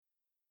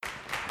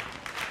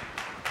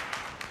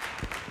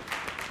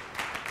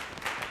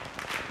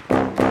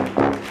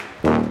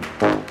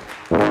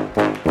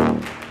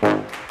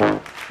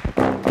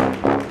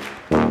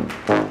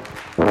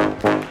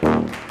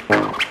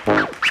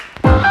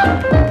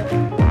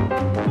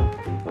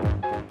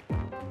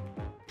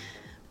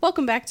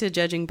Welcome back to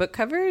Judging Book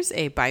Covers,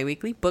 a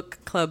bi-weekly book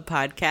club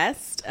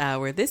podcast,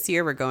 where this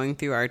year we're going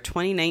through our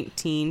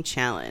 2019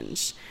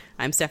 challenge.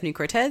 I'm Stephanie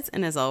Cortez,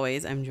 and as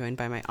always, I'm joined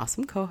by my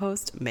awesome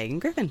co-host, Megan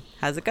Griffin.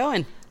 How's it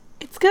going?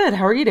 It's good.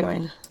 How are you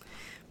doing?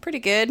 Pretty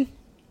good.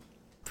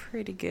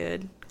 Pretty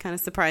good. Kind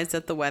of surprised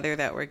at the weather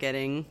that we're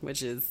getting,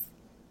 which is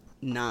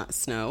not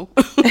snow.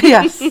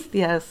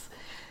 Yes.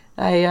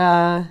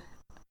 I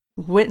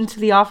went into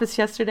the office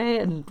yesterday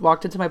and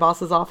walked into my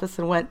boss's office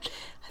and went,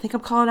 I think I'm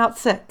calling out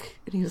sick.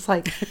 And he was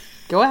like,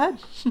 go ahead.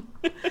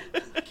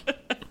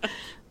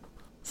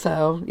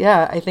 So,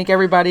 yeah, I think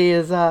everybody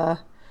is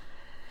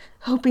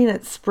hoping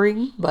it's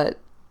spring, but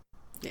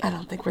yeah. I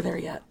don't think we're there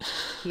yet.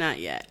 Not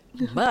yet.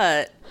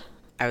 But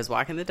I was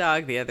walking the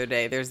dog the other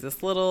day. There's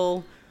this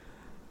little...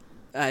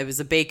 it was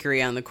a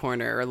bakery on the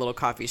corner, or a little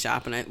coffee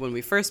shop, and when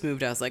we first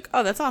moved, I was like,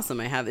 oh, that's awesome.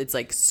 It's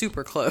like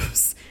super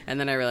close. And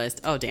then I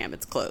realized, oh, damn,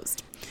 it's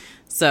closed.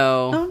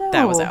 So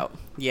That was out.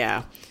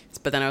 Yeah.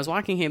 But then I was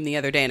walking him the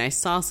other day, and I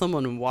saw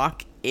someone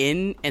walk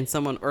in, and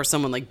someone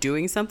like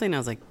doing something. And I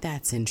was like,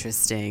 that's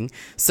interesting.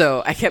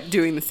 So I kept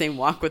doing the same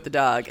walk with the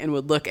dog and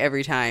would look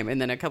every time.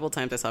 And then a couple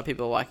times I saw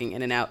people walking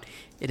in and out.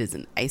 It is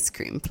an ice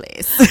cream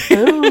place.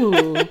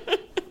 Ooh.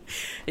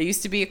 It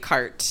used to be a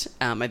cart.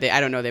 I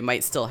don't know. They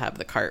might still have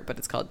the cart, but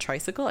it's called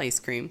Tricycle Ice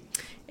Cream.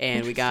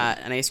 And we got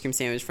an ice cream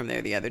sandwich from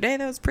there the other day.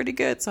 That was pretty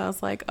good. So I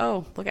was like,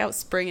 oh, look out,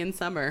 spring and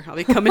summer. I'll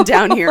be coming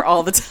down here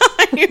all the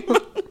time.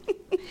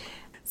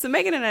 So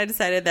Megan and I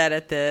decided that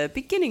at the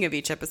beginning of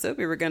each episode,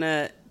 we were going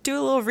to do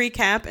a little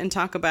recap and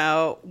talk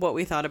about what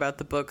we thought about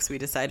the books we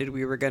decided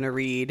we were going to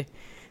read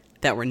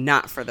that were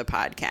not for the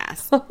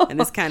podcast. And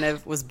this kind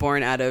of was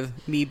born out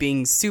of me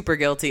being super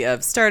guilty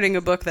of starting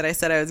a book that I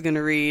said I was going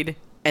to read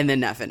and then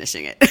not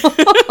finishing it.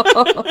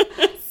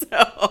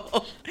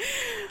 So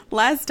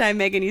last time,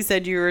 Megan, you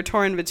said you were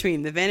torn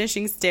between The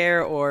Vanishing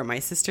Stair or My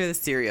Sister the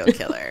Serial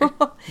Killer.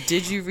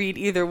 Did you read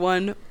either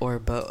one or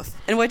both?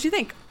 And what'd you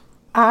think?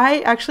 I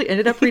actually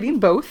ended up reading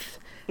both.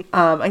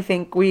 I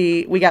think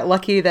we got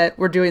lucky that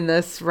we're doing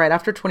this right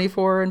after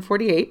 24 and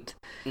 48.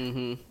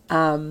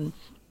 Mm-hmm.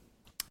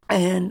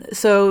 And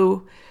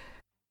so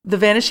The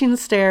Vanishing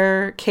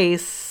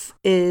Staircase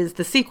is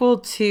the sequel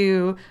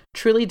to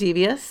Truly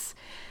Devious.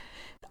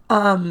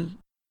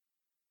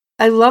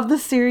 I love the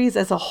series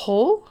as a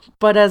whole,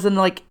 but as an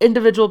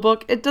individual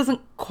book, it doesn't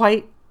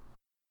quite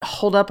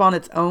hold up on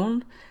its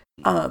own.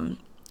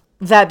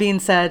 That being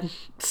said,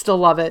 still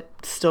love it.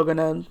 Still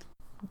gonna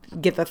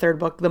get the third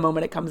book the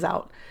moment it comes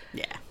out.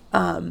 Yeah.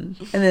 And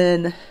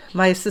then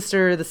My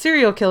Sister the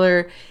Serial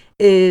Killer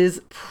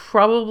is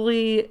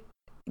probably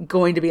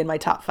going to be in my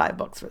top 5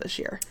 books for this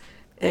year.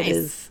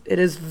 Nice. It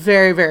is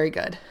very, very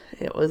good.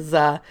 It was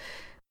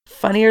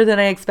funnier than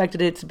I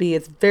expected it to be.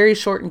 It's very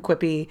short and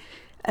quippy,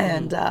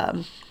 and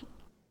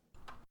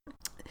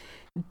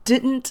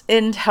didn't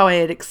end how I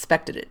had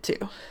expected it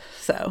to.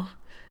 So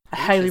I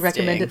highly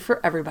recommend it for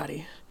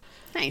everybody.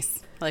 Nice.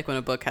 I like when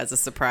a book has a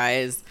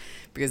surprise,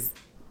 because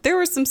there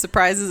were some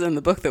surprises in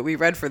the book that we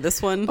read for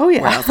this one. Oh,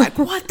 yeah. Where I was like,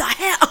 what the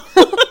hell?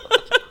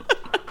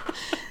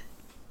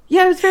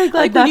 Yeah, I was very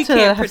glad not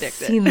to have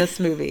seen this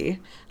movie.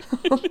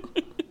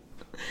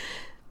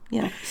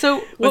 Yeah.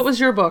 So what was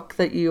your book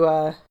that you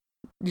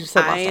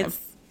said last time?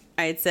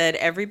 I had said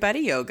Everybody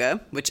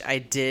Yoga, which I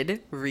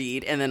did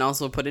read and then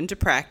also put into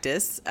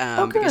practice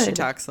because she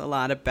talks a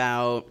lot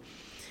about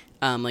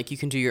you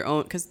can do your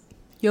own, because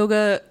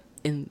yoga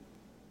in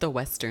the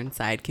Western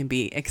side can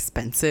be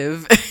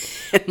expensive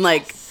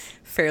and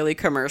fairly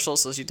commercial.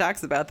 So she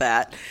talks about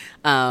that.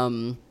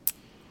 So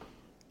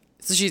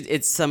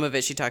some of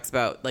it she talks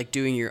about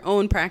doing your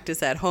own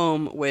practice at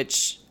home,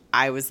 which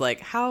I was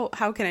like, how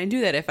can I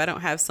do that if I don't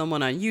have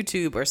someone on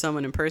YouTube or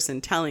someone in person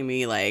telling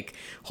me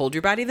hold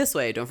your body this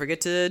way, don't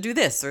forget to do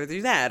this or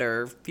do that,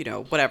 or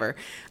whatever.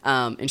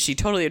 And she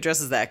totally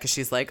addresses that, because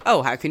she's like,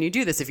 oh, how can you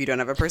do this if you don't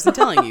have a person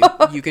telling you?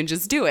 You can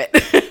just do it.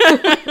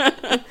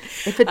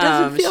 If it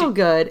doesn't feel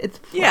good, it's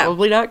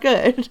probably not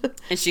good.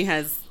 And she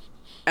has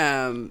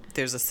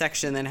there's a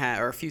section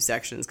or a few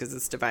sections, because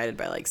it's divided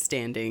by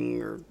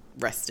standing or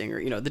resting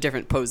or the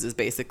different poses,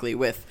 basically,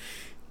 with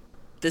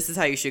this is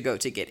how you should go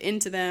to get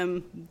into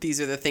them.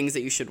 These are the things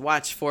that you should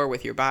watch for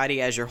with your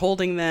body as you're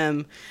holding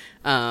them,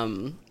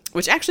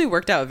 which actually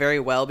worked out very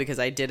well, because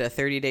I did a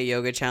 30-day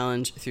yoga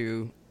challenge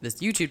through this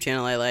YouTube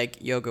channel I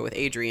like, Yoga with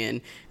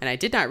Adriene, and I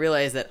did not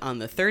realize that on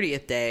the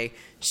 30th day,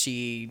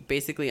 she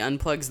basically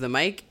unplugs the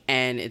mic,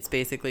 and it's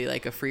basically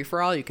like a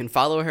free-for-all. You can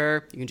follow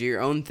her. You can do your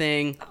own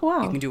thing. Oh,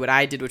 wow. You can do what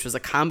I did, which was a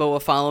combo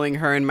of following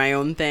her and my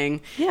own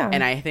thing. Yeah.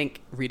 And I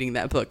think reading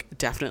that book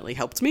definitely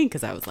helped me,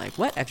 because I was like,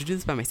 what? I have to do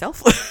this by myself?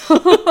 So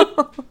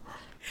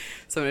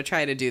I'm going to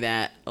try to do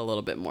that a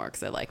little bit more,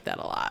 because I like that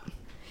a lot.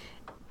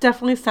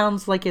 Definitely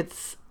sounds like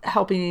it's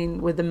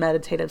helping with the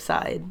meditative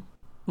side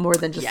more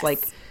than just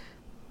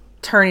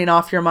turning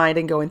off your mind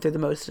and going through the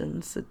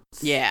motions.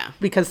 It's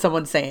because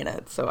someone's saying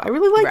it. So I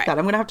really like that.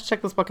 I'm going to have to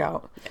check this book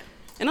out. Yeah.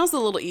 And also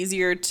a little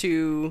easier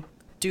to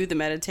do the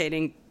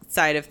meditating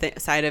side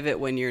of it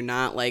when you're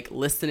not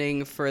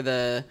listening for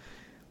the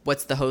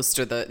what's the host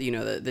or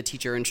the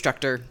teacher or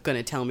instructor going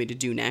to tell me to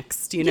do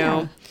next, you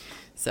know?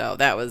 So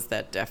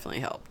that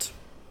definitely helped.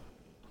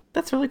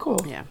 That's really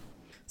cool. Yeah.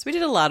 So we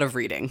did a lot of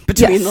reading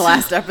between the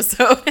last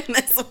episode and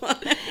this one.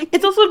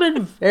 It's also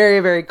been very,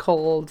 very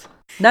cold.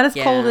 Not as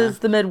cold as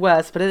the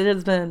Midwest, but it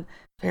has been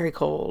very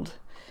cold.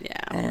 Yeah.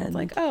 And it's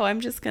like,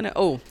 I'm just going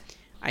to,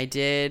 I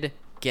did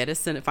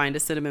find a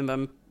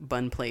cinnamon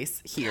bun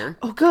place here.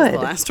 Oh, good. The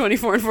last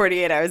 24 and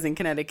 48, I was in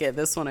Connecticut.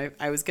 This one,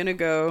 I was going to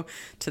go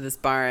to this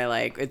bar I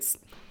like.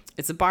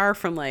 It's a bar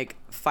from like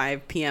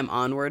 5 p.m.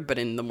 onward, but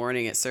in the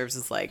morning it serves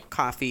as like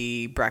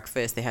coffee,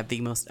 breakfast. They have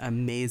the most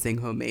amazing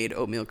homemade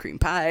oatmeal cream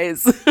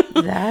pies.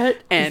 That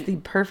is the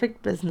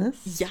perfect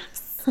business.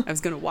 Yes. I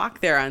was going to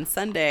walk there on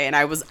Sunday, and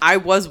I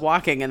was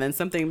walking, and then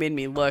something made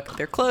me look.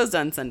 They're closed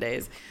on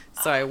Sundays.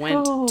 So I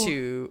went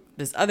to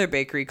this other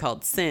bakery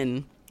called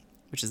Sin,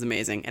 which is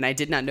amazing. And I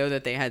did not know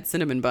that they had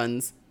cinnamon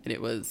buns, and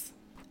it was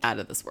out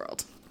of this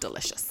world.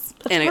 Delicious.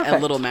 That's and perfect. a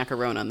little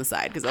macaron on the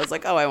side, because I was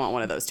like, I want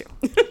one of those too.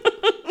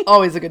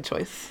 Always a good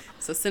choice.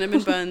 So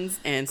cinnamon buns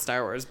and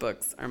Star Wars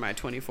books are my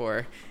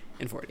 24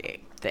 and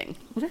 48 thing.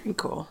 Very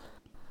cool.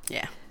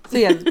 Yeah. So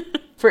yeah,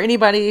 for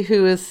anybody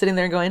who is sitting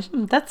there going,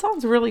 that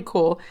sounds really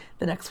cool.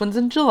 The next one's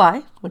in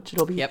July, which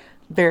it'll be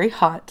very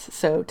hot.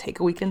 So take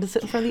a weekend to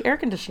sit in front of the air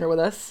conditioner with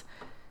us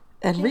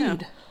and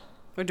read.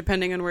 Or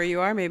depending on where you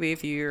are, maybe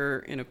if you're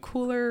in a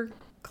cooler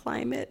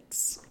climate.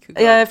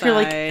 If you're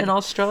like in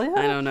Australia.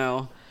 I don't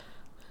know.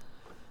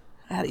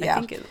 I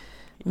think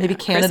maybe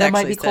Canada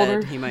might be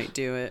colder. He might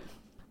do it.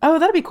 Oh,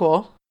 that'd be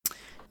cool.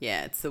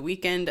 Yeah, it's the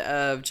weekend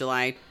of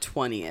July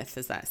 20th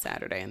is that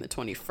Saturday, and the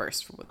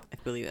 21st, I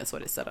believe that's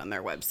what it said on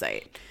their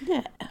website.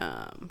 Yeah.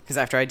 Because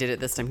after I did it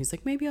this time, he's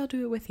like, maybe I'll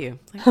do it with you.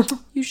 Like,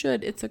 you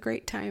should. It's a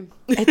great time.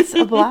 It's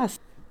a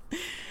blast.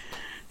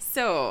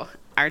 So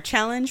our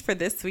challenge for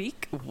this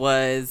week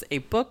was a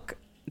book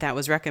that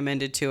was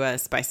recommended to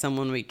us by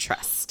someone we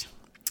trust.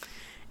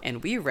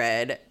 And we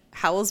read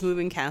Howl's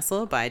Moving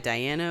Castle by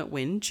Diana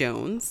Wynne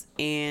Jones.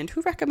 And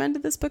who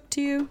recommended this book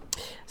to you?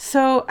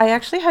 So I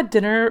actually had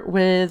dinner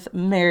with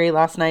Mary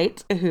last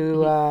night,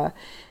 who I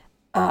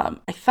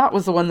thought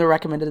was the one that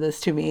recommended this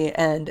to me.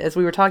 And as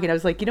we were talking, I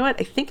was like, you know what?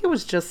 I think it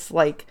was just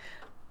like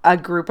a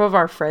group of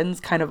our friends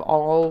kind of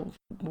all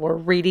were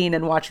reading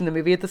and watching the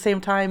movie at the same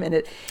time. And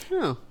it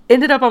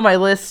ended up on my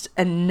list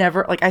and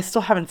never, like, I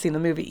still haven't seen the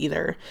movie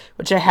either,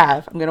 which I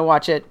have. I'm going to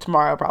watch it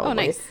tomorrow probably. Oh,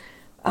 nice.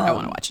 I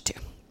want to watch it too.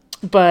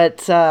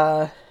 But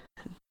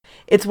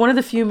it's one of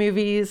the few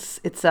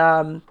movies. It's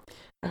I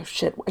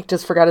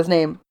just forgot his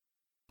name.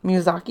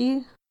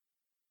 Miyazaki.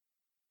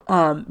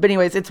 But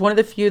anyways, it's one of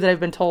the few that I've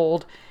been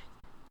told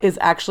is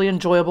actually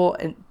enjoyable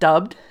and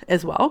dubbed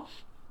as well.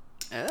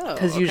 Oh,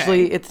 because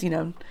usually it's,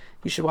 you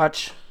should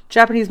watch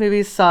Japanese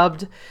movies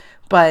subbed,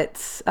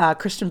 but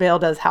Christian Bale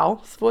does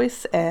Hal's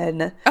voice,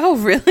 and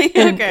really?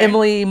 and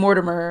Emily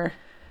Mortimer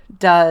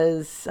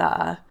does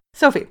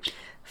Sophie.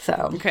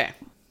 So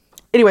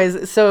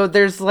anyways, so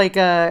there's like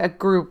a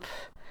group,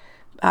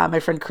 my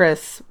friend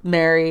Chris,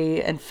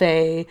 Mary, and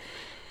Faye,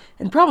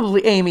 and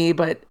probably Amy,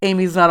 but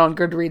Amy's not on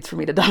Goodreads for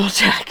me to double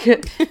check,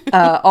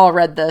 all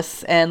read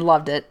this and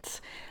loved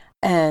it.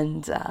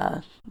 And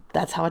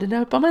that's how it ended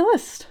up on my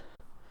list.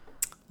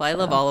 Well, I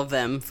love all of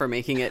them for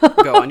making it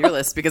go on your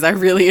list because I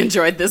really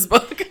enjoyed this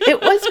book. It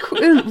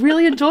was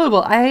really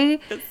enjoyable.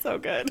 It's so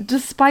good.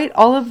 Despite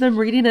all of them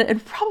reading it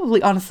and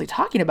probably honestly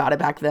talking about it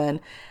back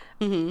then,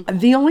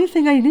 the only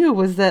thing I knew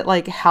was that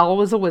like Hal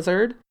was a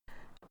wizard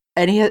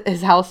and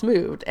his house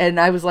moved. And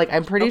I was like,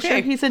 I'm pretty sure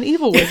he's an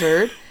evil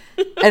wizard.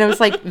 And I was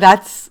like,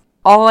 that's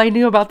all I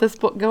knew about this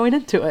book going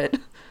into it.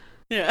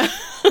 Yeah.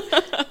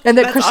 And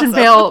that Christian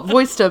Bale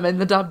voiced him in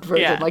the dubbed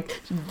version. Yeah.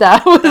 Like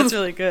that's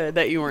really good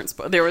that you weren't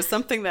there was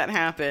something that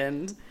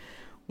happened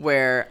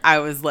where I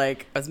was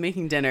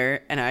making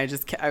dinner and I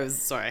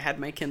had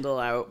my Kindle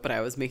out, but I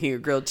was making a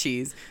grilled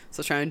cheese.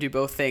 So trying to do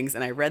both things.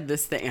 And I read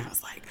this thing and I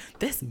was like,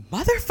 this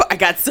motherfucker. I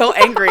got so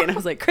angry and I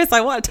was like, Chris,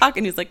 I want to talk.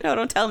 And he's like, no,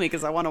 don't tell me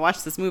because I want to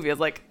watch this movie. I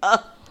was like,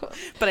 oh,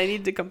 but I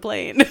need to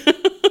complain.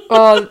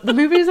 The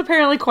movie is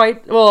apparently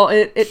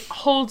it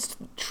holds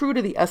true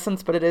to the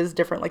essence, but it is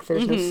different. Like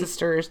there's no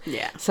sisters.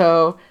 Yeah.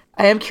 So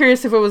I am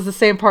curious if it was the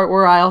same part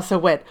where I also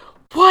went,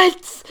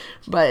 what?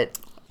 But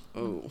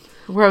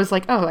where I was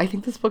like, oh, I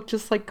think this book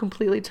just like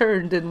completely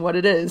turned in what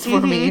it is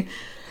for me.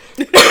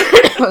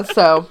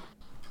 So.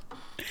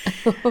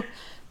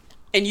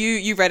 And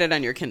you read it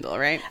on your Kindle,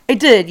 right? I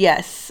did,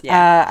 yes.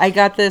 Yeah. I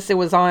got this. It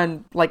was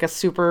on like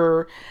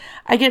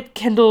I get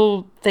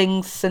Kindle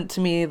things sent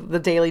to me, the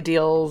daily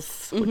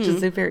deals, which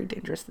is a very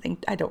dangerous thing.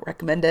 I don't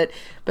recommend it.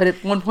 But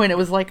at one point it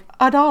was like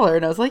 $1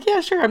 and I was like, yeah,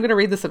 sure. I'm going to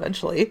read this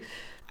eventually.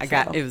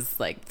 It was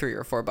like $3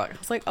 or $4. I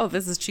was like, oh,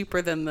 this is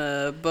cheaper than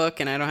the book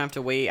and I don't have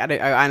to wait.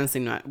 I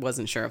honestly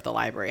wasn't sure if the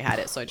library had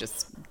it. So I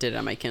just did it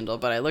on my Kindle,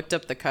 but I looked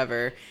up the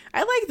cover. I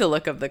like the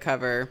look of the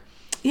cover.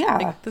 Yeah.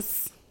 Like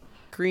this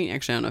green,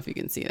 actually, I don't know if you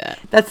can see that.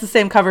 That's the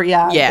same cover.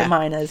 Yeah. That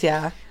mine is.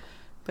 Yeah.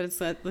 But it's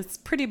this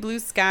pretty blue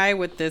sky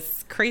with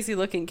this crazy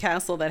looking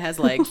castle that has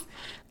legs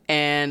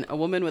and a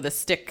woman with a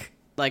stick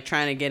like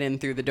trying to get in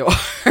through the door.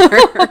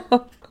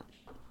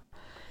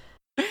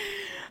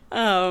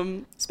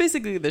 So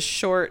basically the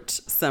short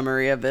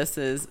summary of this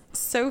is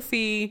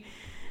Sophie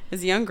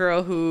is a young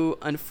girl who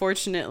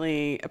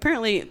unfortunately,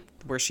 apparently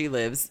where she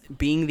lives,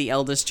 being the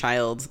eldest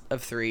child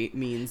of 3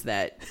 means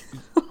that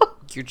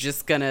you're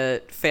just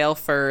gonna fail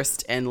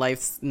first and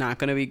life's not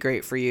gonna be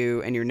great for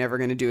you and you're never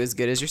gonna do as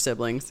good as your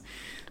siblings.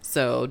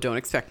 So don't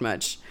expect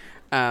much.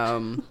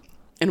 And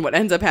what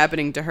ends up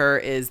happening to her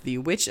is the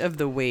Witch of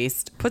the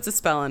Waste puts a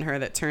spell on her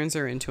that turns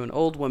her into an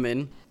old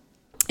woman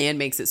and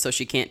makes it so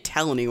she can't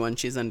tell anyone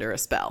she's under a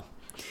spell.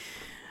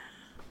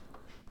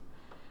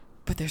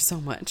 But there's so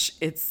much.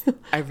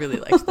 I really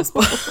liked this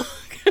book.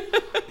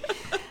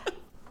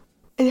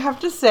 I have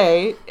to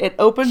say, it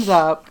opens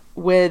up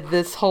with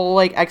this whole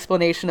like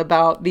explanation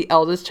about the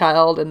eldest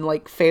child and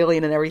like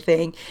failing and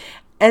everything.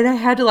 And I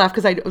had to laugh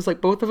because I was like,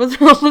 both of us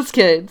are almost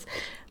kids.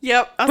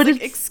 Yep. I was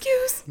like,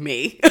 excuse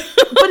me.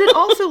 But it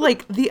also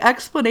like the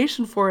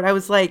explanation for it, I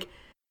was like,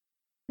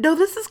 no,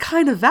 this is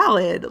kind of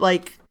valid.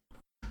 Like,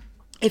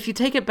 if you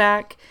take it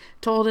back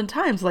to olden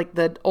times, like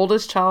the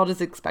oldest child is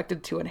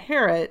expected to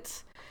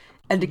inherit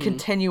and to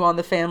continue on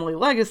the family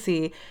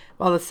legacy,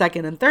 while the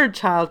second and third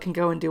child can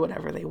go and do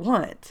whatever they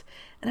want.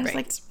 And I was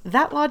like,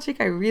 that logic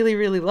I really,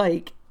 really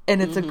like.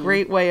 And it's a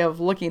great way of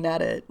looking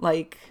at it.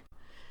 Like,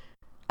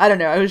 I don't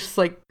know. I was just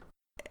like,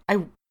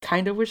 I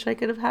kind of wish I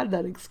could have had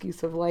that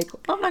excuse of like,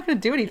 well, I'm not going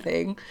to do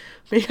anything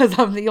because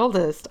I'm the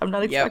oldest. I'm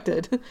not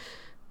expected.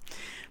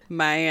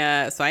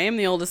 Yep. So I am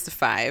the oldest of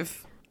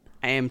 5.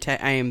 I am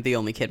the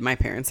only kid my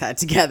parents had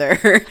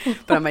together.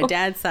 But on my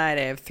dad's side,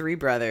 I have 3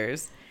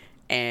 brothers.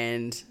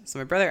 And so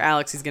my brother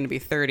Alex is going to be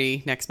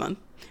 30 next month.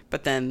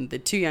 But then the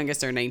 2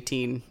 youngest are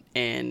 19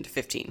 and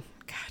 15.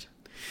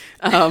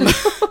 God.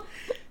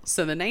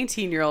 So the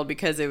 19-year-old,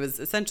 because it was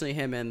essentially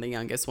him and the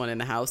youngest one in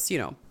the house,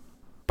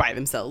 by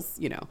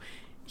themselves,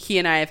 he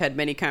and I have had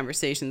many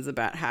conversations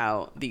about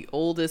how the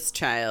youngest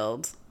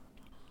child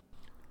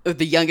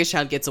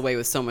gets away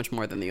with so much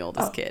more than the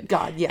oldest kid.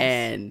 God, yes.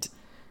 And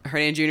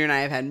Hernan Jr. and I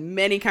have had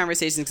many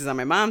conversations because on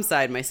my mom's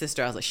side, my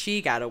sister, I was like,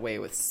 she got away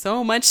with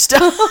so much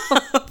stuff.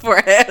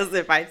 Whereas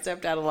if I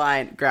stepped out of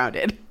line,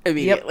 grounded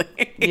immediately.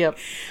 Yep.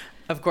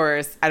 Of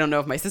course, I don't know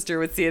if my sister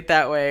would see it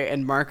that way.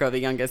 And Marco, the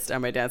youngest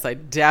on my dad's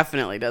side,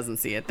 definitely doesn't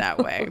see it that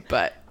way.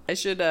 But I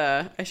should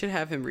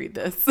have him read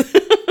this.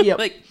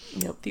 Yep.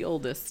 The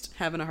oldest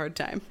having a hard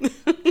time. No, yeah,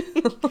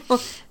 well,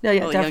 the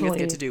definitely. youngest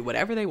get to do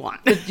whatever they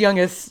want. The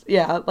youngest,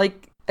 yeah.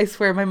 Like, I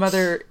swear, my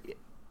mother,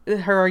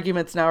 her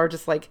arguments now are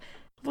just like,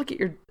 look at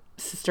your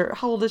sister.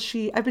 How old is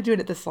she? I've been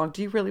doing it this long.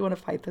 Do you really want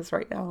to fight this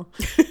right now?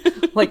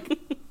 Like,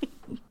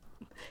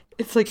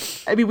 it's like,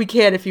 I mean, we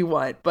can if you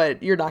want,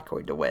 but you're not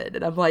going to win.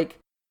 And I'm like,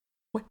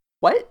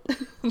 what?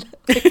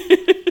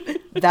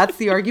 That's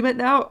the argument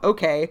now?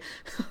 Okay.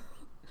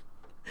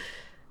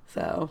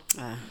 So,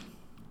 yeah,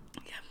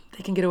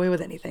 they can get away with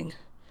anything.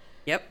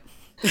 Yep.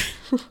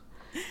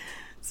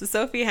 So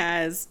Sophie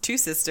has 2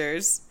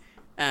 sisters,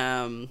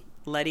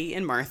 Letty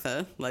and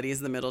Martha. Letty is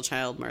the middle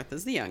child.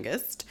 Martha's the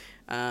youngest.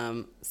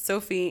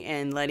 Sophie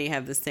and Letty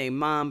have the same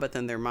mom, but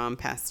then their mom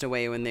passed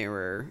away when they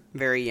were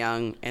very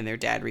young, and their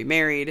dad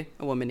remarried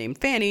a woman named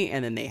Fanny,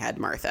 and then they had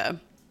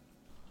Martha.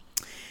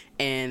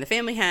 And the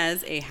family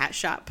has a hat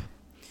shop.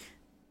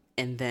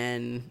 And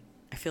then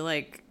I feel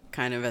like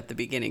kind of at the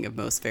beginning of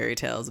most fairy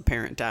tales, a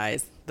parent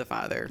dies, the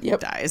father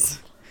dies.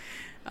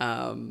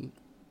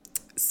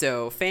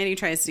 So Fanny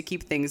tries to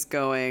keep things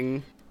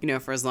going,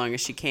 for as long as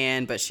she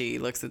can, but she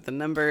looks at the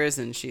numbers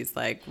and she's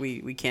like,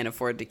 we can't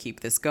afford to keep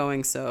this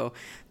going. So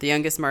the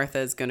youngest Martha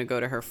is going to go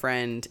to her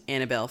friend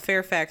Annabelle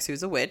Fairfax,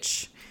 who's a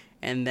witch.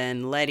 And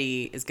then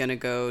Letty is going to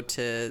go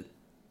to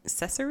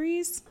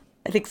Cessary's?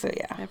 I think so,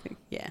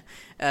 yeah.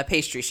 A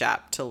pastry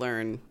shop to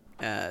learn.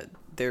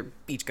 They're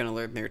each going to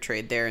learn their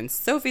trade there. And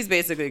Sophie's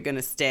basically going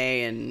to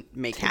stay and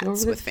make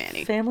hats with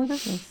Fanny. Family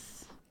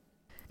business.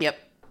 Yep.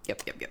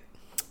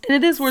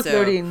 And it is worth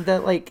noting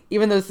that, like,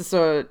 even though this is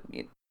a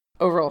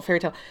overall fairy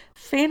tale,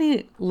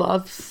 Fanny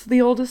loves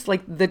the oldest.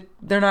 Like,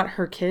 they're not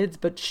her kids,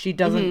 but she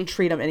doesn't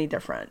treat them any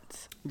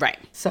different. Right.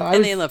 So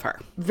and they love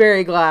her.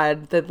 Very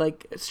glad that,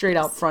 like, straight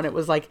out front, it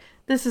was like,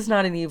 this is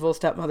not an evil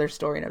stepmother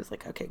story. And I was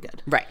like, okay,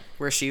 good. Right.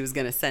 Where she was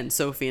going to send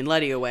Sophie and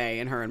Letty away,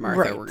 and her and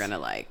Martha were going to,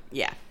 like,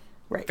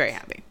 right. Very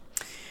happy.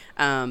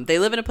 They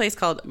live in a place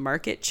called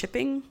Market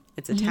Chipping.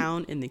 It's a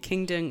town in the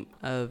kingdom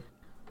of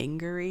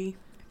Ingery.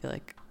 I feel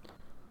like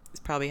it's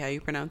probably how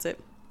you pronounce it.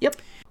 Yep.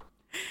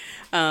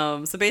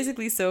 So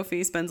basically,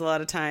 Sophie spends a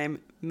lot of time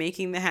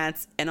making the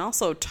hats and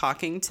also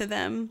talking to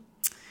them.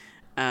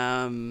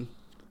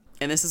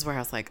 And this is where I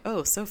was like,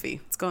 oh,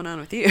 Sophie, what's going on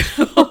with you?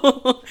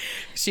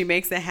 She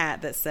makes a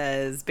hat that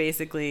says,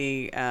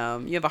 basically,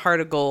 you have a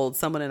heart of gold.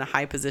 Someone in a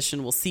high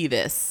position will see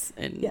this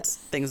and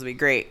things will be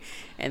great.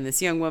 And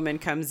this young woman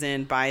comes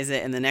in, buys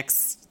it, and the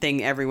next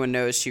thing everyone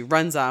knows, she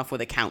runs off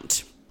with a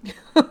count.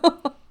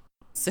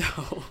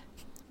 So...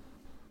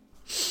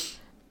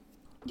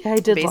 Yeah, I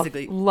did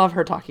love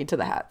her talking to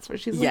the hats. Where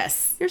she's like,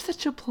 you're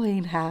such a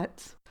plain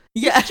hat.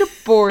 You're such a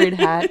boring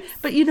hat.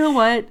 But you know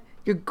what?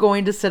 you're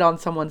going to sit on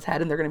someone's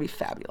head and they're going to be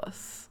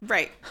fabulous.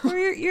 Right. Or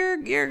you're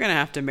going to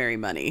have to marry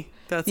money.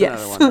 That's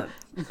Yes. another one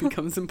that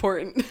becomes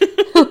important.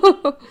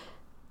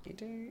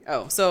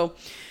 Oh, so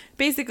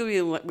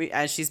basically we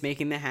as she's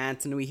making the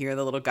hats and we hear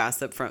the little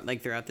gossip from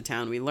like throughout the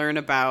town, we learn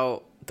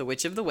about the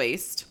Witch of the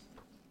Waste.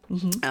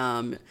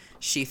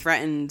 She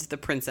threatened the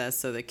princess,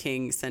 so the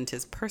king sent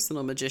his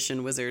personal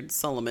magician wizard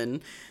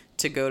Solomon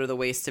to go to the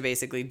Waste to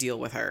basically deal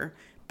with her.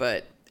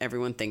 But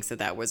everyone thinks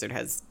that wizard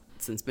has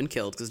since been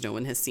killed because no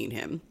one has seen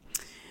him.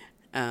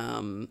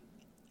 And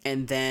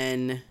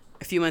then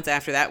a few months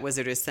after that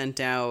wizard is sent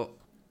out,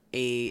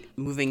 a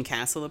moving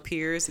castle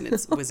appears, and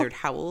it's Wizard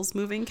Howl's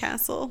moving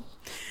castle.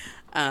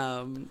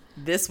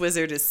 This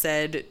wizard is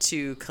said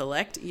to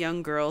collect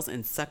young girls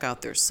and suck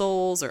out their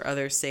souls, or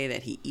others say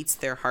that he eats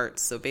their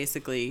hearts. So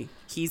basically,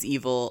 he's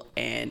evil,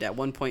 and at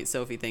one point,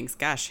 Sophie thinks,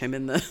 gosh, him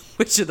and the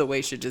Witch of the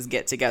Way should just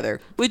get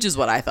together, which is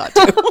what I thought,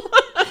 too.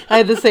 I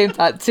had the same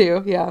thought,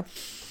 too, yeah.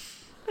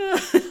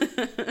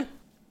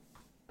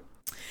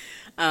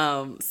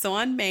 So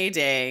on May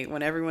Day,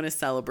 when everyone is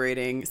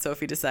celebrating,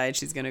 Sophie decides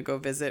she's going to go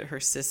visit her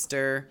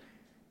sister,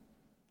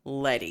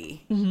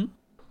 Letty,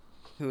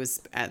 who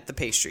is at the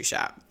pastry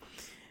shop.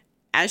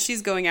 As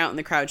she's going out in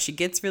the crowd, she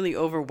gets really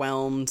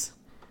overwhelmed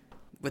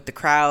with the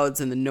crowds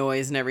and the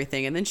noise and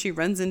everything. And then she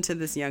runs into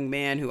this young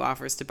man who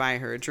offers to buy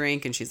her a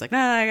drink. And she's like,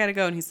 nah, I got to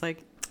go. And he's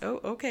like, oh,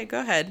 okay, go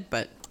ahead.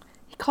 But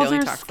he calls her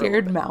a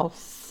scared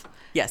mouse.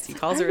 Yes, he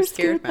calls her a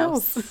scared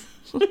mouse.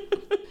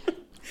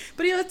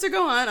 But he lets her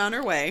go on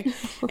her way.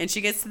 And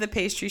she gets to the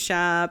pastry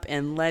shop.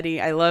 And Letty,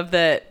 I love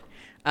that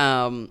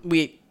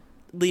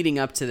leading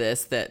up to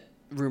this, that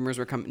rumors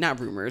were coming, not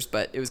rumors,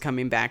 but it was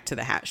coming back to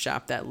the hat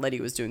shop that Letty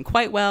was doing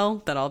quite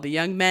well, that all the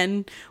young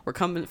men were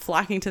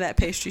flocking to that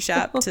pastry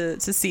shop to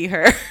see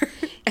her.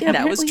 And yeah,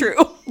 that was true.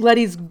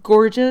 Letty's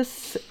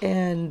gorgeous,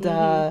 and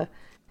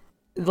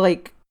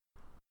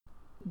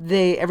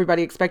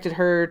everybody expected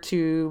her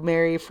to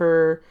marry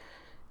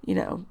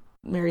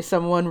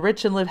someone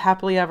rich and live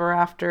happily ever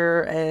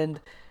after. And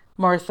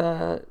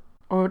Martha,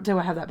 or do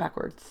I have that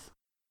backwards?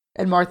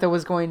 And Letty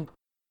was going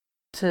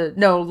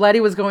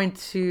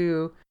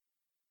to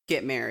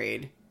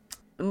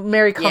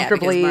marry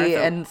comfortably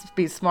and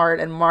be smart,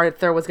 and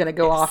Martha was going to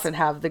go off and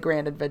have the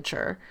grand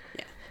adventure.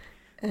 Yeah.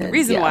 And, the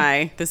reason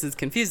why this is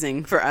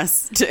confusing for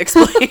us to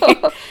explain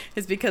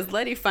is because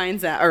Sophie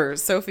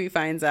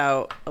finds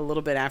out a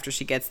little bit after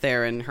she gets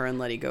there, and her and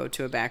Letty go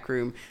to a back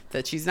room,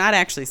 that she's not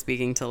actually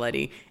speaking to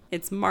Letty.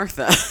 It's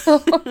Martha.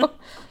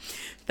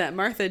 That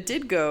Martha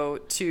did go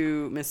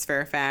to Miss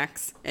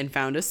Fairfax and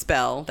found a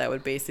spell that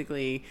would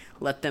basically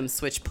let them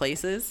switch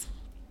places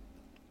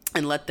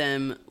and let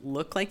them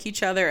look like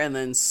each other and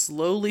then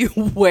slowly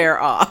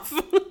wear off.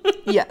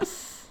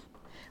 Yes.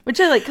 Which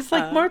I like, because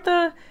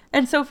Martha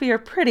and Sophie are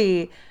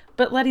pretty,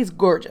 but Letty's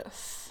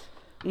gorgeous.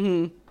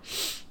 Mm-hmm.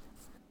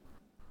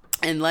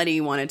 And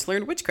Letty wanted to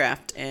learn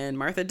witchcraft, and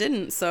Martha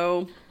didn't,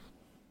 so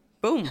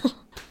boom,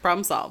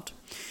 problem solved.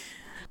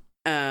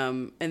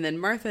 And then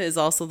Martha is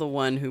also the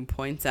one who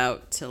points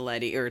out to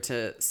Letty, or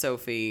to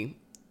Sophie,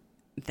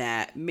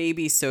 that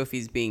maybe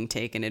Sophie's being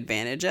taken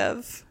advantage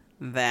of,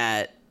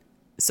 that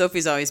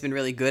Sophie's always been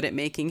really good at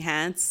making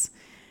hats,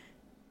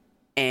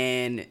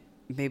 and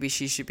maybe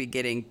she should be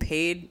getting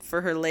paid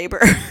for her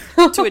labor.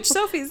 To which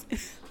Sophie's,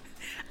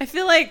 I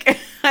feel like,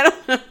 I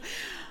don't know.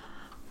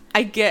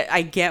 I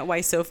get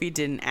why Sophie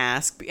didn't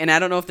ask, and I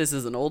don't know if this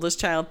is an oldest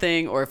child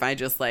thing or if I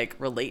just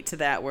relate to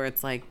that, where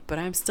it's like, but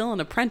I'm still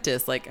an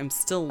apprentice, I'm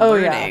still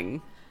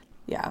learning.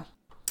 Yeah.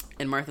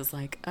 And Martha's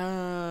like,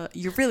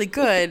 you're really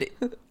good.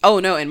 Oh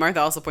no, and Martha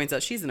also points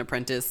out she's an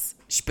apprentice,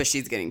 but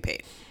she's getting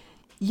paid.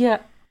 Yeah.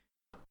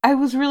 I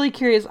was really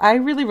curious. I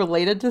really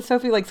related to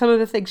Sophie. Some of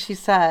the things she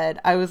said,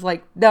 I was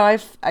like, no,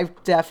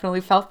 I've definitely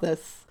felt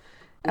this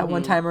at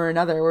one time or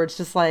another, where it's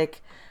just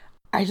like,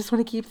 I just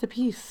want to keep the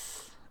peace.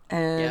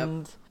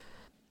 And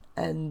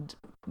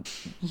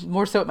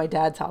more so at my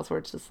dad's house, where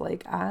it's just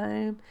like,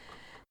 I'm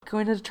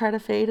going to try to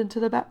fade into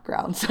the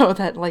background so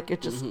that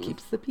it just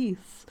keeps the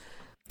peace.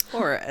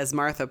 Or as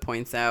Martha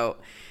points out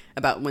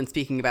about when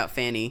speaking about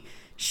Fanny,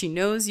 she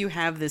knows you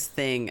have this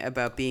thing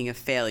about being a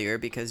failure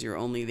because you're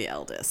only the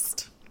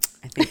eldest.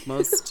 I think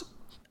most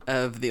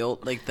of the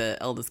the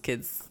eldest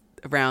kids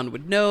around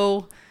would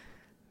know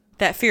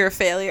that fear of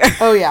failure.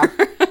 Oh yeah.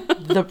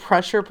 The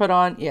pressure put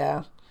on.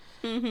 Yeah.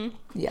 Mm-hmm.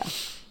 Yeah.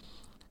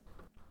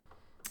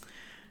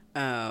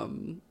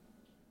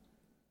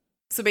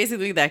 So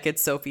basically that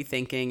gets Sophie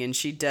thinking, and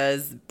she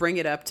does bring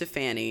it up to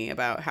Fanny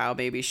about how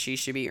maybe she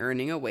should be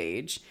earning a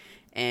wage.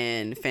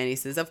 And Fanny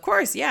says, of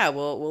course, yeah,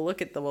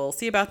 we'll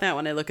see about that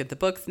when I look at the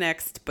books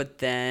next. But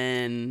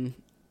then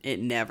it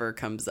never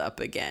comes up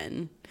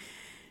again.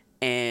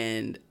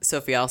 And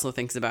Sophie also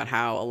thinks about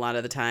how a lot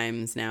of the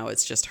times now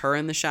it's just her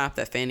in the shop,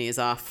 that Fanny is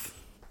off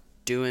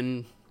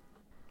doing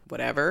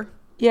whatever.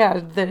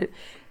 Yeah,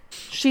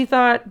 she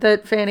thought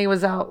that Fanny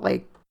was out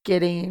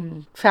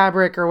getting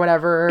fabric or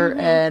whatever,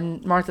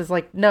 and Martha's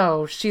like,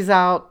 no, she's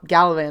out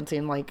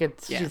gallivanting,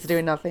 she's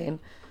doing nothing.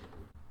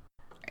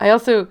 I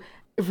also,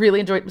 really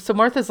enjoyed. So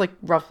Martha's like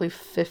roughly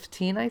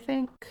 15, I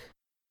think,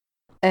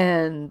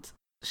 and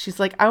she's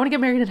like, I want to get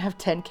married and have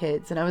 10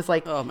 kids. And I was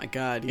like, oh my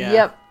God, yeah.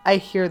 Yep, I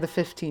hear the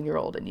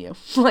 15-year-old in you.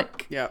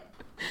 Like, yep.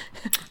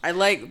 I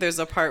like, there's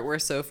a part where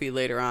Sophie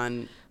later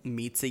on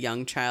meets a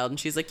young child and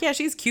she's like, yeah,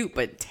 she's cute,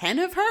 but 10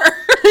 of her?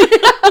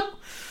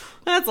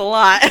 That's a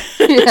lot.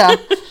 Yeah.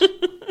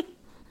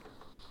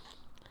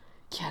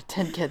 Yeah,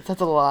 10 kids,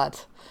 that's a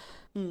lot.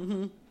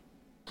 Mm-hmm.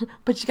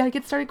 But you got to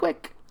get started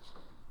quick.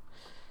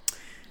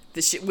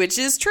 Which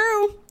is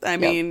true. I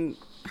mean,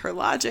 her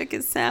logic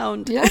is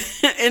sound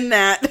in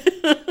that.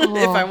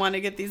 If I want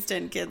to get these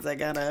 10 kids, I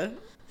gotta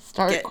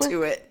get quick.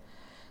 To it.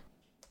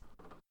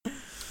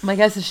 My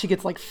guess is she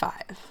gets like 5.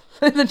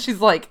 And then she's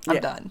like, I'm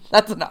done.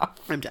 That's enough.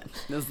 I'm done.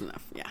 This is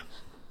enough. Yeah.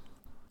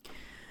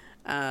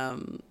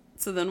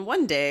 So then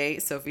one day,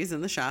 Sophie's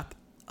in the shop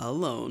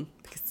alone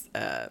because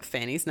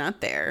Fanny's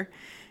not there.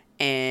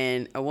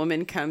 And a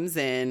woman comes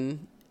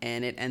in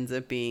and it ends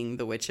up being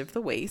the Witch of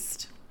the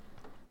Waste.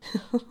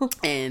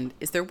 And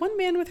is there one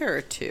man with her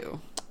or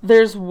two?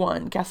 There's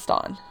one,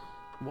 Gaston.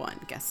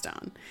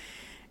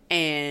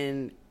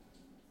 And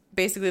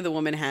basically the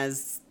woman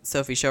has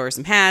Sophie show her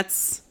some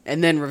hats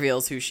and then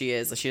reveals who she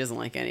is. She doesn't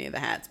like any of the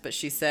hats, but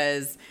she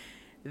says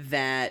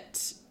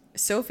that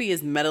Sophie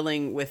is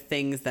meddling with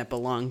things that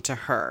belong to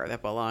her,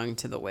 that belong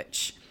to the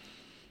witch.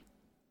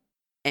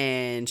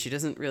 And she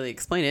doesn't really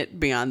explain it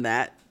beyond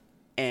that.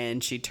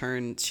 And she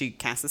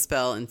casts a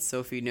spell and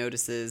Sophie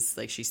notices,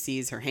 like she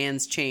sees her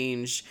hands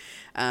change.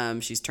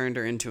 She's turned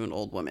her into an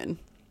old woman.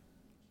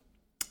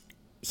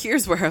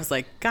 Here's where I was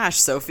like, gosh,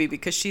 Sophie,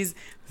 because she's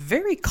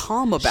very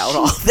calm about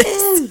all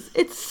this.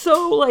 It's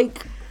so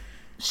like,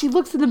 she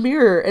looks in the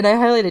mirror and I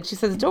highlighted, she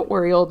says, don't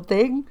worry, old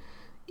thing.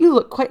 You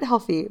look quite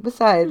healthy.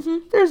 Besides,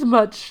 there's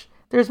much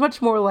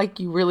more like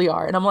you really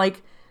are. And I'm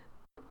like,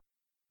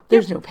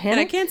 there's no panic. And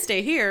I can't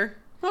stay here.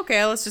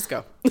 Okay, let's just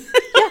go.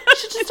 Yeah,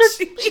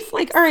 she's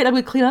like, all right, I'm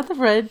going to clean out the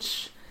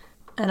fridge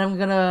and I'm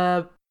going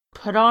to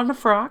put on a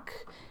frock.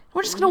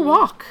 We're just going to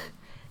walk.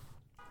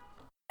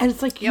 And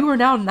it's like, you are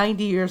now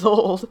 90 years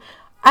old.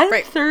 I'm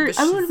going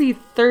to be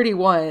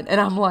 31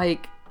 and I'm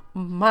like,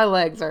 my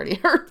legs already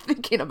hurt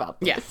thinking about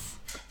this. Yes.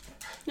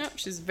 Yeah. Yep,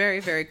 she's very,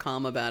 very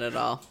calm about it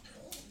all.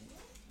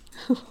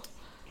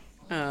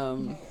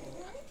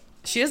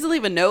 She doesn't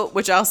leave a note,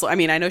 which also, I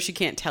mean, I know she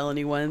can't tell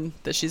anyone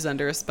that she's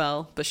under a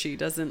spell, but she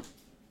doesn't.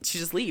 She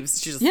just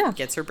leaves. She just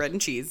gets her bread and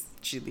cheese.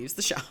 She leaves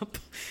the shop,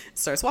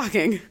 starts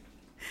walking.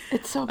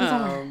 It's so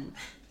bizarre.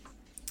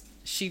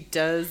 She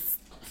does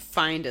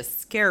find a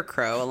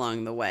scarecrow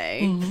along the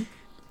way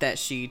that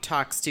she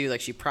talks to.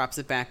 Like she props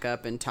it back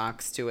up and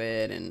talks to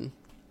it, and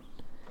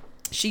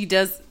she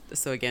does.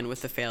 So again,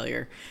 with the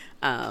failure,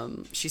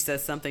 she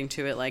says something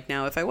to it like,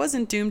 "Now, if I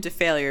wasn't doomed to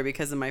failure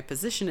because of my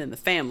position in the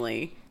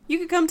family, you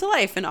could come to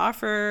life and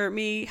offer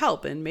me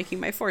help in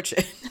making my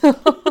fortune."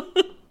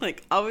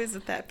 Like always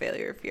with that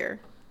failure fear.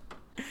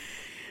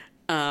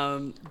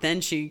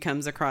 Then she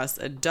comes across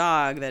a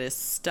dog that is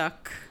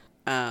stuck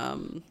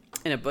in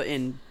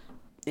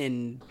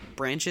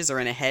branches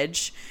or in a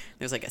hedge.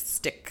 There's like a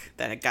stick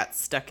that got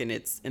stuck in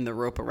the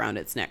rope around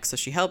its neck. So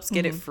she helps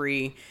get it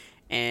free.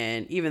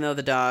 And even though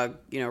the dog,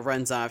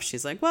 runs off,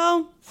 she's like,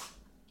 well,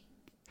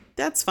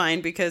 that's fine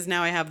because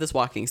now I have this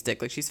walking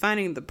stick. Like she's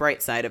finding the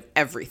bright side of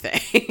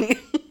everything.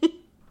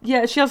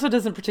 Yeah, she also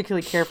doesn't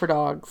particularly care for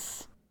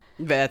dogs.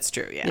 That's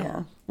true, yeah.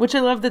 Yeah. Which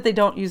I love that they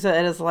don't use it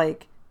as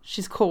like,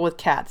 she's cool with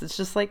cats. It's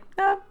just like,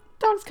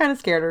 dogs kind of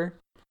scared her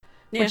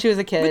when she was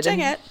a kid. Which I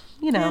get.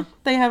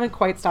 They haven't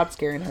quite stopped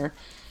scaring her.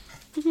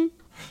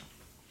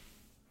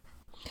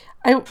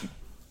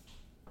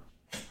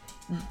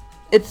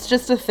 It's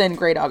just a thin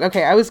gray dog.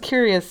 Okay, I was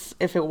curious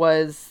if it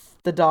was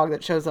the dog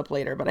that shows up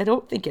later, but I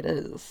don't think it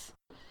is.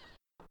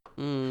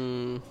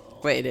 Wait,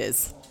 it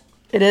is.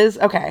 It is?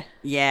 Okay.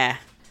 Yeah.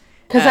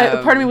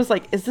 Because part of me was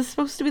like, is this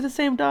supposed to be the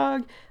same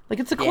dog? Like,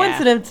 it's a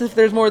coincidence if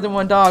there's more than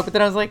one dog, but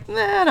then I was like,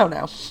 nah, I don't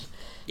know.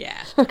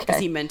 Yeah. Okay. Because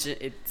he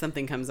mentioned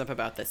something comes up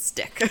about the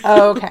stick.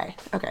 Oh, okay.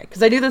 Okay.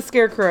 Because I do the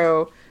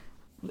scarecrow,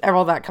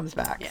 all that comes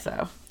back,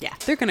 so. Yeah,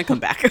 they're going to come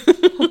back.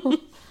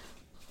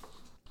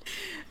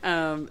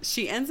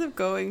 She ends up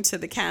going to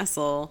the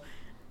castle,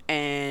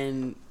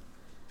 and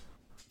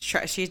she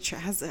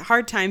has a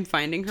hard time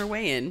finding her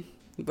way in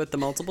with the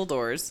multiple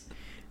doors,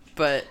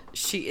 but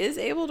she is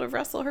able to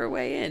wrestle her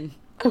way in.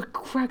 Oh,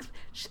 correct.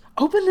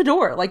 Open the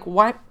door. Like,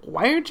 why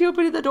aren't you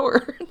opening the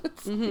door?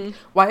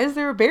 Why is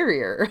there a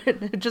barrier?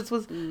 And it just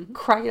was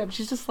crying up.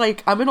 She's just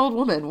like, I'm an old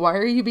woman. Why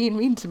are you being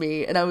mean to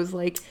me? And I was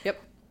like,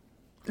 yep.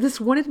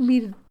 This wanted me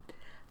to,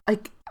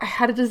 like, I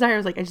had a desire. I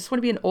was like, I just want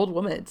to be an old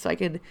woman so I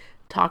could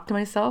talk to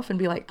myself and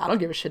be like, I don't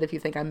give a shit if you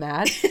think I'm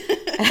mad.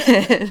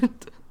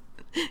 And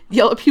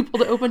yell at people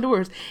to open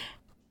doors.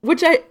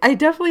 Which I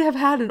definitely have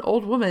had an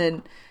old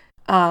woman.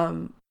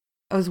 I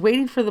was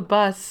waiting for the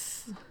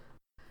bus.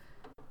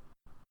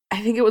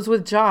 I think it was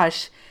with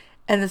Josh,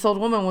 and this old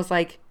woman was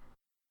like,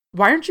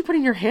 why aren't you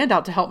putting your hand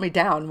out to help me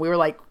down? We were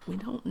like, we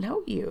don't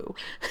know you.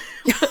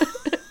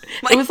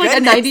 It was like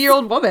goodness. a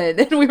 90-year-old woman.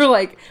 And we were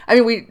like, I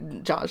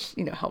mean, Josh,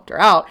 helped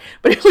her out.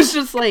 But it was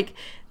just like,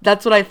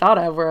 that's what I thought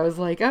of, where I was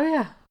like, oh,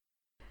 yeah.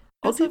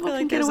 Old people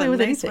can get away with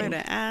nice anything. way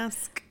to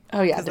ask.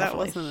 Oh, yeah, That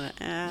definitely. wasn't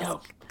an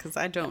ask. Because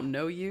I don't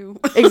know you.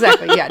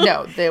 Exactly. Yeah,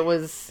 no, there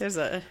was. There's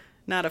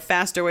not a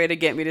faster way to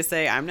get me to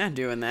say, I'm not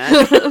doing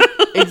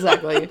that.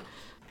 Exactly.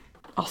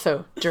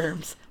 Also,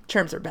 germs.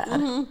 Germs are bad.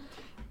 Mm-hmm.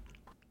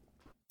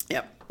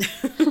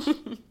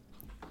 Yep.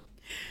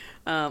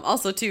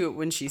 Also, too,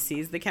 when she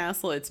sees the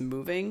castle, it's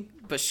moving,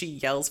 but she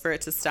yells for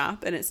it to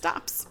stop, and it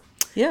stops.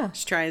 Yeah.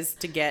 She tries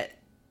to get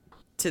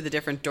to the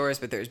different doors,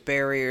 but there's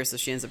barriers, so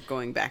she ends up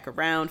going back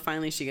around.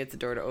 Finally, she gets the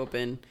door to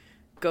open,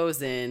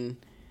 goes in,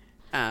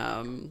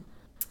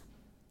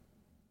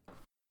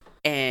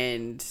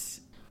 and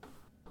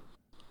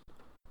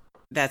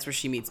that's where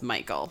she meets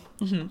Michael,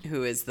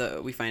 who is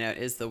we find out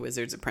is the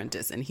wizard's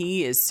apprentice, and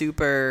he is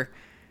super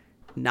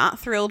not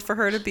thrilled for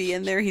her to be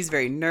in there. He's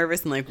very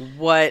nervous and like,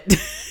 what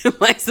am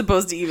I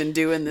supposed to even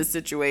do in this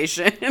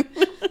situation?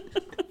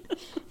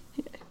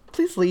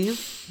 Please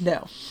leave.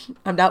 No,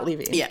 I'm not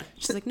leaving. Yeah.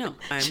 She's like, no,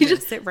 I'm She going to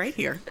just- sit right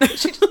here.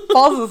 She just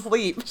falls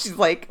asleep. She's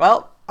like,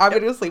 well, I'm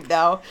going to go sleep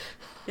now.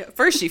 Yeah,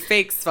 first she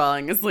fakes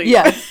falling asleep.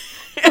 Yes.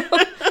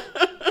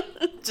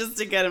 Just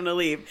to get him to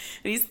leave.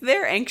 And he's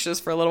there anxious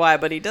for a little while,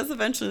 but he does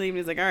eventually leave. And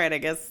he's like, all right, I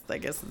guess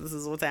this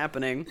is what's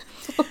happening.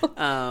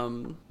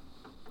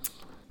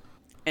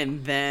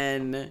 And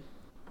then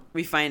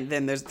we find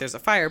there's a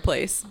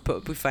fireplace,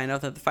 but we find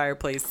out that the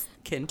fireplace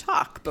can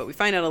talk. But we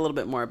find out a little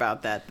bit more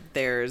about that.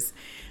 There's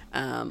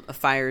a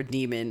fire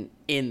demon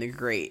in the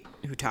grate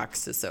who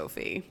talks to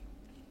Sophie.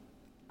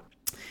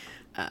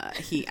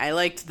 I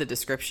liked the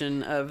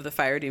description of the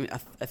fire demon: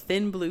 a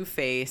thin blue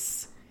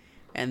face,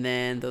 and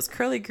then those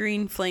curly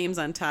green flames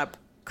on top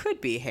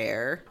could be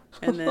hair,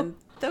 and then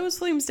those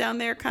flames down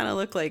there kind of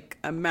look like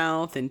a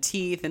mouth and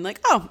teeth, and like,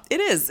 oh,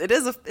 it's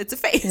a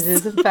face. It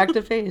is in fact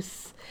a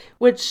face.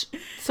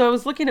 So I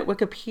was looking at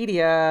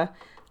Wikipedia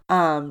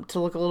to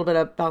look a little bit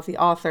about the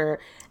author,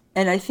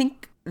 and I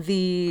think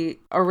the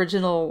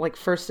original like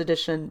first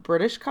edition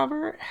British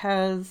cover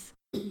has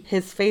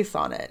his face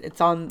on it.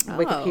 It's on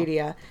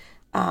Wikipedia.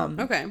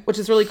 Okay. Which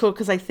is really cool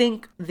because I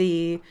think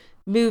the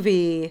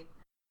movie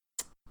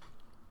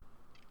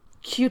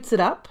cutes it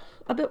up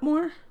a bit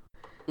more.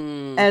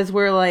 As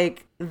we're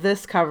like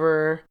this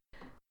cover.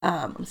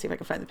 Let me see if I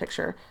can find the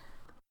picture.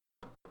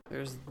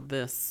 There's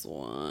this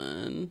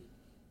one.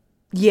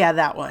 Yeah,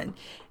 that one.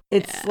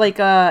 It's like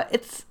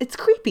it's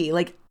creepy.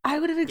 Like I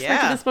would have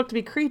expected this book to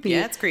be creepy.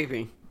 Yeah, it's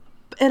creepy.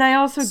 And I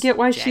also get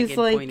why Jagged, she's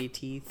like pointy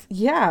teeth,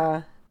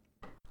 yeah.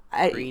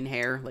 green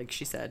hair, like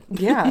she said.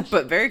 Yeah.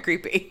 But very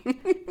creepy.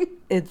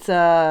 It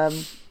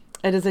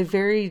is a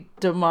very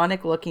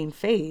demonic looking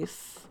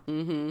face.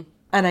 Mm-hmm.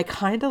 And I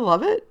kind of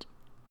love it.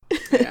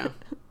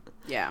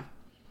 Yeah.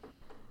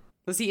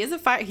 Because he is a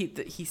fire.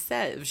 She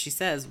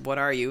says, "What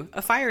are you?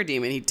 A fire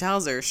demon." He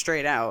tells her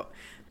straight out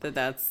that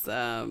that's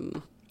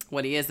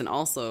what he is, and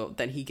also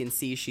that he can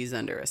see she's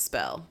under a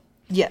spell.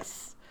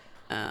 Yes.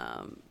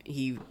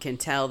 He can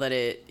tell that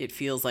it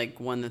feels like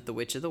one that the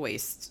Witch of the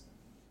Waste,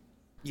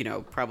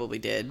 probably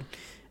did,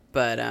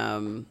 but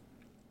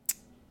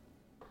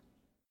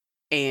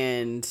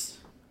and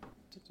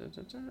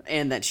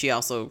that she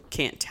also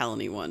can't tell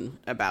anyone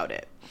about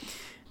it.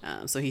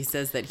 So he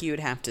says that he would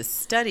have to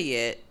study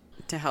it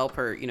to help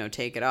her,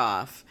 take it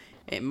off.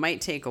 It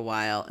might take a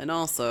while. And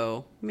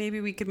also,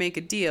 maybe we could make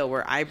a deal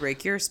where I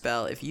break your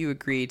spell if you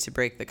agree to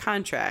break the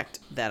contract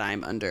that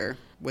I'm under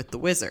with the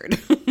wizard.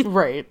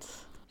 Right.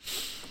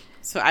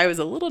 So I was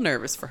a little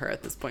nervous for her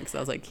at this point because I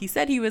was like, he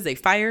said he was a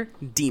fire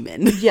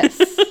demon. Yes.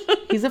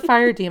 He's a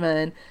fire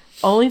demon.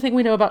 Only thing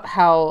we know about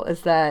Howl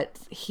is that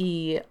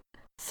he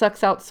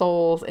sucks out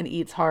souls and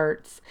eats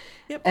hearts.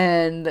 Yep.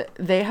 And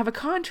they have a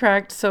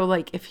contract, so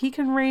like if he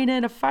can rein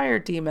in a fire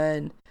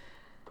demon,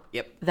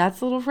 Yep.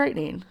 that's a little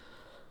frightening.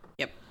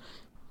 Yep.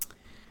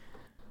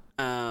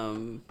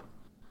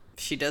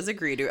 She does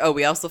agree to. Oh,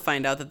 we also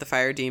find out that the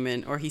fire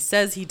demon, or he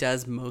says he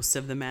does most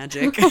of the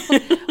magic.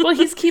 Well,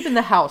 he's keeping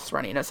the house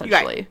running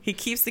essentially. Right. He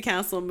keeps the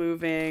castle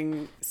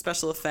moving,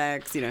 special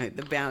effects,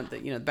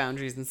 the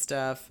boundaries and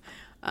stuff.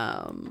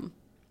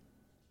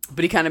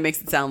 But he kind of makes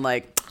it sound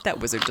like that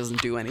wizard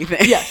doesn't do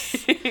anything. Yes.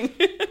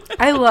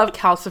 I love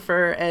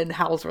Calcifer and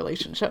Howl's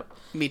relationship.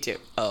 Me too.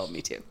 Oh,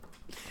 me too.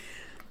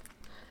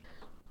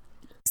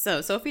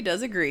 So Sophie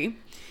does agree.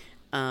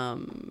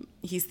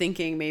 He's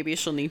thinking maybe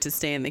she'll need to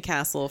stay in the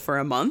castle for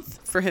a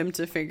month for him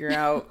to figure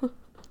out,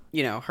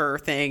 her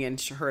thing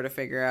and her to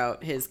figure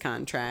out his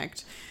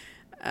contract.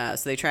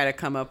 So they try to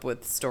come up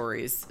with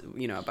stories,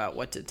 about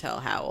what to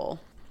tell Howl.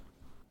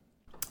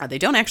 They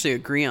don't actually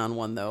agree on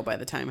one, though, by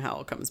the time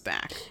Howl comes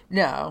back.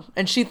 No.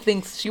 And she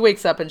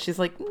wakes up and she's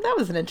like, that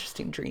was an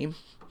interesting dream.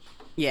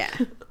 Yeah.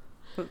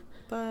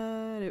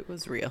 but it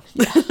was real.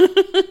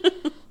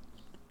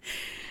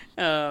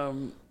 Yeah.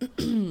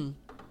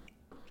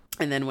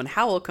 And then when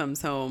Howl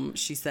comes home,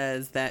 she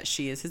says that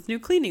she is his new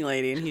cleaning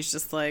lady. And he's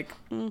just like,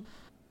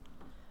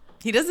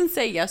 He doesn't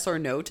say yes or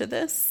no to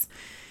this.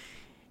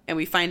 And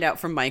we find out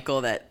from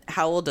Michael that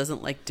Howell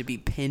doesn't like to be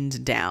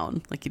pinned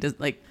down. Like he doesn't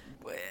like.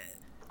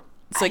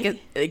 So I guess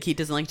like he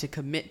doesn't like to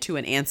commit to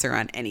an answer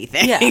on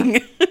anything. Yeah.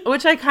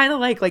 Which I kind of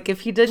like. Like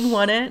if he didn't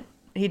want it,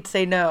 he'd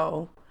say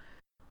no.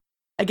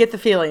 I get the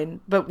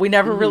feeling, but we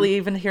never really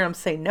even hear him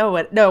say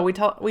no. No,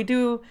 we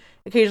do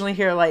occasionally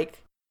hear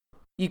like,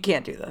 you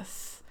can't do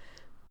this.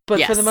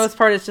 But for the most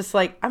part, it's just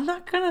like, I'm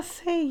not going to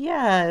say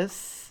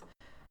yes.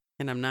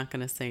 And I'm not going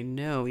to say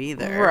no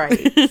either.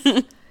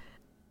 Right.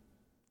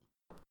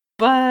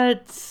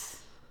 But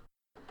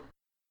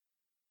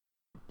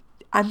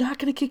I'm not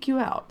going to kick you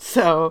out.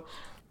 So.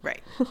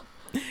 Right.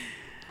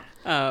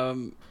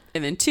 And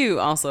then 2,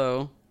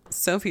 also,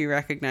 Sophie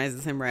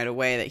recognizes him right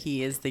away that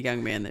he is the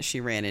young man that she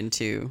ran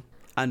into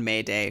on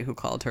May Day who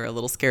called her a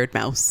little scared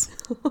mouse.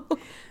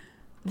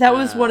 That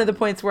was one of the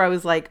points where I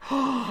was like,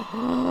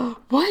 oh,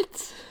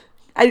 what?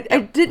 I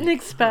didn't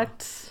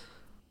expect.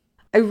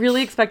 I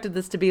really expected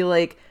this to be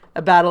like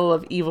a battle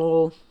of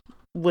evil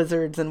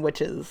wizards and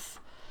witches.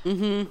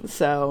 Mm-hmm.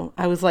 So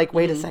I was like,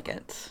 wait a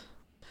second.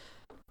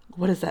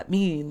 What does that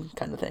mean?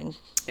 Kind of thing.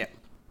 Yeah.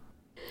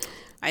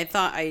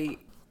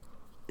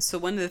 So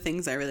one of the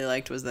things I really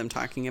liked was them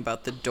talking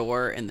about the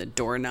door and the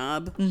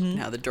doorknob. Mm-hmm.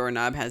 How the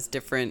doorknob has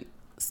different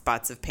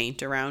spots of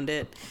paint around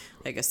it.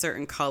 Like a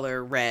certain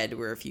color, red,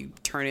 where if you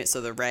turn it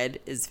so the red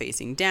is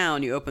facing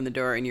down, you open the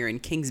door and you're in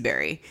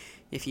Kingsbury.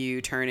 If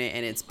you turn it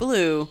and it's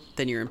blue,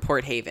 then you're in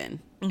Port Haven.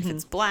 Mm-hmm. If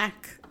it's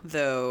black,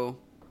 though,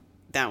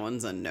 that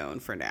one's unknown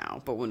for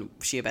now. But when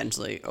she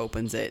eventually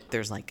opens it,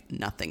 there's like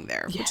nothing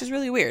there, which is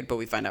really weird, but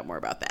we find out more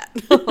about that.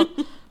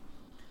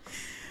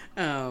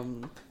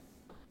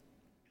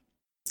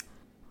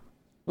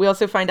 We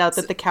also find out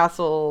that the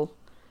castle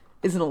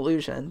is an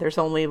illusion. There's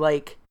only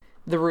like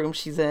the room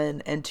she's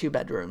in and 2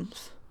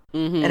 bedrooms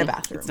and a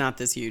bathroom. It's not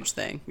this huge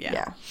thing.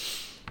 Yeah.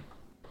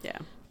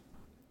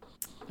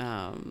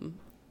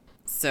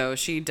 So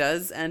she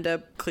does end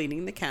up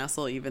cleaning the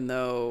castle, even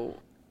though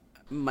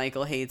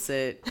Michael hates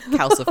it.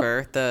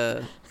 Calcifer,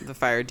 the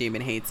fire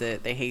demon, hates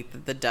it. They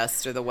hate the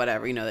dust or the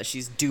whatever, that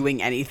she's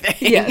doing anything.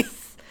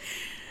 Yes.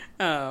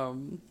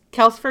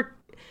 Calcifer,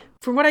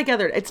 from what I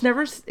gathered, it's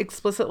never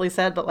explicitly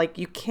said, but like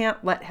you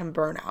can't let him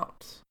burn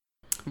out.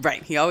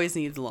 Right. He always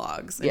needs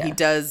logs. And he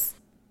does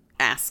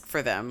ask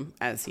for them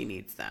as he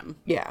needs them.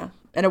 Yeah.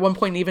 And at one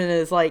point even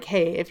is like,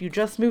 hey, if you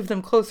just move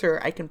them closer,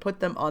 I can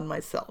put them on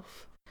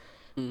myself.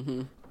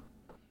 Mm-hmm.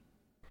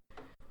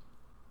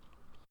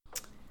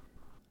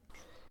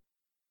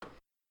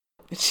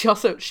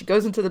 She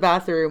goes into the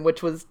bathroom,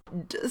 which was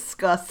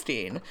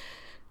disgusting,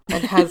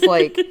 and has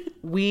like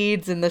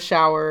weeds in the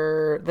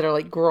shower that are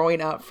like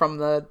growing up from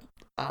the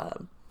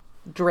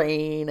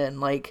drain, and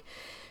like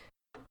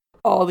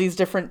all these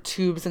different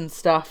tubes and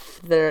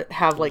stuff that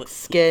have like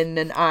skin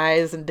and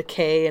eyes and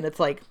decay, and it's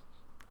like,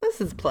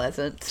 this is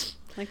pleasant.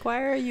 Like,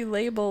 why are you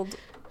labeled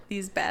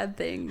these bad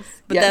things?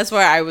 But that's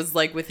where I was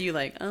like with you,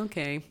 like,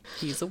 okay,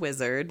 he's a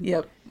wizard.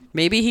 Yep.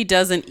 Maybe he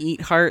doesn't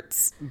eat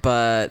hearts,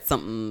 but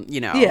something,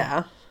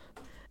 Yeah.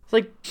 It's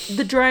like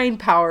the drying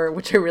power,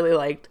 which I really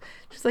liked.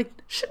 She's like,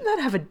 shouldn't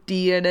that have a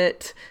D in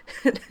it?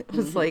 And it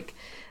was like,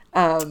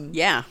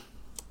 yeah.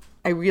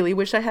 I really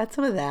wish I had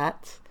some of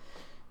that.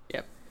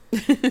 Yep.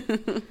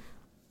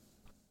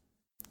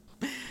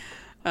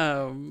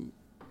 Oh,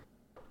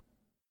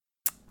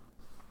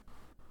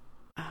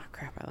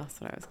 crap. I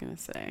lost what I was going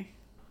to say.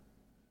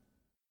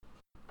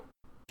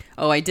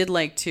 Oh, I did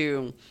like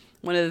to...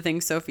 One of the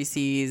things Sophie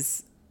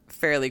sees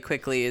fairly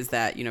quickly is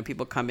that,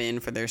 people come in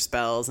for their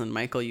spells and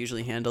Michael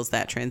usually handles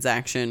that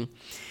transaction,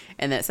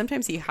 and that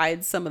sometimes he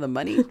hides some of the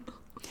money.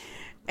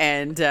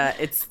 And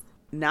it's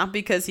not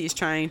because he's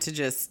trying to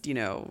just,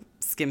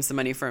 skim some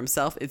money for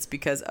himself. It's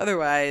because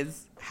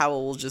otherwise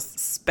Howell will just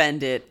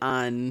spend it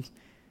on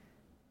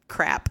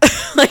crap.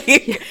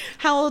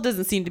 Howell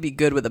doesn't seem to be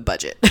good with a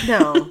budget.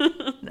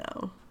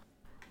 No.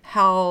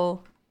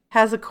 Howell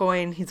has a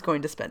coin, he's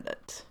going to spend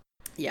it.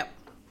 Yep.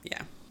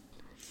 Yeah.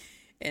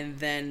 And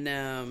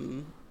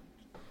then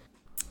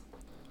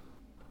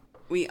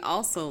we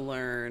also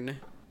learn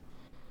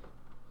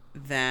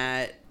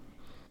that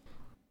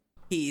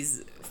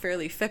he's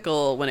fairly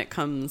fickle when it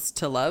comes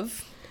to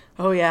love.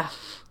 Oh, yeah.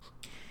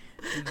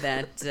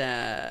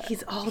 That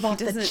he's all about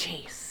the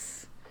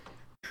chase.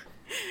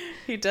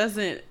 He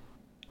doesn't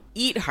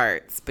eat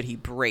hearts, but he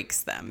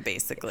breaks them,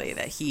 basically.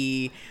 Yes.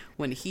 That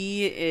when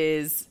he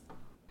is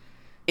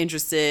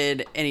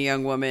interested in a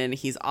young woman,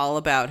 he's all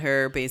about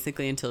her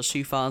basically until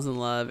she falls in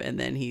love, and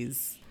then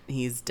he's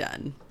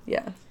done.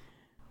 Yeah.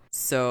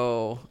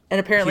 So, and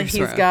apparently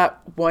he's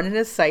got one in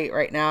his sight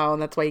right now,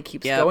 and that's why he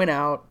keeps going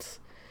out.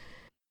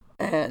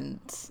 And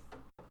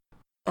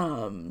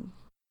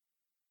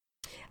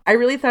I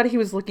really thought he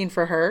was looking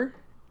for her,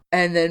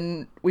 and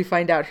then we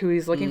find out who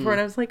he's looking for, and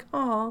I was like,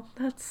 oh,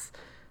 that's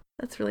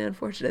really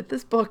unfortunate.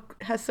 This book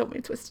has so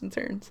many twists and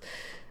turns.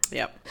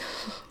 Yep.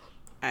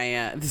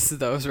 This is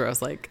those where I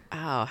was like,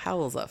 oh,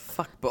 Howell's a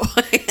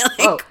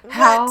fuckboy.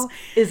 Hal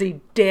is a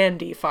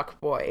dandy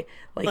fuckboy.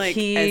 Like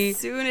he, as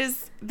soon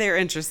as they're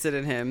interested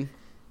in him.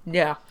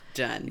 Yeah.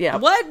 Done. Yeah.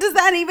 What does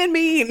that even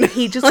mean?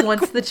 He just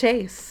wants the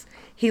chase.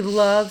 He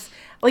loves,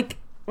 like,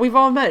 we've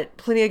all met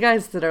plenty of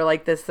guys that are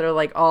like this, that are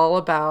like all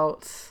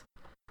about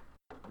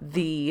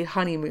the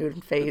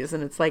honeymoon phase.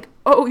 And it's like,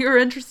 oh, you're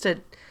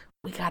interested.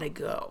 We gotta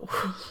go.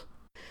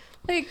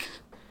 Like,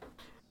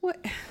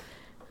 what?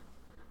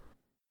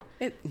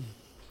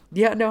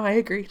 Yeah, no, I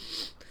agree.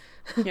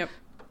 Yep.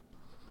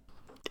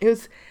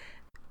 It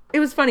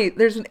was funny.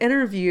 There's an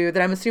interview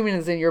that I'm assuming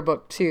is in your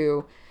book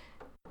too,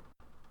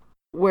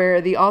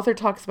 where the author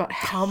talks about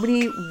how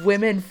many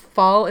women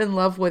fall in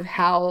love with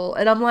Howl.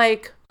 And I'm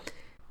like,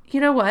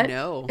 you know what?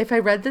 No. If I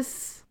read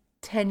this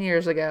 10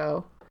 years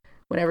ago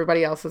when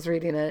everybody else was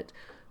reading it,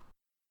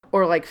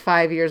 or like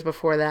 5 years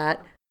before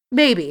that,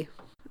 maybe.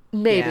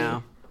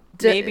 Yeah.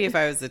 Maybe if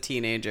I was a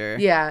teenager.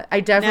 Yeah, I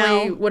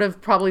definitely would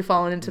have probably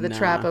fallen into the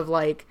trap of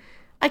like,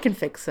 I can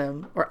fix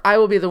him, or I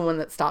will be the one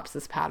that stops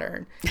this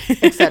pattern,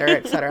 et cetera,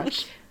 et cetera.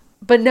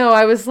 But no,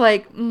 I was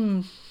like,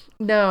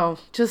 no,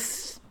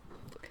 just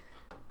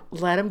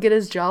let him get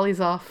his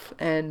jollies off.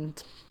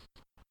 And,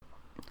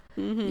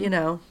 you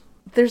know,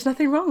 there's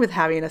nothing wrong with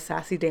having a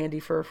sassy dandy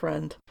for a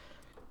friend.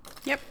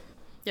 Yep.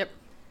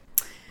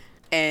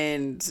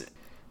 And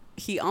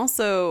he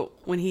also,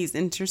 when he's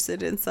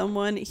interested in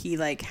someone, he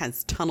like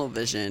has tunnel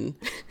vision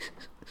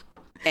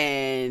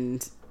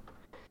and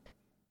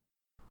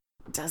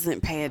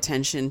doesn't pay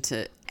attention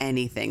to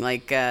anything.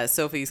 Like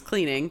Sophie's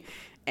cleaning,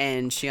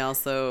 and she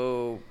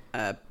also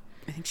I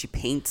think she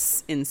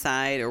paints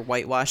inside or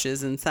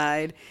whitewashes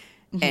inside.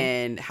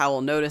 And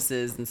Howell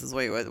notices and says,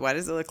 wait, why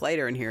does it look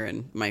lighter in here?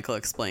 And Michael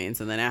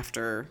explains. And then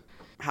after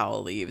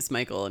Howell leaves,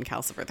 Michael and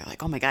Calcifer, they're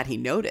like, oh my God, he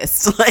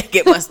noticed. Like,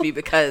 it must be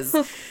because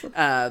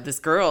this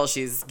girl,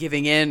 she's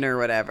giving in or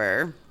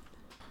whatever.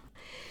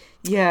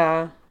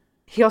 Yeah.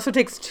 He also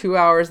takes 2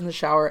 hours in the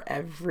shower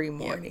every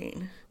morning.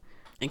 Yep.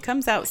 And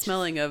comes out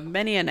smelling of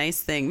many a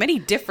nice thing. Many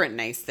different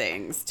nice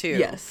things, too.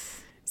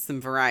 Yes.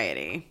 Some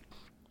variety.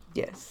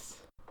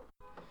 Yes.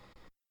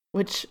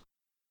 Which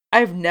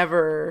I've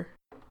never...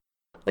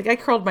 Like, I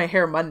curled my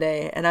hair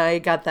Monday, and I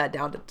got that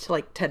down to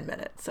like 10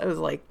 minutes. I was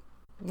like,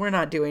 we're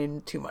not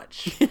doing too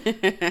much.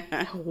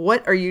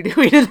 What are you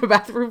doing in the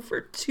bathroom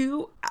for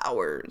 2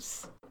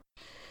 hours?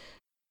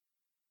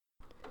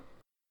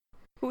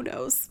 Who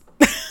knows?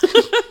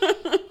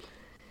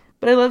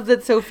 But I love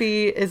that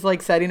Sophie is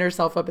like setting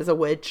herself up as a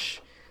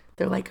witch.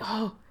 They're like,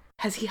 oh,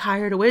 has he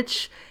hired a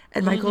witch?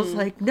 And Michael's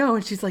like, no.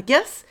 And she's like,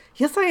 yes,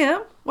 I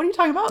am. What are you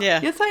talking about? Yeah.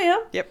 Yes, I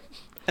am. Yep.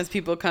 As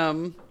people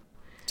come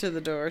to the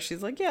door,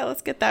 she's like, yeah,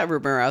 let's get that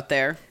rumor out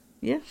there.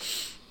 Yeah.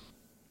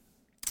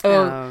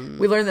 Oh,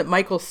 we learned that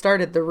Michael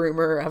started the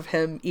rumor of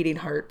him eating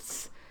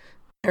hearts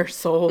or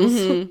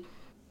souls.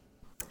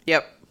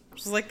 Yep.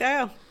 She's like,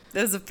 oh,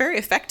 that was very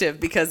effective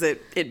because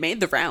it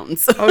made the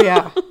rounds. Oh,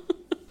 yeah.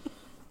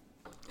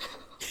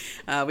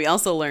 We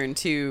also learned,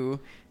 too,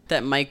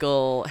 that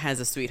Michael has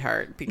a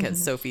sweetheart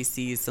because Sophie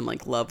sees some,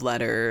 like, love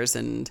letters.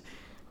 And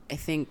I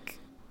think,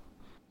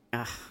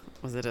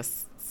 was it a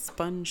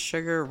spun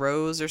sugar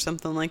rose or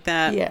something like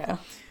that? Yeah.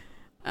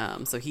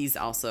 So he's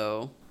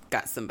also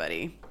got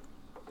somebody.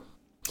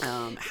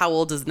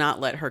 Howell does not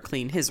let her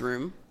clean his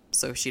room,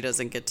 so she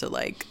doesn't get to,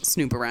 like,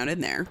 snoop around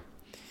in there.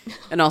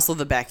 And also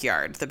the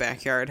backyard. The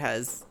backyard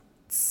has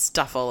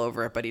stuff all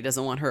over it, but he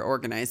doesn't want her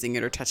organizing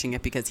it or touching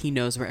it because he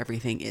knows where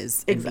everything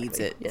is and needs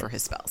it for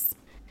his spells.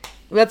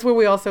 That's where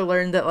we also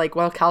learned that, like,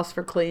 while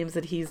Calcifer claims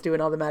that he's doing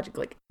all the magic,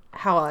 like,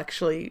 Howell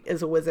actually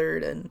is a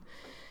wizard, and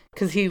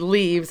because he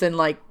leaves and,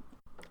 like,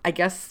 I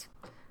guess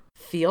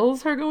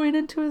feels her going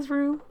into his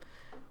room.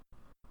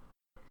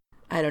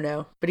 I don't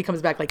know, but he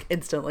comes back like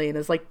instantly and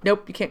is like,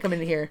 nope, you can't come in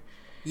here.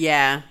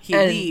 Yeah, he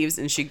leaves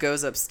and she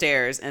goes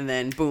upstairs and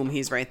then boom,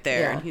 he's right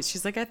there. Yeah. And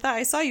she's like,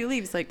 I saw you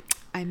leave. He's like,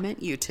 I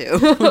meant you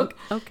to.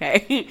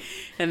 Okay.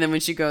 And then when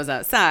she goes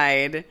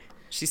outside,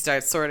 she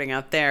starts sorting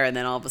out there, and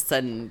then all of a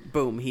sudden,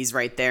 boom, he's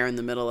right there in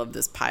the middle of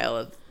this pile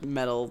of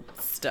metal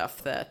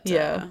stuff that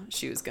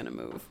she was going to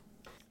move.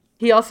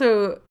 He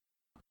also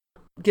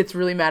gets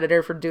really mad at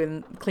her for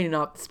cleaning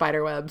up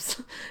spider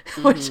webs,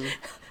 which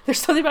there's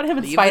something about him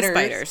and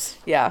spiders.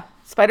 Yeah,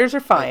 spiders are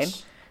fine.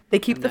 They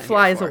keep the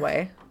flies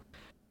away.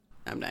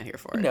 I'm not here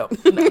for it. No.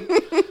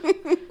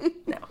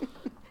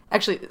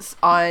 Actually,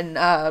 on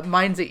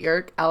Minds at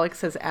Yerk,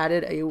 Alex has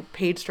added a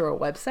page to our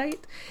website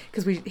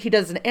because he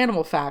does an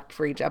animal fact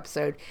for each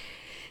episode,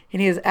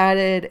 and he has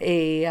added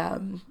a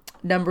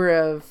number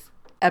of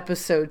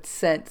episodes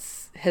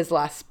since his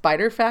last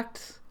spider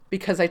fact.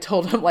 Because I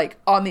told him, like,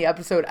 on the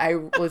episode, I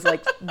was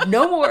like,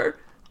 no more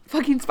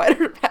fucking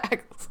spider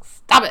facts.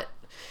 Stop it.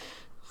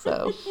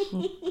 So,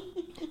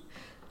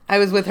 I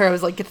was with her. I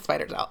was like, get the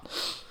spiders out.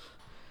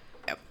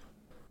 Yep.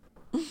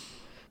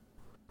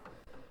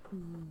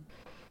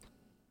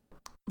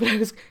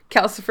 But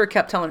Calcifer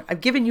kept telling her, I've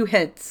given you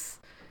hints.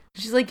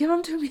 She's like, give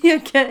them to me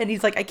again. And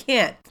he's like, I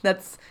can't.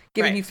 That's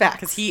giving you facts.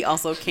 Because he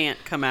also can't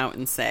come out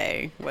and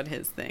say what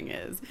his thing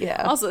is.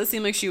 Yeah. Also, it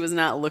seemed like she was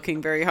not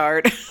looking very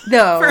hard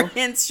for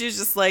hints. She's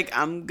just like,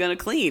 I'm going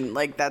to clean.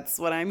 Like, that's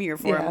what I'm here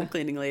for. Yeah. I'm a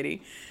cleaning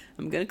lady.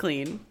 I'm going to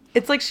clean.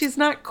 It's like she's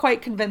not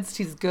quite convinced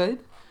he's good.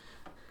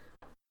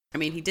 I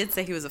mean, he did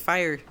say he was a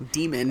fire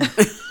demon.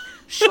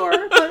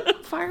 Sure,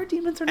 but fire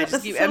demons are not I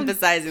just keep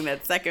emphasizing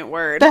that second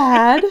word.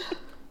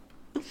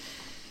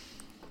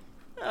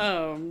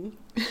 bad.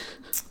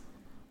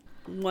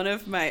 One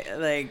of my,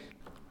 like,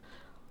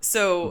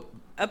 so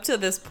up to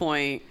this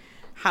point,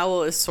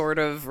 Howl is sort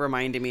of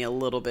reminding me a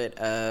little bit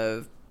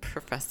of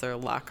Professor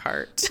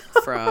Lockhart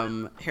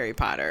from Harry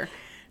Potter.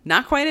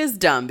 Not quite as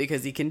dumb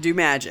because he can do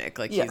magic.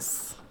 Like,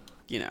 yes.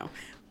 he's,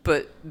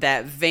 but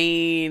that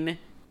vein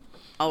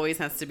always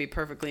has to be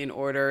perfectly in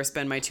order,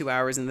 spend my 2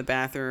 hours in the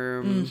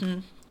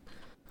bathroom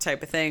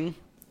type of thing.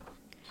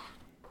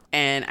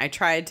 And I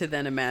tried to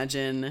then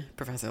imagine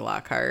Professor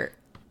Lockhart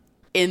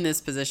in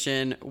this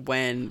position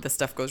when the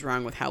stuff goes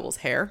wrong with Howl's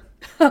hair.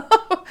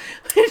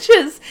 Which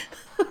is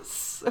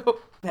so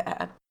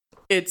bad.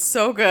 It's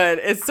so good.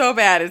 It's so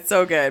bad. It's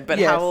so good. But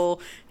yes.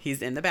 Howl,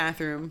 he's in the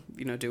bathroom,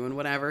 doing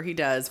whatever he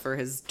does for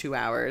his 2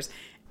 hours.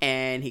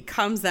 And he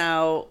comes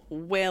out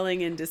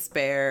wailing in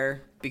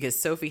despair because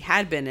Sophie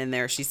had been in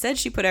there. She said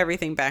she put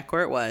everything back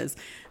where it was,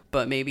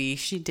 but maybe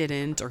she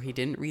didn't, or he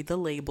didn't read the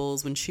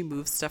labels when she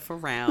moved stuff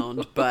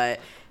around. But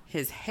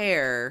his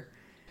hair,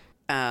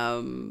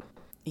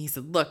 he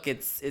said, "Look,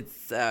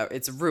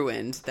 it's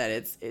ruined.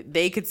 That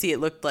they could see it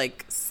looked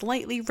like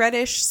slightly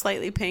reddish,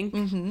 slightly pink."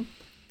 Mm-hmm.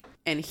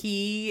 And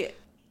he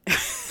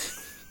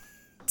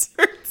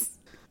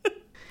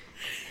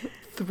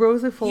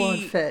throws a full-on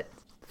fit.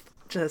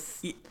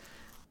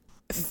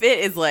 Fit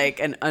is like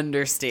an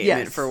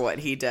understatement yes. for what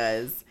he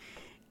does.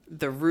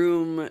 The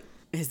room,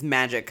 his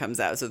magic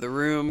comes out. So the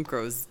room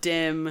grows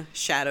dim,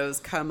 shadows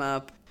come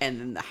up, and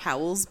then the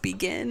howls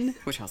begin,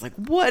 which I was like,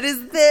 what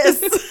is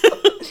this?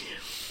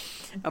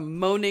 A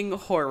moaning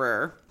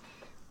horror.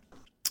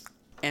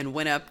 And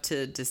went up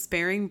to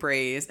despairing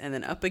brays and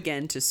then up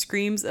again to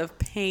screams of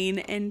pain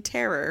and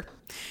terror.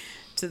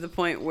 To the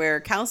point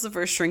where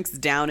Calcifer shrinks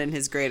down in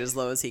his grade as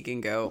low as he can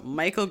go.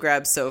 Michael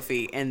grabs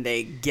Sophie and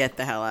they get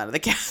the hell out of the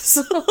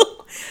castle.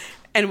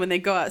 And when they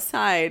go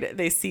outside,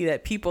 they see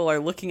that people are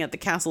looking at the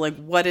castle like,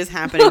 what is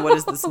happening? What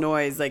is this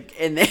noise? Like,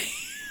 and they...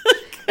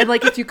 and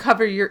like, if you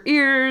cover your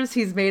ears,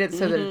 he's made it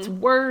so that it's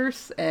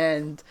worse.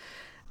 And,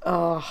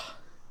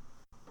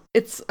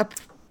 it's a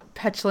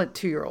petulant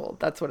 2-year-old.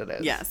 That's what it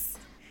is. Yes.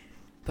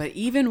 But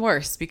even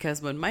worse, because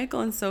when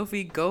Michael and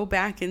Sophie go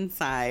back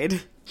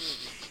inside...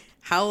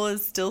 Howl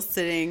is still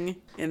sitting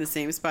in the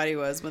same spot he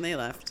was when they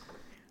left.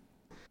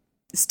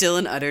 Still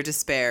in utter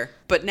despair.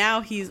 But now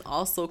he's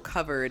also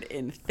covered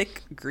in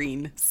thick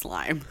green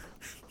slime.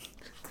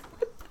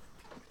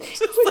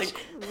 Just like,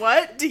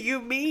 what do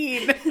you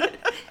mean?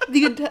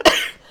 The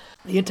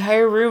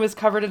entire room is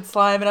covered in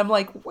slime, and I'm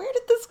like, where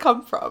did this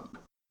come from?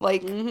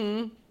 Like,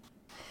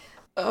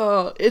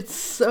 oh, it's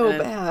so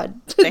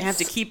bad. They have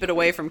to keep it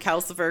away from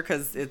Calcifer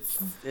because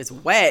it's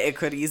wet. It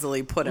could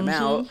easily put him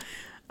out.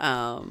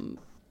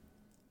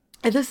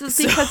 And this is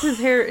because his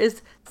hair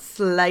is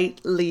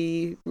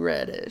slightly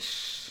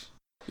reddish.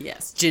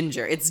 Yes,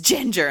 ginger. It's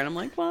ginger. And I'm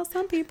like, well,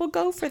 some people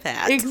go for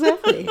that.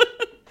 Exactly.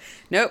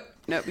 Nope.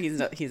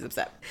 He's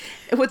upset.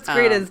 And what's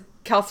great is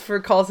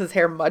Calcifer calls his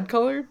hair mud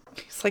colored.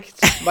 He's like, it's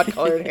just mud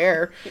colored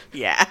hair.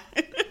 Yeah.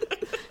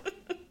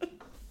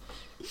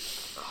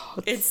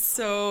 It's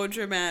so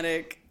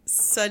dramatic.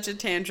 Such a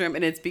tantrum.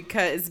 And it's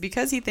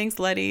because he thinks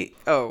Letty.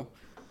 Oh.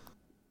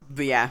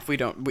 But yeah, we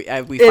find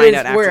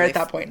out after. We're at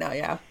that point now,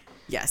 yeah.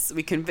 Yes,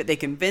 they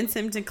convince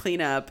him to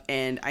clean up,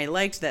 and I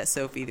liked that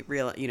Sophie,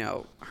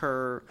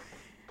 her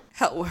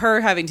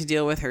having to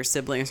deal with her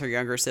siblings, her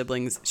younger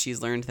siblings.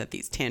 She's learned that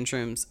these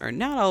tantrums are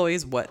not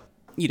always what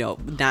you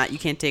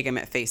can't take them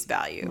at face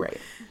value. Right.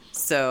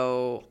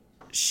 So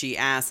she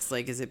asks,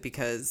 like, is it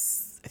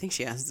because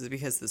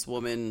this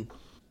woman,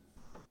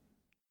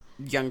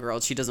 young girl,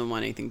 she doesn't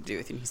want anything to do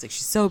with you? And he's like,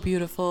 she's so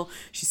beautiful,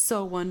 she's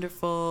so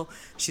wonderful,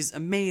 she's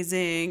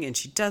amazing, and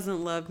she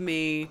doesn't love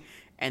me.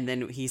 And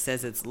then he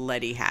says it's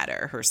Letty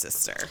Hatter, her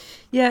sister.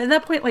 Yeah, at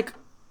that point, like,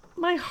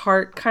 my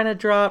heart kind of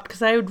dropped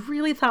because I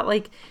really thought,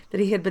 like, that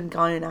he had been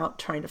going out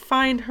trying to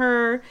find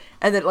her,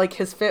 and that, like,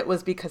 his fit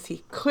was because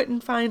he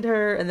couldn't find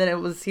her, and then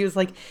he was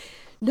like,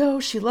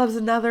 no, she loves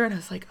another, and I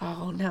was like,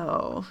 oh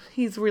no,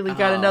 he's really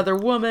got another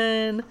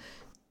woman,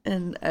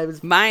 and I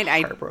was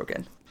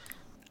heartbroken.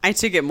 I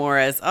took it more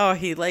as,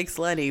 he likes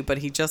Letty, but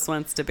he just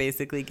wants to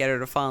basically get her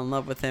to fall in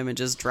love with him and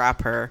just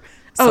drop her.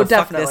 So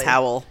definitely. Fuck this,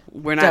 Howl.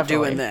 We're not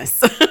doing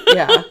this.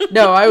 Yeah.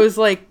 No, I was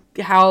like,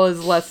 Howl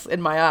is less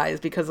in my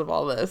eyes because of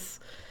all this.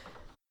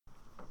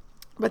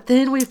 But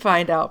then we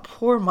find out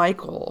poor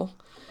Michael.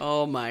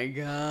 Oh my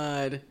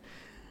God.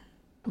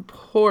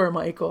 Poor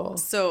Michael.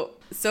 So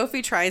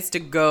Sophie tries to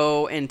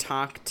go and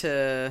talk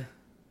to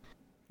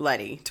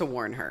Letty to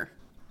warn her.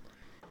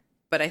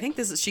 But I think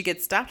she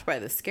gets stopped by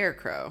the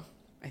Scarecrow,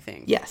 I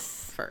think.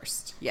 Yes.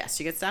 First. Yes,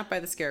 she gets stopped by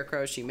the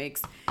Scarecrow. She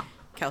makes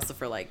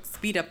Calcifer, like,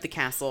 speed up the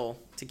castle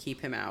to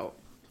keep him out.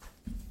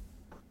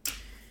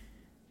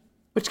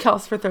 Which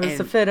Calcifer throws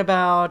a fit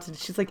about. And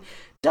she's like,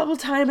 double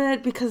time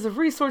it because of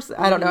resources.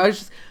 I don't know. I was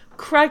just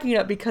cracking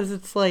up because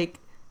it's like,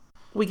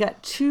 we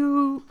got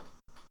two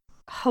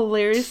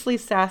hilariously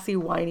sassy,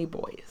 whiny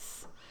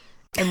boys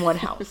in one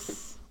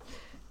house.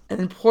 And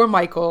then poor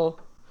Michael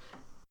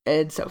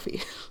and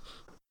Sophie.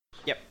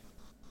 Yep.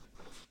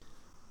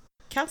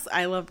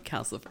 I love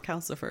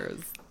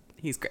Calcifer.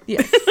 He's great.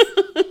 Yes.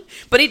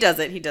 But he does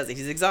it.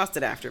 He's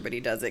exhausted after, but he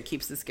does it.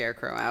 Keeps the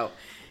scarecrow out.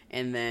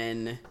 And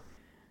then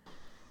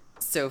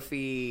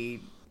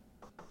Sophie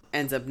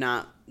ends up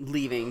not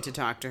leaving to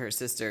talk to her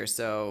sister.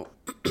 So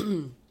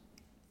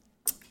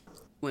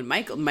when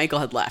Michael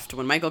had left,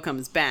 when Michael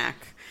comes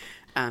back,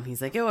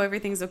 he's like, "Oh,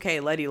 everything's okay.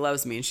 Letty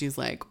loves me." And she's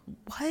like,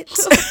 "What?"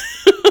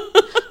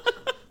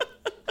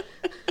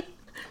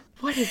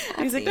 What is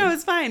happening? He's like, "No,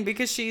 it's fine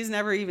because she's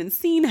never even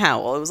seen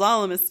Howl. It was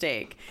all a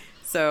mistake."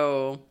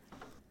 So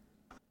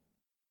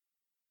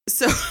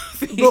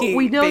but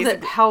we know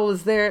that Howl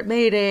was there at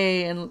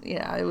Mayday, and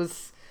yeah, it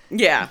was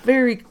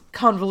very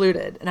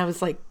convoluted. And I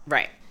was like,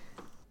 right.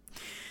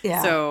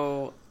 Yeah.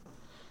 So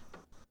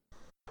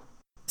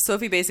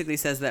Sophie basically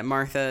says that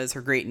Martha is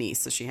her great niece,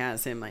 so she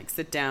has him like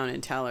sit down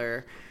and tell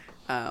her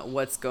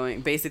what's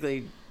going.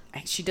 Basically,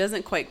 she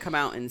doesn't quite come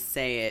out and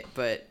say it,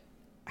 but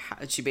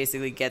she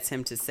basically gets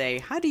him to say,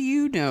 "How do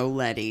you know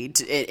Letty?"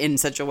 In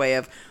such a way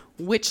of,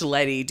 which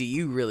Letty do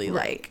you really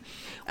like?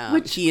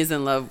 Which he is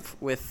in love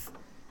with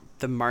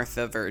the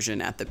Martha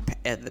version at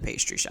the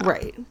pastry shop,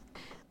 right?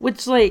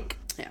 Which, like,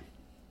 yeah.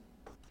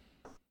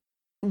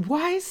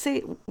 Why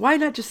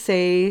not just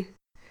say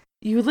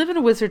you live in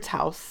a wizard's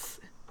house?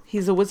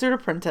 He's a wizard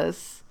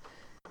apprentice.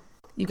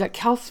 You got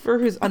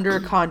Calcifer, who's under a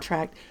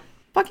contract.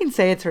 Fucking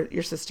say it's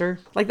your sister.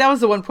 Like, that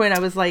was the one point I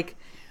was like,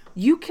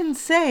 you can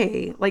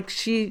say, like,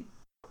 she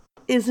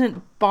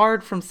isn't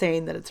barred from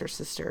saying that it's her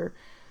sister.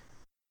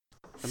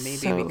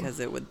 Maybe because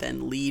it would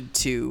then lead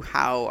to,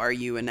 how are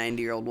you a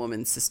 90-year-old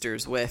woman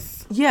sisters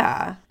with?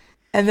 Yeah.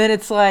 And then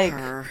it's like,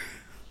 her?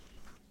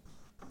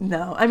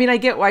 No. I mean, I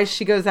get why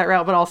she goes that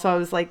route, but also I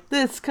was like,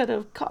 this could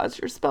have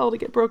caused your spell to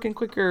get broken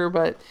quicker, or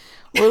at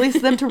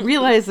least them to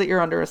realize that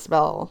you're under a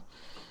spell.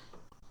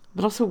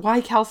 But also,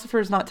 why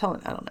Calcifer is not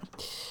telling? I don't know.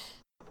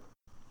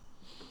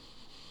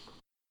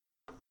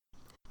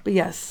 But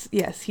yes,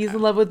 he's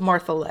in love with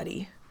Martha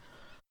Letty.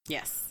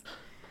 Yes.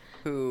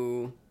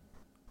 Who...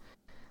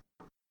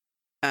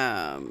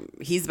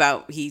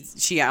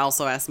 she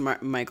also asked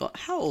Michael,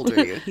 "How old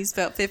are you?" He's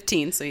about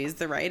 15, so he's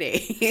the right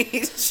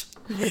age.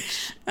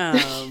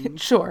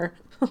 Sure.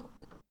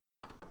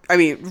 I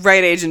mean,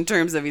 right age in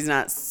terms of he's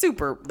not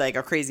super, like,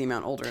 a crazy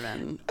amount older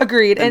than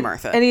agreed than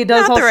Martha. And he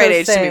does not also the right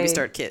age say, to maybe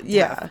start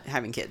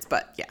having kids,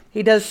 but yeah.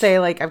 He does say,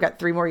 like, I've got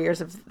 3 more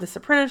years of this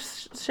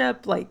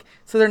apprenticeship, like,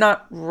 so they're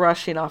not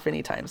rushing off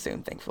anytime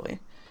soon, thankfully.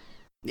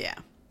 Yeah.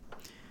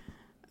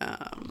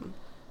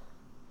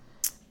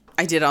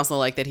 I did also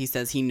like that he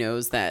says he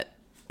knows that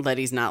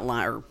Letty's not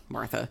lying, or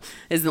Martha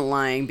isn't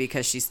lying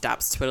because she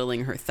stops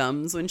twiddling her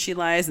thumbs when she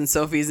lies, and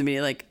Sophie's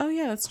immediately like, "Oh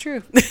yeah, that's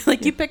true."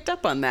 Like, you picked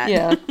up on that.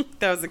 Yeah.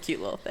 That was a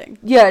cute little thing.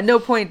 Yeah, at no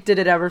point did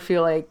it ever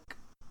feel like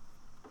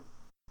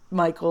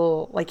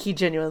Michael, like, he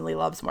genuinely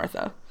loves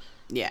Martha.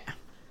 Yeah.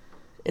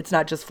 It's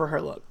not just for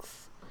her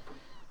looks.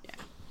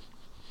 Yeah.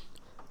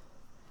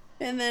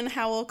 And then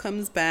Howl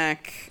comes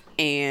back,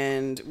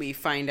 and we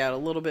find out a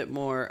little bit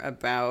more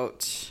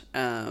about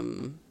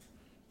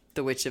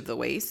the Witch of the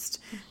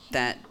Waste,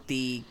 that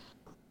the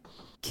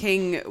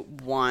king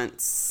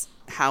wants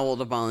Howl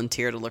to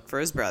volunteer to look for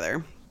his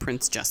brother,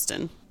 Prince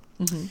Justin,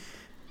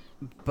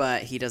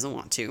 but he doesn't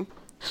want to.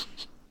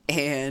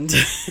 And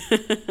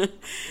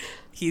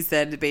he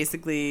said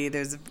basically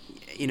there's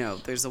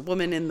a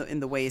woman in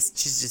the waste.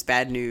 She's just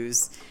bad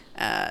news.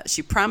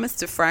 She promised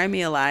to fry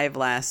me alive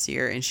last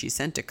year, and she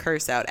sent a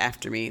curse out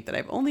after me that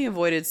I've only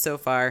avoided so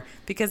far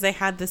because I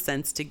had the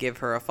sense to give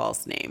her a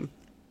false name.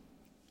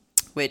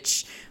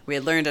 Which we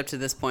had learned up to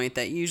this point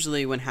that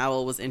usually when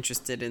Howl was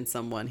interested in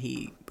someone,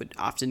 he would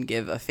often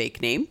give a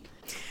fake name.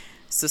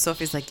 So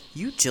Sophie's like,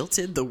 "You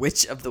jilted the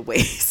Witch of the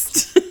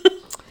Waste."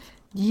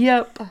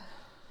 Yep.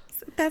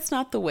 That's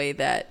not the way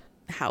that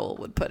Howl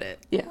would put it.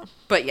 Yeah.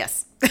 But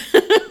yes.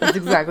 That's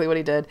exactly what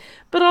he did.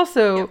 But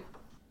also,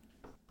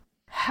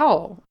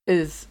 Howl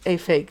is a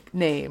fake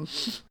name.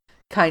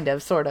 Kind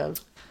of, sort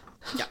of.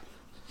 Yeah.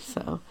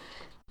 So,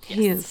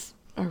 he is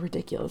a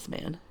ridiculous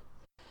man.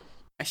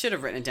 I should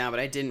have written it down, but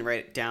I didn't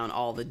write down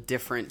all the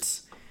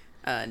different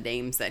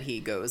names that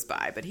he goes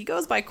by. But he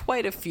goes by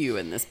quite a few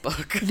in this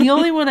book. The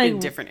only one in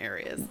different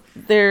areas.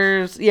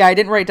 I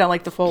didn't write down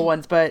like the full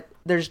ones, but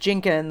there's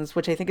Jenkins,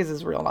 which I think is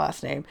his real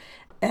last name,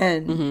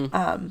 and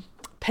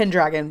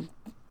Pendragon,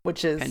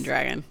 which is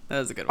Pendragon. That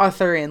was a good one.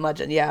 Arthurian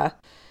legend, yeah.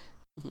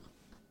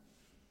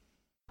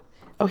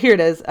 Oh, here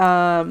it is.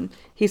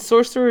 He's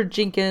Sorcerer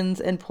Jenkins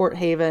in Port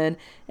Haven,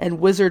 and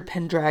Wizard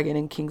Pendragon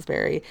in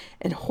Kingsbury,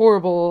 and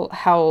Horrible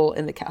Howl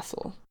in the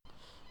Castle.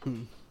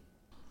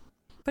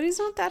 But he's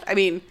not that... I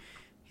mean,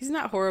 he's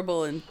not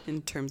horrible in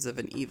terms of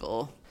an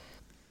evil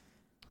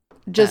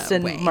just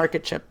in way.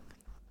 market chip.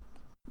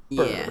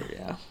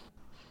 Yeah.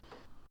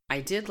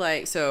 I did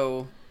like...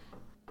 So,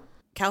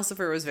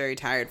 Calcifer was very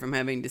tired from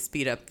having to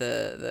speed up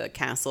the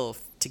castle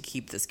to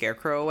keep the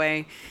scarecrow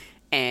away.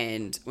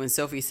 And when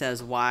Sophie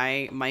says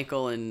why,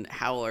 Michael and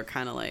Howl are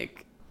kind of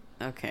like,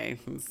 okay,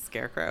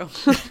 Scarecrow.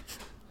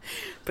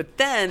 But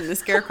then the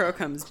Scarecrow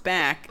comes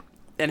back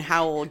and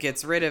Howl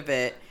gets rid of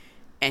it.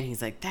 And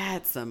he's like,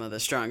 that's some of the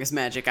strongest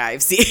magic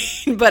I've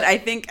seen. But I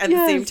think at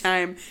the same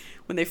time,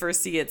 when they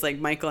first see it, it's like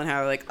Michael and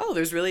Howl are like, oh,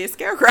 there's really a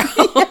Scarecrow.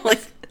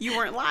 Like, you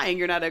weren't lying.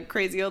 You're not a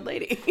crazy old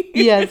lady.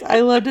 Yes, I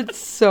loved it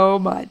so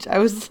much. I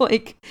was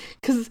like,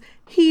 because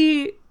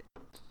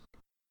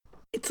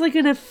it's like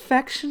an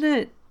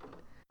affectionate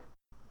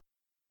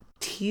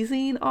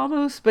teasing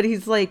almost, but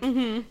he's like,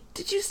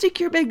 did you stick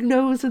your big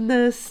nose in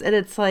this? And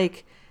it's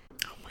like,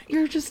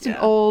 you're just an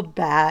old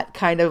bat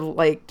kind of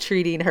like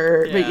treating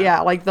her. But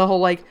yeah, like the whole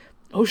like,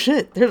 oh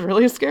shit, there's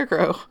really a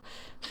Scarecrow.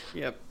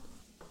 Yep.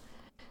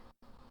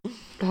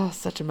 Oh,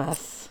 such a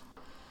mess.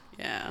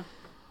 Yeah.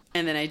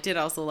 And then I did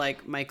also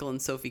like Michael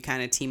and Sophie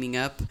kind of teaming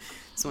up.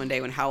 So one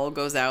day when Howl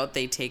goes out,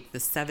 they take the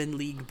 7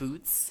 league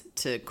boots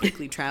to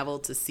quickly travel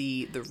to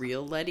see the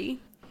real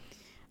Letty.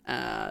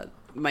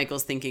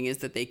 Michael's thinking is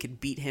that they could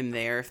beat him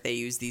there if they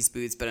use these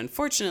boots. But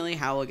unfortunately,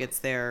 Howl gets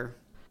there.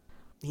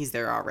 He's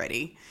there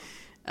already.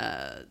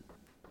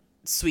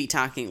 Sweet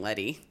talking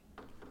Letty.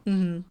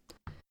 Mm-hmm.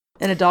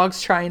 And a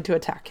dog's trying to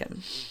attack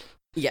him.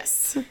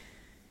 Yes.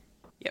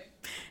 Yep.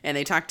 And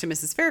they talk to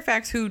Mrs.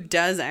 Fairfax, who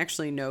does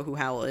actually know who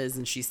Howl is,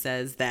 and she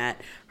says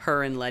that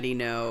her and Letty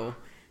know,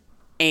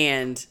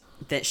 and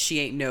that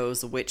she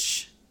knows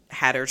which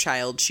Hatter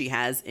child she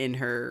has in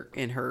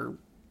her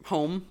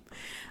home.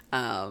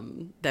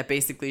 That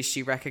basically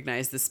she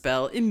recognized the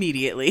spell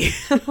immediately.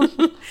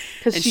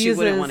 And she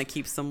wouldn't want to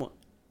keep someone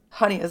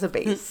honey as a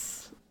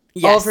base.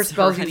 Yes, all of her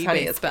spells use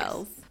honey as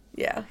spells.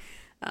 Yeah.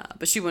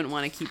 But she wouldn't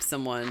want to keep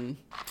someone,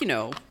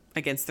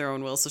 against their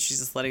own will, so she's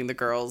just letting the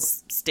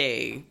girls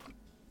stay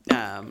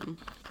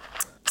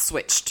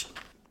switched.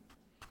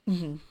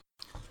 Mm-hmm.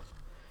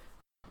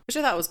 Which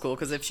I thought was cool,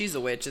 because if she's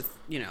a witch, it's,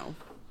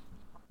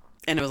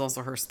 and it was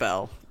also her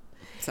spell,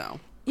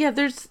 so. Yeah,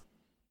 there's,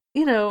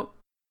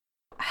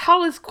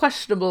 Howl is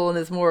questionable in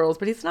his morals,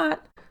 but he's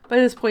not, by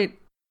this point,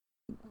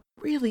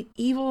 really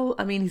evil.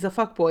 I mean, he's a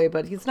fuckboy,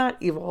 but he's not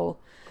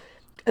evil.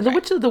 And the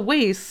Witch of the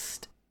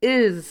Waste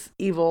is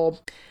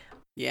evil.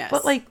 Yes.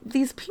 But, like,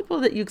 these people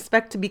that you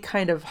expect to be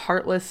kind of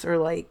heartless or,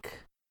 like,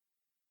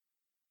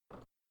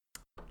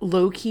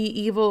 low-key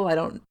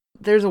evil,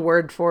 there's a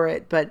word for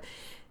it, but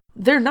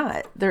they're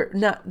not. They're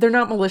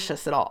not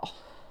malicious at all.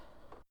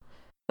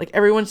 Like,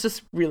 everyone's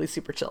just really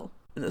super chill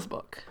in this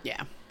book.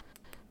 Yeah.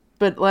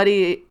 But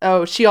Letty,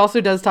 she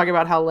also does talk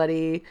about how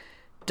Letty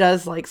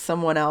does like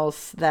someone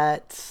else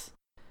that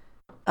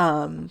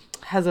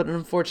has an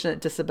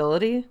unfortunate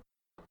disability.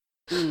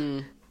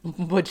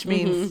 Which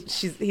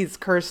means he's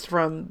cursed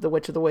from the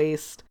Witch of the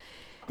Waste.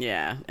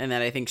 Yeah, and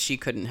that I think she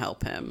couldn't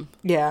help him.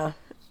 Yeah.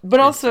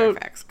 But also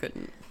Fairfax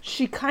couldn't.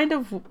 She kind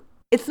of,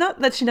 it's not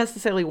that she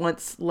necessarily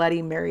wants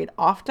Letty married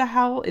off to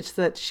Howl, it's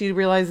that she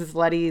realizes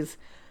Letty's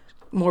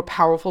more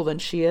powerful than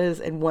she is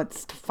and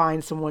wants to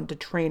find someone to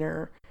train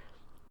her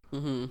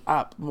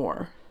up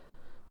more.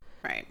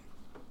 Right.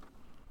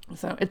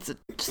 So it's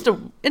just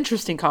an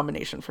interesting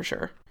combination for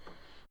sure.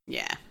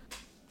 Yeah.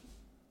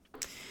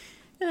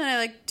 And I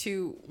like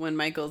to, when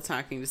Michael's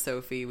talking to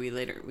Sophie, we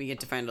get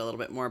to find a little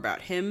bit more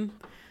about him.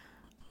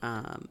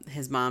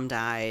 His mom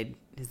died.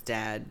 His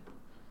dad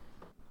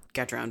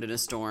got drowned in a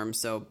storm.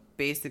 So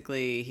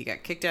basically he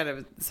got kicked out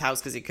of his house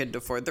because he couldn't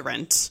afford the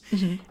rent.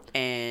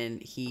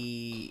 And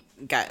he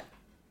got,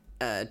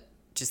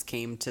 just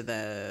came to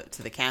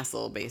the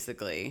castle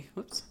basically.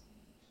 Whoops.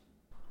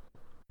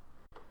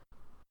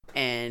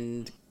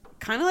 And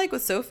kind of like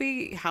with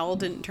Sophie, Howl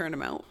didn't turn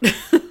him out.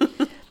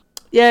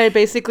 Yeah, it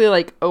basically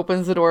like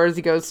opens the door as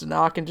he goes to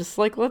knock and just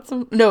like lets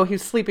him. No,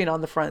 he's sleeping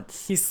on the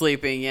fronts. He's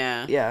sleeping,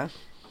 yeah. Yeah.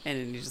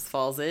 And he just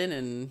falls in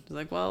and he's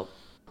like, well,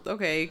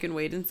 okay, you can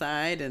wait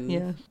inside.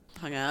 And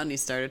hung out and he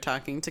started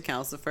talking to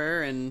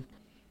Calcifer and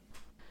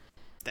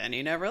then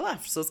he never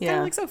left. So it's kind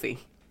of like Sophie.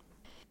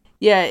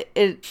 Yeah,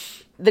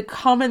 the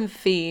common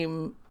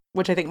theme,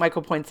 which I think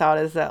Michael points out,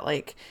 is that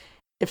like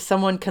if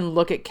someone can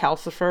look at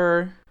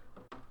Calcifer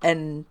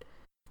and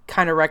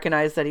kind of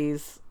recognize that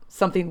he's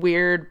something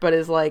weird, but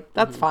is like,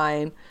 that's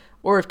fine.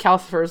 Or if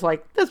Calcifer is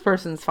like, this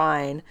person's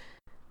fine.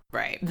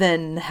 Right.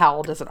 Then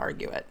Howl doesn't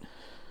argue it.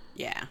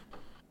 Yeah.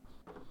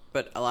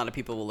 But a lot of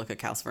people will look at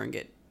Calcifer and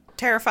get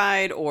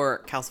terrified,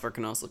 or Calcifer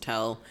can also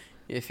tell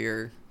if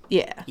you're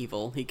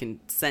evil. He can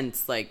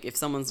sense, like, if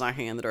someone's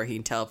knocking on the door, he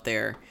can tell if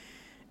they're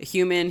a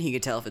human. He can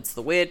tell if it's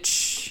the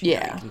witch.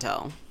 Yeah. He can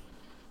tell.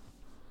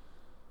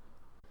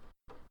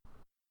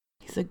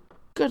 He's a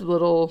good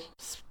little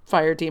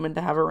fire demon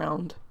to have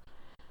around.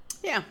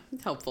 Yeah,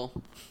 it's helpful.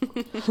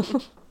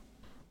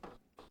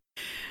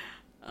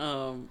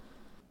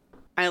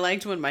 I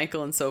liked when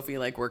Michael and Sophie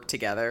like worked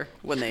together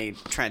when they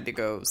tried to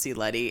go see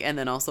Letty, and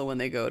then also when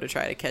they go to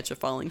try to catch a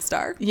falling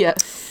star.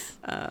 Yes.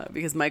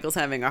 Because Michael's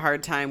having a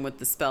hard time with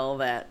the spell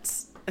that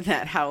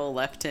Howl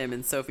left him,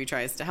 and Sophie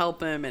tries to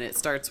help him, and it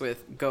starts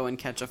with go and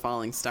catch a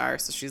falling star.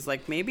 So she's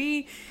like,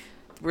 maybe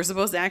you're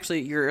supposed to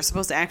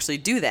actually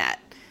do that.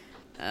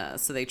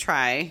 So they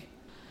try,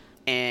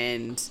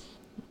 and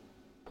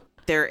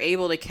they're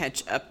able to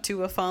catch up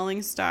to a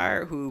falling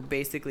star who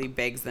basically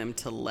begs them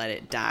to let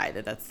it die.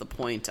 That's the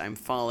point. I'm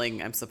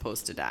falling. I'm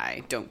supposed to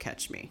die. Don't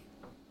catch me.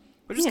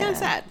 Which is kind of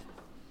sad.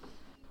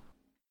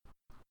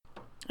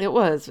 It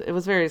was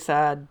very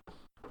sad.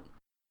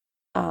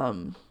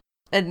 And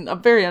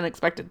very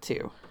unexpected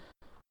too.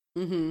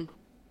 Mm-hmm.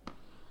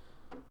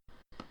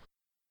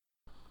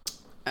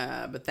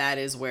 But that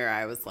is where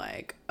I was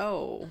like,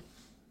 oh,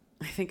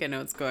 I think I know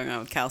what's going on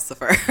with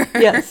Calcifer.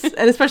 Yes,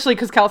 and especially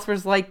because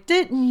Calcifer's like,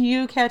 didn't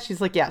you catch?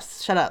 He's like,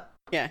 yes, shut up.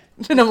 Yeah.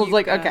 And I was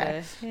like,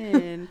 okay.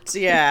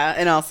 Yeah,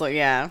 and also,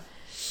 yeah.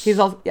 He's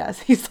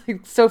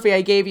like, Sophie,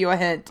 I gave you a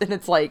hint. And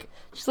it's like,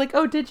 she's like,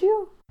 oh, did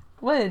you?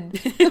 When?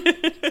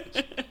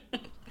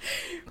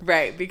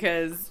 Right,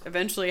 because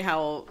eventually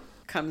Howl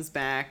comes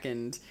back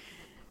and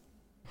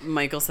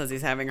Michael says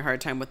he's having a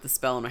hard time with the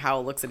spell, and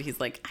Howl looks at it, he's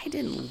like, I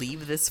didn't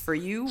leave this for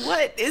you.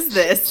 What is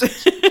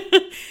this?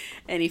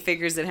 And he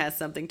figures it has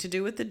something to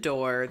do with the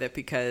door, that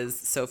because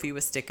Sophie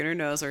was sticking her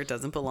nose where it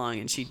doesn't belong,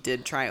 and she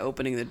did try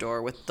opening the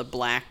door with the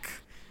black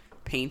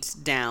paint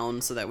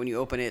down so that when you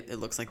open it, it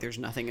looks like there's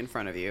nothing in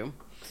front of you.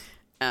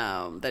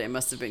 That it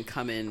must have been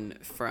coming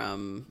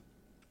from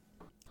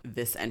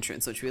this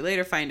entrance, which we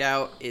later find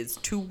out is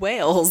to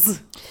Wales.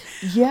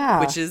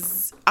 Yeah. Which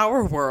is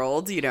our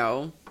world,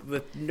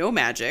 with no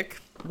magic.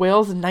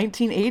 Wales in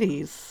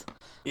 1980s.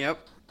 Yep.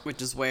 Which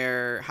is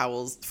where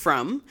Howl's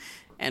from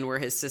and where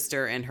his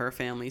sister and her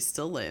family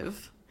still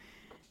live.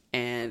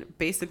 And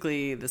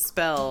basically the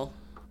spell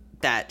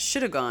that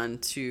should have gone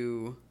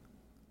to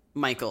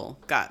Michael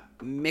got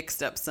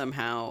mixed up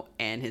somehow,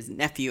 and his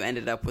nephew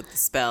ended up with the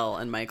spell,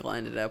 and Michael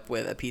ended up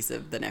with a piece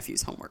of the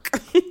nephew's homework.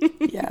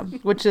 Yeah,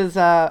 which is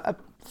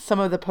some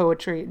of the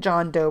poetry,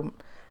 John Donne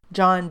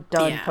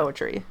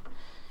poetry.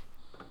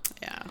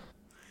 Yeah.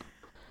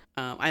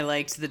 I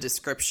liked the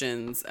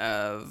descriptions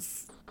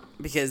of,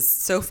 because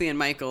Sophie and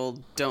Michael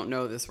don't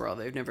know this world.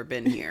 They've never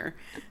been here.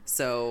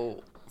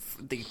 So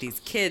these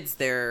kids,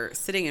 they're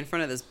sitting in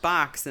front of this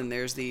box, and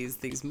there's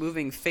these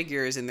moving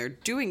figures, and they're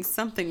doing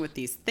something with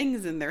these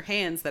things in their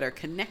hands that are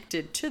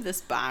connected to this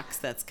box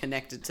that's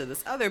connected to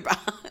this other box.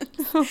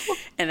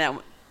 And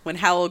that when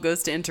Howl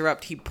goes to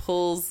interrupt, he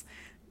pulls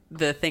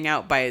the thing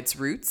out by its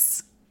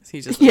roots. He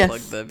just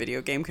unplugged the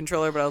video game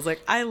controller, but I was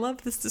like, I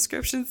love this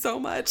description so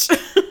much.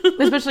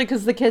 Especially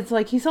because the kid's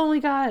like, he's only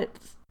got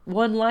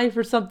one life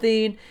or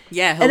something.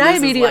 Yeah, he'll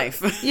lose his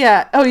life.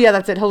 Yeah. Oh, yeah,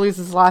 that's it. He'll lose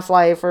his last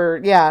life, or,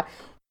 yeah.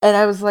 And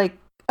I was like,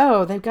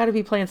 oh, they've got to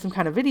be playing some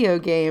kind of video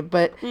game.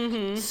 But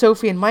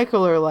Sophie and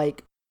Michael are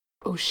like,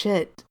 oh,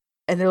 shit.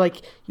 And they're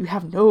like, you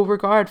have no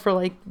regard for,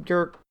 like,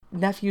 your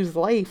nephew's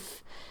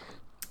life.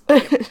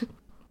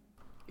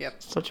 Yep.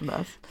 Such a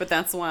mess. But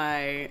that's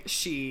why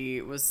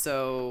she was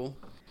so...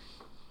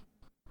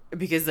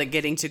 Because, like,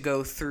 getting to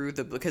go through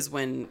because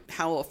when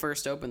Howl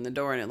first opened the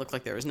door and it looked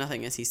like there was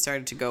nothing, as he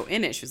started to go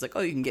in it, she was like, oh,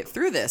 you can get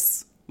through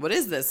this. What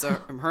is this? So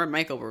her and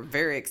Michael were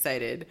very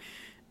excited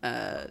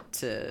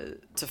to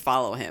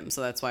follow him.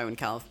 So that's why when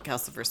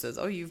Calcifer says,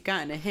 oh, you've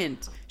gotten a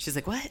hint, she's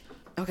like, what?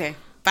 Okay,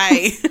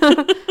 bye.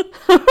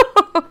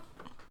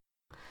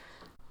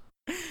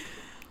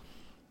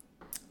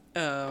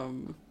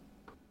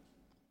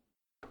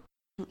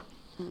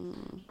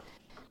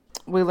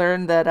 We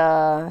learned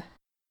that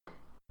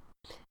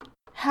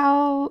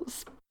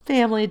Hal's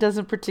family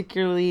doesn't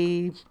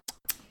particularly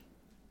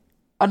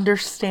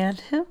understand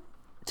him,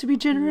 to be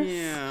generous.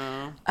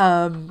 Yeah.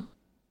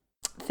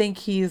 Think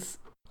he's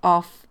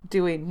off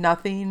doing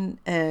nothing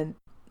and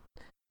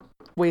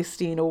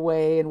wasting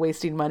away and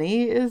wasting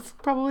money is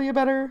probably a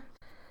better.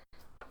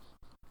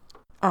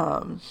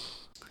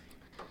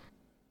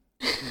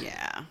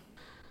 Yeah.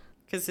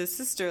 Because his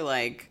sister,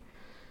 like,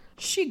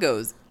 she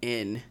goes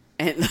in,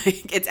 and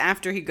like it's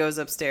after he goes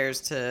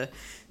upstairs to,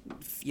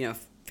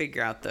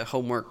 figure out the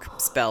homework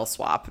spell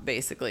swap,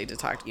 basically, to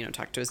talk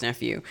to his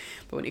nephew.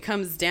 But when he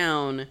comes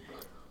down,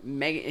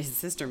 his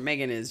sister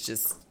Megan is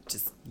just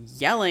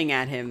yelling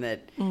at him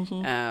that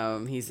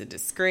he's a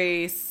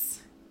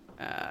disgrace.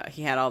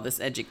 He had all this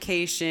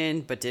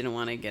education, but didn't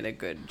want to get a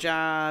good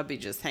job. He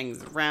just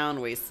hangs around,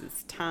 wasted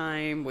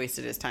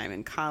his time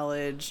in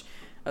college,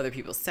 other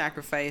people's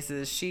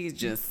sacrifices. She's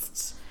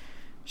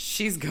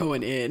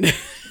going in.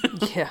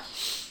 Yeah.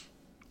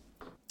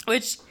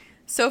 Which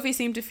Sophie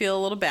seemed to feel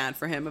a little bad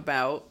for him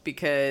about,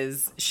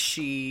 because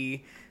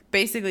she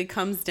basically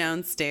comes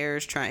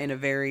downstairs in a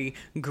very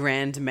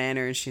grand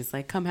manner, and she's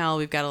like, come, Hal,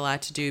 we've got a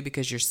lot to do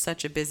because you're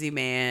such a busy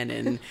man,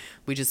 and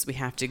we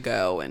have to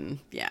go, and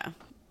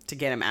to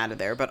get him out of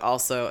there. But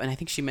also, and I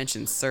think she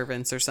mentioned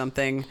servants or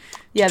something.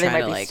 Yeah, they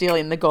might be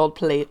stealing the gold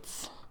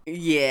plates.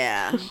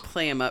 Yeah,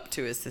 play him up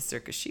to his sister,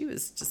 because she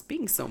was just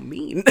being so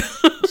mean.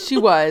 She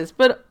was,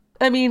 but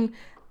I mean,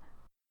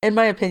 in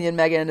my opinion,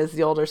 Megan is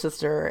the older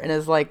sister and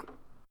is like,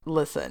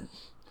 listen,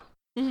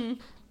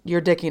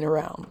 you're dicking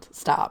around.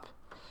 Stop.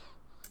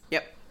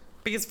 Yep.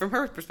 Because from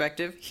her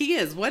perspective, he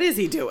is. What is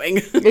he doing?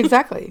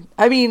 Exactly.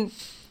 I mean,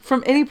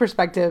 from any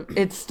perspective,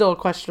 it's still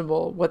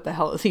questionable. What the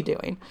hell is he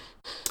doing?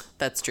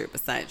 that's true.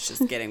 Besides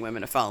just getting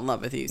women to fall in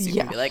love with you, so you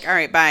Yeah. can be like, all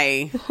right,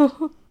 bye.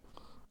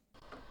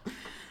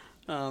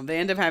 They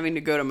end up having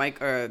to go to Mike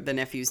or the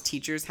nephew's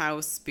teacher's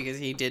house because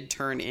he did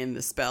turn in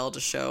the spell to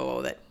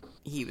show that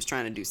he was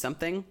trying to do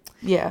something.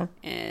 Yeah.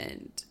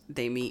 And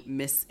they meet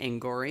Miss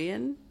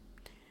Angorian,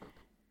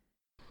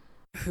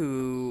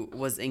 who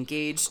was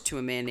engaged to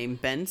a man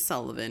named Ben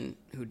Sullivan,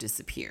 who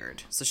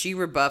disappeared. So she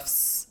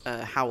rebuffs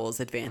Howell's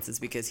advances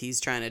because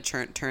he's trying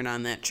to turn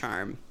on that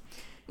charm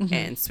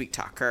and sweet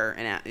talk her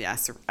and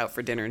ask her out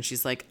for dinner. And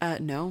she's like,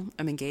 no,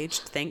 I'm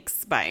engaged.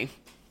 Thanks. Bye.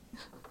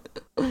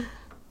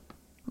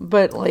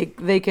 But, like,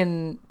 they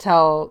can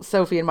tell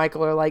Sophie and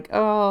Michael are like,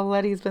 oh,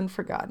 Letty's been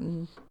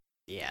forgotten.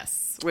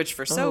 Yes. Which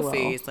for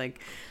Sophie, well. it's like,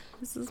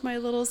 this is my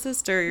little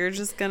sister. You're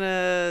just going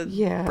to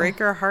Yeah. break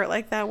her heart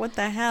like that? What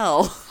the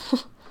hell?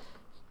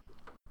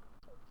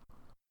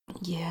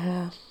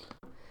 Yeah.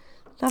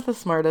 Not the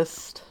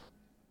smartest.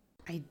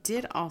 I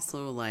did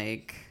also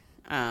like,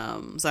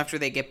 so after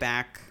they get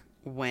back,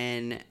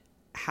 when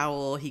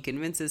Howell, he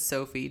convinces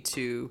Sophie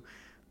to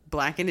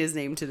blacken his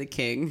name to the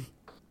king.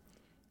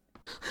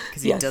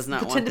 Because he Yes, does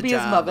not pretend want to the be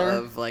his job mother.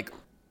 of, like,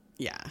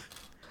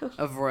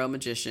 of royal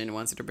magician,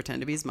 wants her to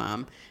pretend to be his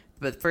mom.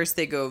 But first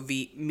they go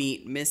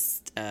meet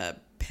Miss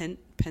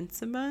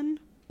Pensimon,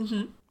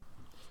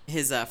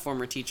 his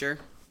former teacher,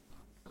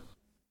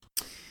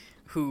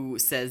 who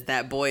says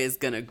that boy is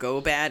gonna go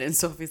bad. And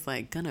Sophie's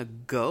like, gonna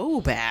go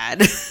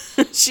bad?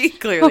 She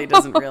clearly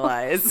doesn't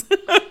realize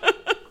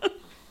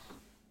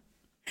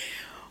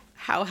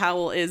how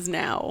Howell is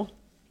now.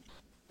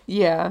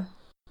 Yeah.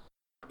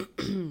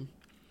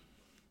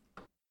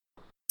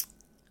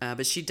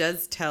 But she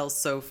does tell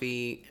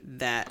Sophie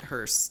that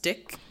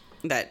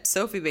that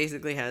Sophie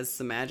basically has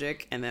some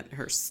magic and that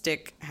her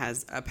stick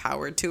has a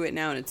power to it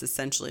now. And it's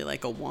essentially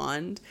like a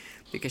wand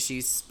because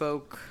she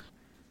spoke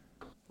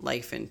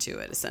life into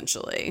it,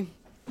 essentially.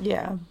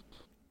 Yeah.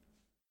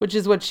 Which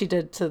is what she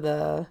did to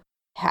the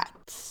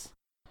hats.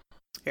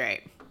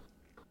 Right.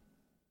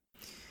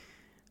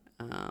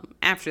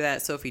 After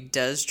that, Sophie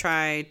does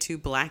try to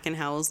blacken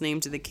Howell's name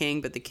to the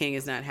king, but the king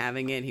is not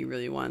having it. He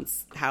really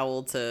wants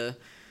Howell to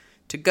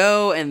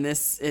go, and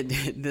this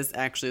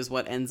actually is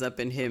what ends up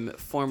in him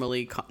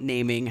formally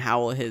naming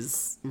Howell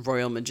his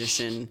royal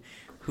magician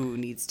who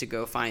needs to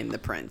go find the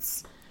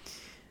prince.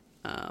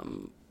 Yeah.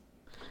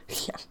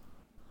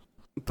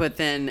 But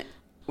then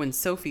when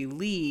Sophie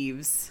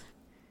leaves,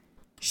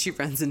 she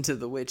runs into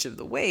the Witch of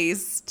the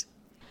Waste.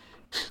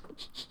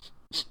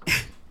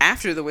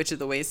 After the Witch of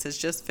the Waste has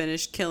just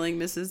finished killing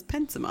Mrs.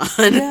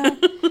 Pensimon. Yeah.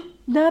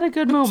 Not a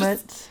good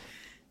moment.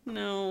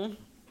 No.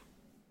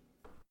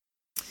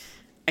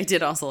 I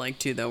did also like,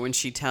 too, though, when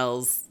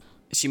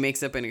Sophie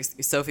makes up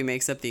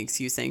the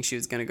excuse saying she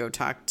was going to go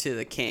talk to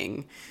the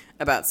king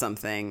about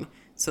something.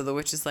 So the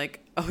witch is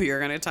like, oh, you're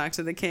going to talk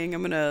to the king?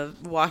 I'm going to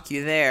walk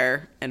you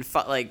there and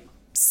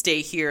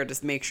stay here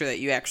to make sure that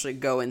you actually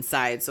go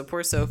inside. So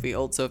poor Sophie,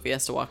 old Sophie,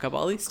 has to walk up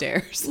all these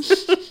stairs.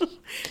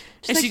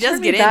 And like, she does "Turn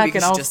me get in back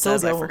because and she I'll just still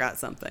says, I go." forgot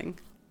something.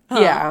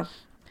 Yeah.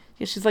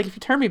 She's like, if you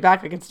turn me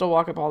back, I can still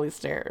walk up all these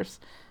stairs.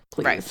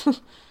 Please. Right. All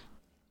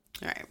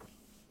right.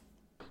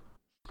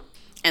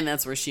 And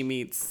that's where she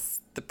meets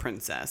the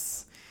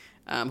princess,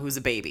 who's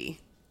a baby.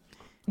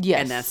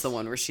 Yes. And that's the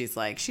one where she's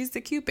like, she's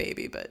the cute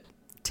baby, but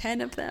 10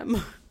 of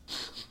them.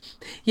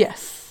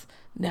 Yes.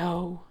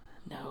 No.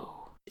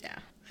 Yeah.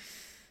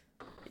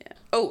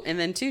 Oh, and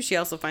then, too, she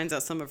also finds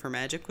out some of her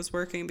magic was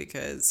working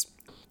because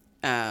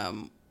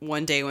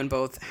one day when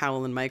both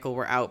Howell and Michael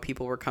were out,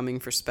 people were coming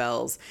for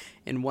spells,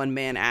 and one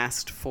man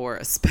asked for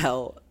a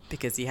spell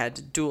because he had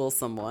to duel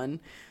someone.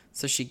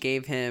 So she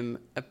gave him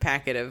a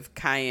packet of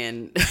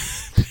cayenne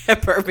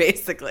pepper,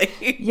 basically.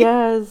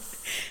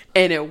 Yes.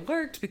 And it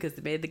worked because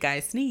it made the guy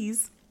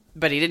sneeze.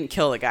 But he didn't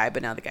kill the guy,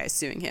 but now the guy's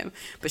suing him.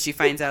 But she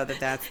finds out that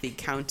that's the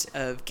Count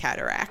of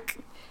Cataract.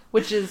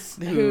 Which is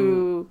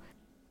who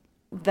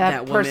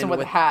that person with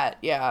the hat,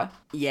 yeah.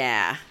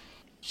 Yeah.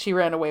 She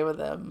ran away with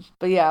him.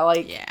 But yeah,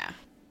 like, Yeah.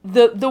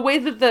 the way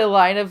that the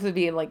line of it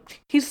being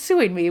like, he's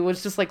suing me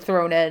was just like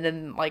thrown in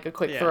and like a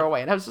quick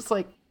throwaway. And I was just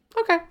like,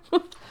 okay.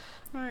 All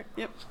right.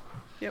 Yep.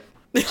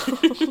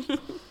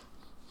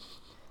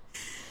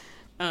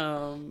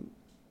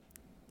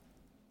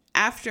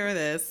 After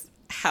this,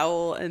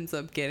 Howell ends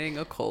up getting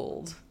a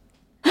cold.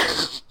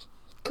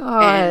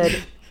 God.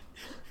 And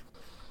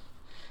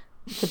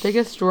the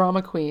biggest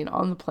drama queen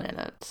on the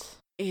planet.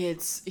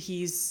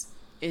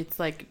 it's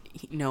like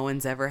no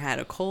one's ever had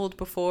a cold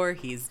before.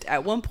 He's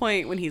at one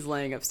point when he's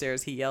laying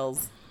upstairs, he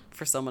yells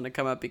for someone to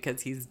come up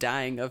because he's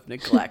dying of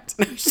neglect.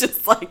 And it's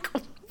just like,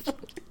 what?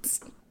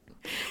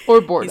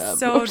 Or boredom. He's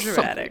so or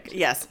dramatic. something.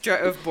 Yes,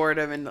 of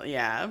boredom and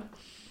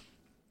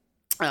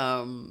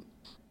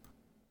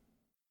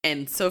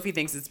and Sophie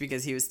thinks it's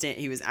because he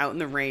was out in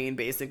the rain,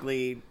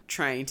 basically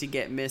trying to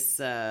get Miss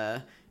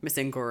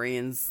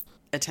Angorian's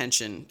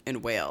attention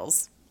in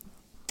Wales.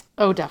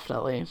 Oh,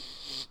 definitely.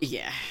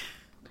 Yeah.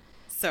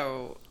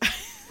 So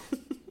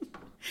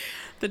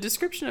the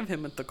description of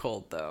him with the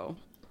cold, though.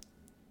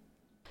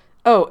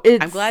 Oh,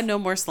 I'm glad no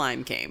more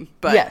slime came,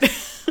 but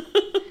yes.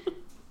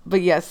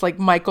 But yes, like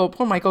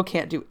poor Michael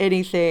can't do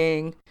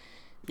anything.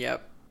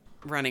 Yep.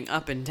 Running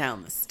up and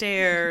down the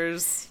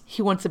stairs.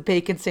 He wants a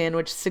bacon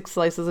sandwich, 6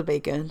 slices of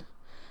bacon.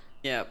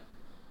 Yep.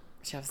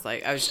 Chef's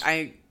like, I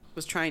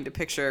was trying to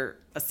picture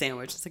a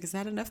sandwich. It's like, is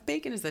that enough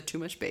bacon? Is that too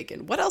much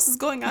bacon? What else is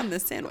going on in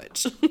this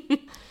sandwich?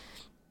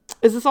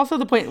 Is this also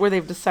the point where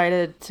they've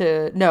decided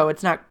to... No,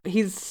 it's not.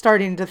 He's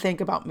starting to think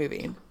about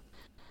moving.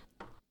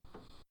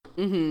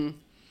 Mm-hmm.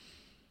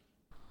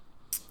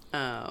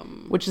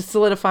 Which is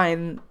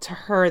solidifying to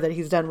her that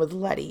he's done with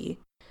Letty,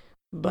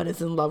 but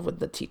is in love with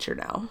the teacher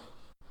now.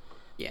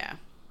 Yeah.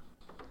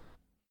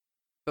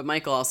 But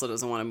Michael also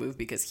doesn't want to move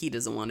because he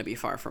doesn't want to be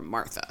far from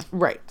Martha.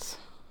 Right.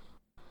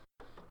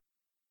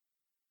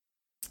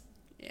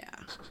 Yeah.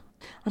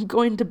 I'm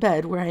going to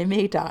bed where I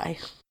may die.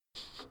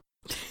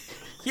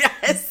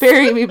 Yes.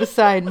 Bury me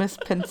beside Miss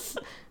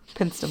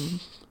Pinston.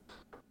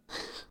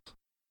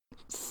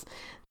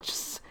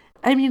 Just,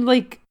 I mean,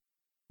 like,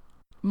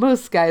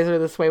 most guys are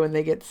this way when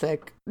they get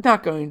sick.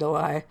 Not going to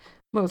lie.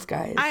 Most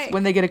guys,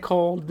 when they get a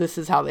cold, this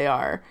is how they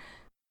are.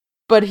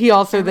 But he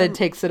also then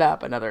takes it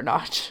up another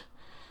notch.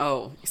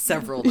 Oh,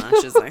 several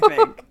notches, I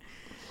think.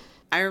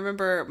 I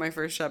remember my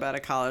first job out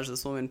of college,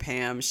 this woman,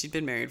 Pam, she'd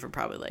been married for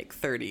probably like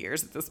 30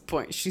 years at this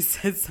point. She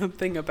said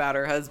something about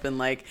her husband,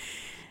 like,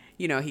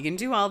 you know, he can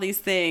do all these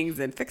things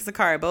and fix the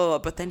car, blah, blah, blah,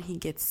 but then he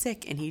gets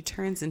sick and he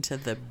turns into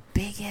the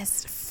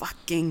biggest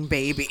fucking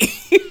baby.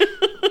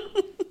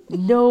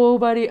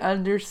 Nobody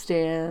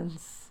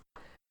understands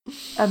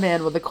a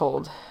man with a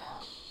cold.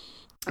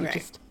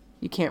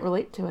 You can't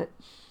relate to it.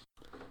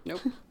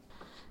 Nope.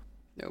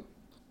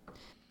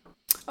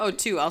 Oh,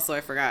 too, also,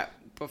 I forgot,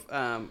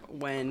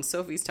 when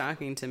Sophie's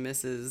talking to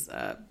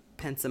Mrs.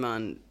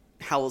 Pensimon,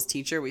 Howell's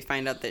teacher, we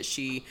find out that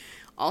she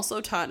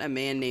also taught a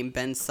man named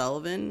Ben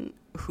Sullivan,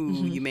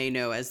 who you may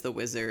know as the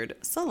wizard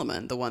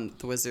Solomon, the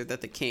wizard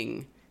that the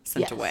king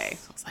sent away.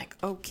 So I was like,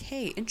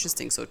 okay,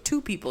 interesting. So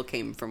 2 people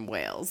came from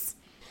Wales.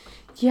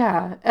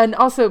 Yeah, and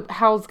also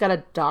Howell's got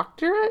a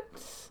doctorate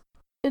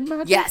in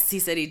magic? Yes, he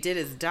said he did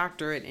his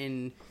doctorate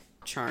in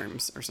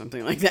charms or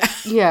something like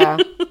that. Yeah,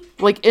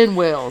 like in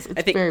Wales.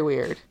 It's very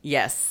weird.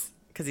 Yes,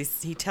 because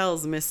he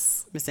tells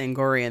Miss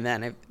Angorian that,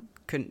 and I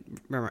couldn't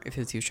remember if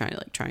he was trying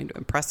to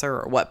impress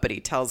her or what, but he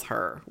tells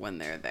her when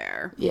they're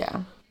there.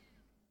 Yeah.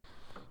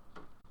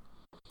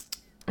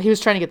 He was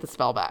trying to get the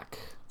spell back.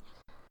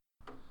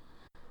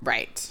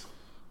 Right.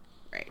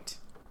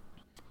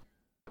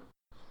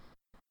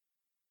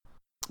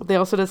 They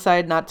also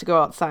decide not to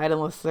go outside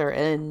unless they're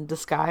in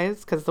disguise,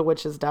 because the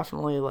witch is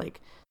definitely,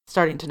 like,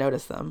 starting to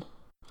notice them.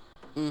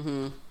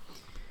 Mm-hmm.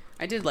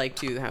 I did like,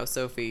 too, how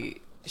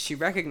Sophie, she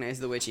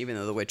recognized the witch, even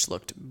though the witch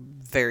looked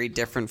very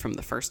different from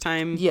the first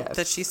time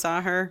that she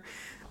saw her.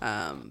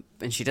 And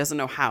she doesn't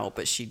know how,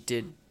 but she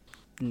did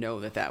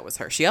know that was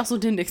her. She also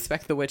didn't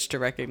expect the witch to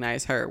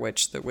recognize her,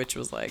 which the witch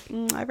was like,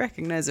 I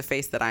recognize a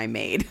face that I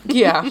made.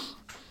 Yeah.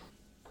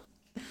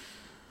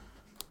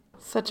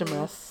 Such a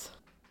mess.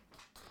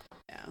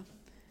 Yeah.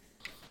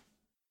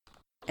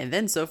 And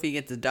then Sophie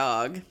gets a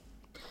dog.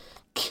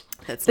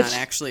 That's not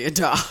actually a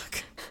dog.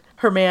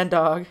 Her man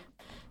dog.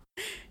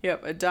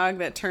 Yep, a dog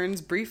that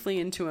turns briefly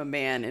into a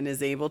man and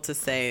is able to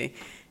say,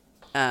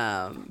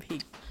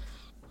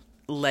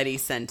 Letty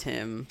sent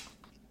him.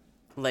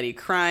 Letty,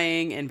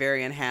 crying and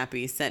very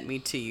unhappy, sent me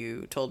to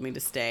you, told me to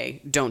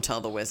stay. Don't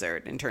tell the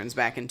wizard, and turns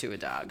back into a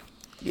dog.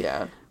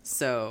 Yeah.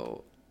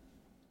 So,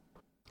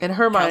 in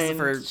her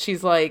mind,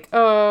 she's like,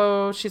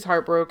 oh, she's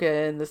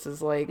heartbroken. This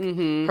is like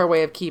her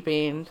way of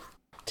keeping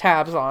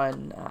tabs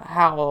on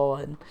Howell,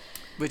 and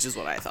which is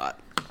what I thought.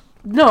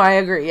 No, I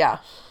agree. Yeah.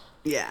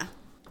 Yeah.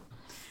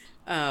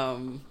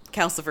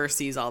 Calcifer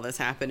sees all this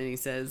happen and he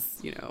says,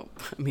 you know,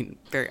 I mean,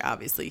 very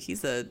obviously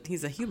he's a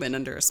human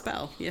under a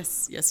spell.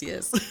 Yes, he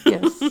is.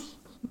 Yes.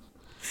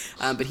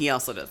 But he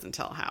also doesn't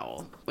tell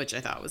Howell, which I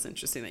thought was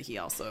interesting that he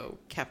also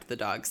kept the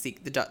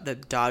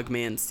dog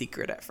man's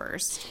secret at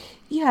first.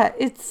 Yeah,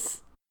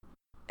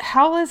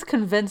 Howell is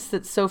convinced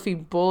that Sophie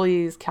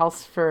bullies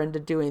Calcifer into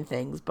doing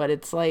things, but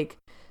it's like,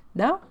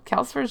 no,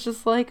 Calcifer's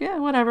just like, yeah,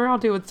 whatever, I'll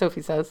do what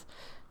Sophie says.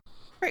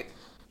 Right.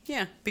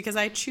 Yeah, because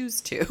I choose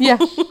to. Yeah.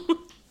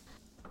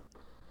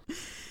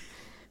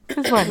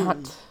 Because why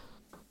not?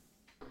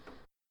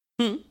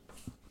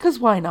 Because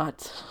why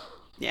not?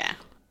 Yeah.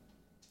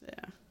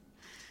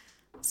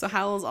 So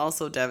Howell's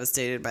also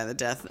devastated by the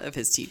death of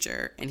his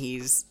teacher, and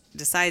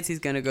decides he's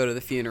going to go to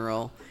the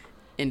funeral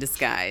in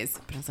disguise.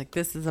 But I was like,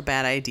 this is a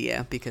bad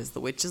idea because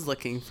the witch is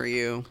looking for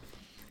you.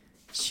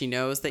 She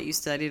knows that you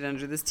studied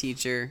under this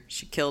teacher.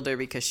 She killed her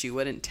because she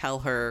wouldn't tell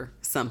her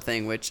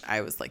something, which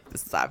I was like,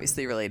 this is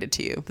obviously related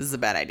to you. This is a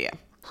bad idea.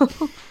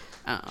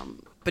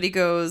 But he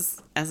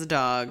goes as a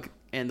dog,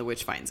 and the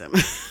witch finds him.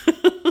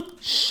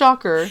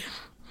 Shocker.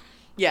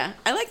 Yeah.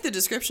 I like the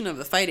description of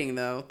the fighting,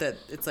 though, that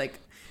it's like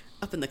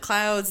up in the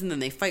clouds, and then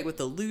they fight with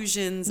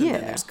illusions, and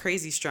then there's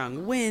crazy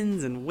strong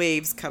winds and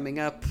waves coming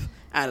up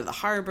out of the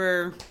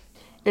harbor.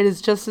 It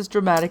is just as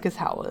dramatic as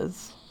Howl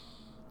is.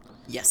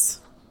 Yes.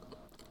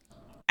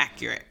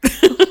 Accurate.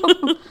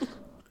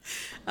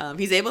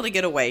 He's able to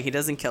get away. He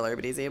doesn't kill her,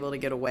 but he's able to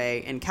get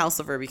away. And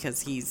Calcifer,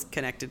 because he's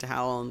connected to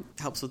Howl and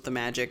helps with the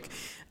magic,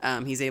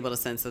 he's able to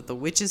sense that the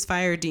witch's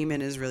fire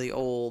demon is really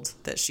old,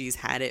 that she's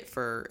had it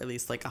for at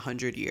least like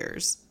 100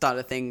 years. Thought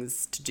of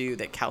things to do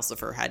that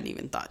Calcifer hadn't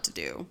even thought to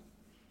do.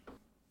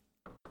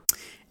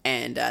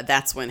 And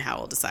that's when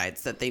Howl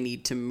decides that they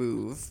need to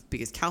move,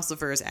 because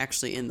Calcifer is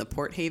actually in the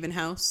Port Haven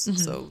house,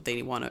 so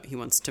he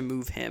wants to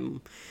move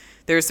him.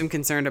 There's some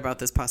concern about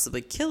this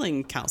possibly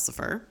killing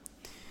Calcifer.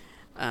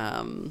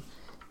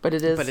 But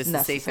it's necessary.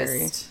 The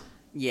safest.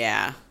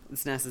 Yeah,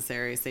 it's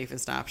necessary,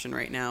 safest option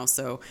right now.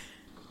 So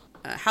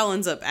Howl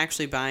ends up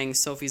actually buying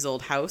Sophie's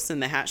old house in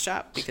the hat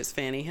shop because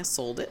Fanny has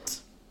sold it.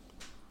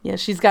 Yeah,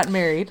 she's gotten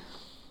married.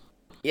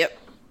 Yep.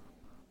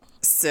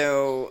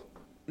 So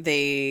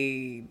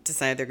they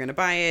decide they're going to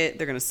buy it.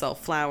 They're going to sell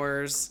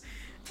flowers.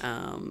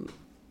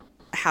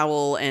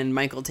 Howl and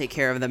Michael take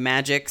care of the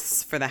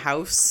magics for the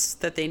house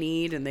that they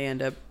need, and they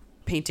end up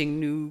painting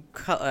new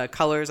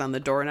colors on the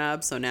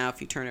doorknob. So now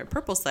if you turn it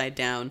purple side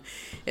down,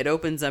 it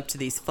opens up to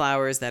these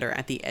flowers that are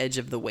at the edge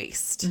of the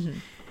waist.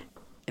 And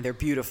they're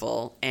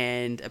beautiful,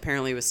 and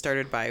apparently it was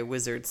started by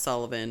Wizard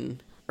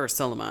Solomon.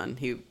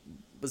 He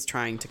was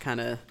trying to kind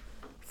of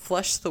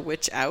flush the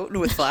witch out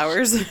with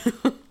flowers.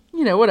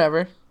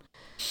 Whatever.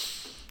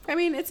 I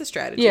mean, it's a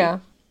strategy. Yeah.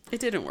 It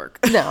didn't work.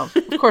 No,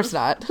 of course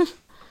not.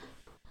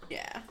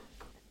 Yeah.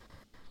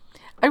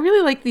 I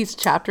really like these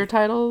chapter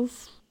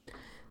titles.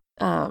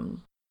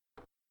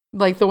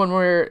 Like the one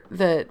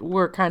that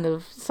we're kind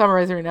of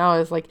summarizing right now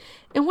is like,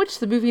 in which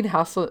the moving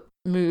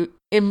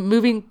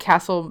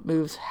castle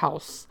moves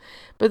house.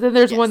 But then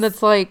there's one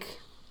that's like,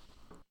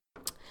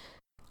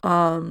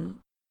 in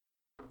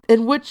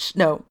which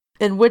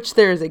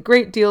there is a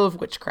great deal of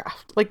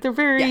witchcraft. Like they're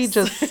very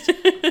just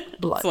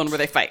blunt. It's the one where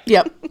they fight.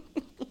 Yep.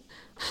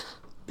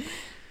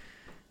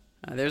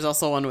 There's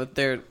also one with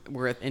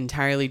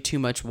entirely too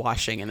much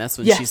washing, and that's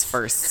when she's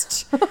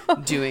first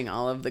doing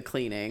all of the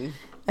cleaning.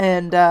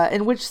 And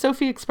in which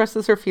Sophie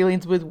expresses her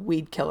feelings with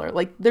Weed Killer.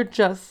 Like they're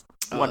just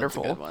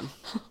wonderful. That's a good one.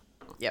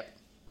 Yep.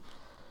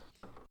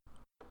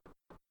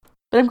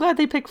 But I'm glad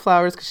they picked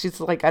flowers, because she's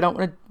like, I don't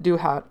want to do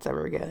hats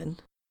ever again.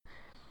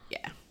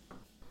 Yeah.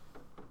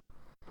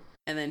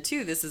 And then,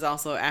 too, this is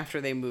also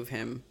after they move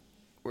him,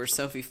 where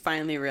Sophie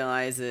finally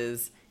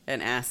realizes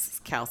and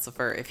asks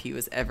Calcifer if he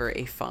was ever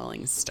a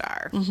falling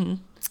star.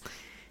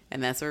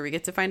 And that's where we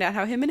get to find out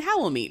how him and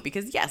Howl meet,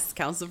 because, yes,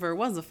 Calcifer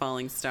was a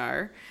falling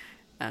star.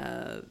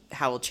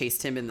 Howl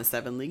chased him in the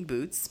 7 League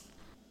Boots.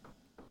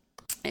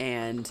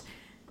 And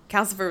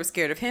Calcifer was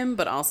scared of him,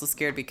 but also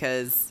scared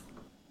because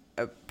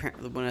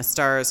apparently when a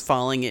star is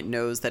falling, it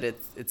knows that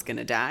it's going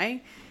to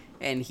die.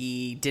 And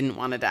he didn't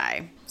want to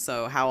die.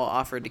 So Howl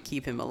offered to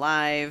keep him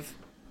alive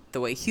the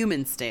way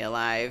humans stay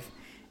alive.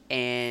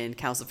 And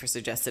Calcifer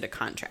suggested a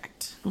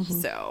contract.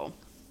 So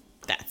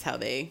that's how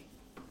they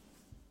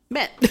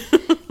met.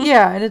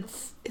 Yeah, and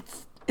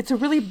it's a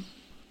really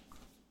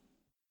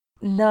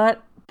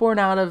not born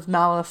out of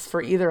malice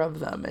for either of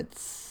them.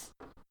 It's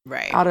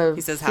right. Out of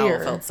he says fear.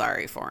 Howl felt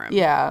sorry for him.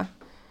 Yeah.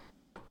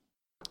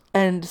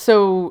 And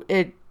so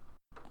it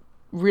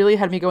really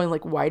had me going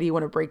like, why do you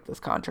want to break this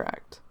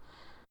contract?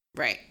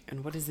 Right.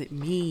 And what does it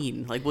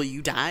mean? Like, will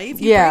you die if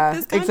you break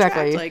this contract?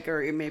 Exactly. Like,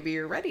 or maybe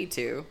you're ready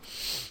to.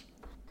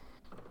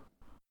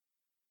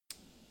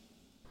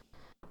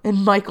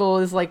 And Michael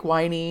is like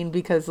whining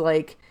because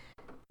like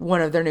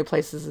one of their new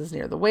places is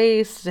near the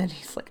waste, and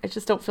he's like, I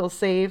just don't feel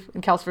safe.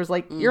 And Calcifer's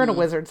like, you're in a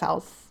wizard's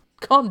house.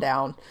 Calm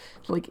down.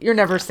 Like, you're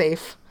never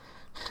safe.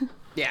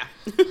 Yeah.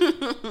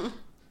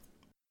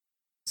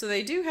 So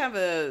they do have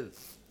a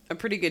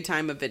pretty good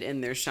time of it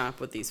in their shop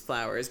with these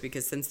flowers,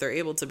 because since they're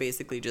able to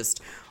basically just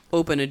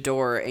open a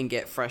door and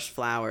get fresh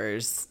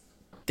flowers,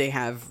 they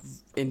have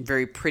in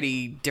very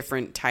pretty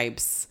different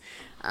types.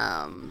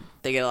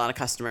 They get a lot of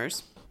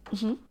customers.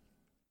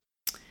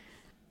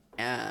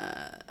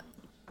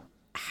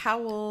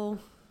 Howl,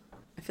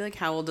 I feel like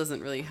Howl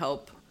doesn't really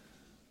help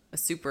a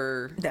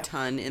super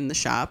ton in the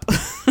shop.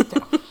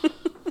 No.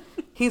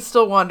 He's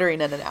still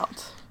wandering in and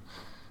out.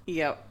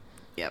 Yep.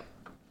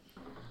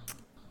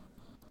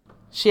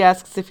 She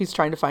asks if he's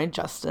trying to find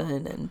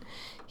Justin, and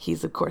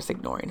he's, of course,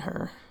 ignoring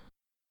her.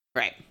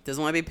 Right.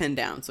 Doesn't want to be pinned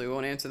down, so we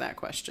won't answer that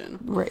question.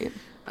 Right.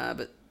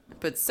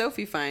 But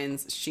Sophie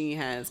finds she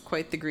has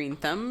quite the green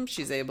thumb.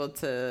 She's able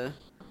to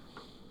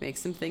make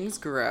some things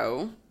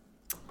grow.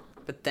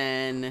 But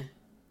then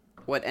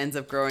what ends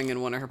up growing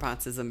in one of her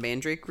pots is a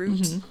mandrake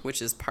root,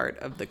 which is part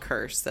of the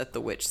curse that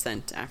the witch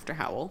sent after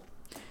Howl.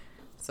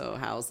 So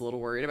Howl's a little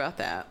worried about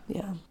that.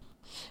 Yeah.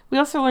 We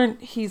also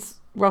learned he's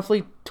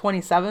roughly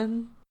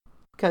 27,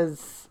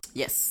 because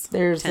yes,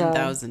 there's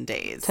 10,000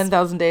 days.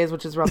 10,000 days,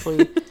 which is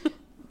roughly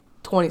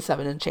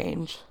 27 and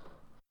change.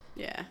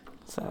 Yeah.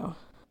 So.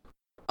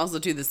 Also,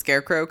 too, the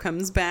scarecrow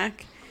comes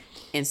back,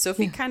 and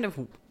Sophie kind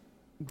of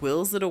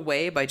wills it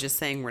away by just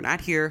saying, we're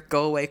not here,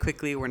 go away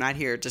quickly, we're not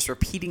here, just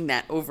repeating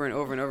that over and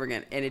over and over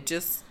again, and it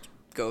just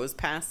goes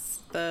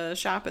past the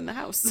shop and the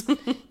house.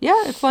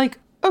 Yeah, it's like,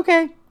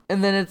 okay,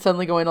 and then it's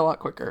suddenly going a lot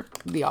quicker,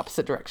 the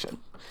opposite direction.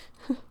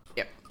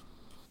 Yep.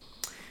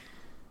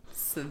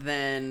 So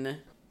then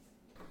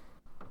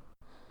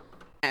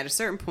at a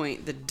certain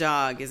point, the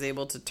dog is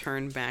able to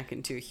turn back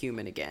into a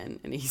human again.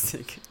 And he's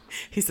like,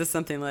 he says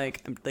something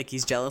like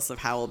he's jealous of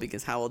Howl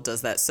because Howl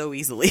does that so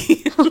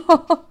easily.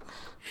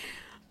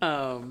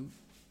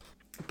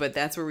 But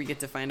that's where we get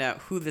to find out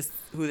who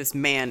this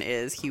man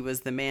is. He was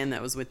the man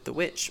that was with the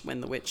witch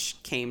when the witch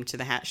came to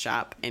the hat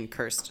shop and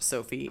cursed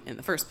Sophie in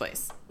the first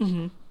place.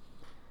 Mm-hmm.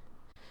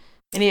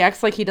 And he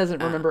acts like he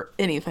doesn't remember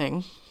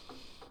anything.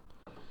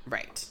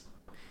 Right.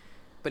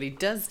 But he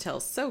does tell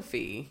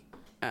Sophie,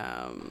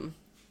 where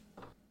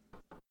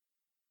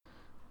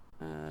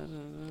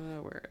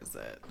is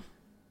it?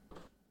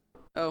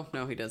 Oh,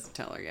 no, he doesn't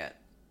tell her yet.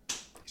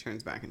 He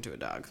turns back into a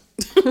dog.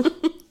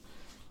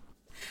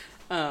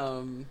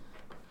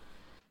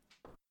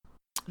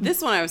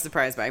 This one I was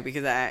surprised by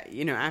because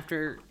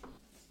after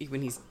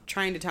when he's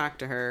trying to talk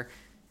to her,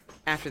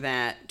 after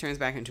that turns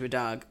back into a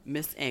dog,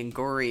 Miss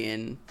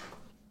Angorian,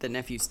 the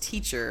nephew's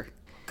teacher,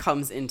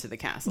 comes into the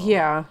castle.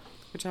 Yeah.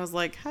 Which I was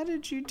like, how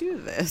did you do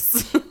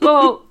this?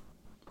 Well,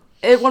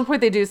 at one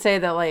point they do say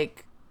that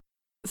like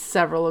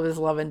several of his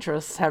love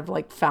interests have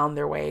like found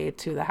their way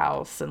to the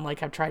house and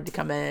like have tried to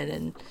come in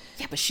and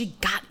yeah, but she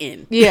got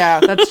in. Yeah,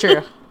 that's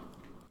true.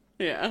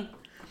 Yeah.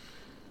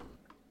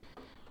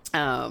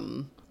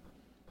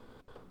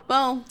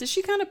 Well, did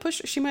she kind of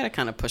push? She might have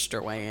kind of pushed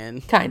her way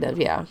in. Kind of,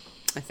 yeah.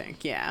 I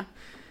think, yeah.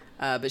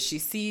 But she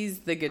sees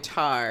the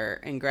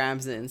guitar and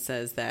grabs it and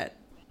says that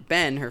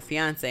Ben, her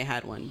fiance,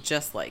 had one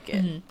just like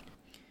it. Mm-hmm.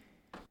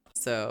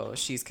 So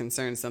she's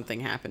concerned something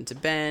happened to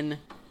Ben.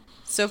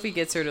 Sophie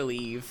gets her to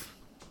leave.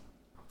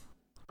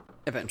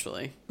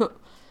 Eventually.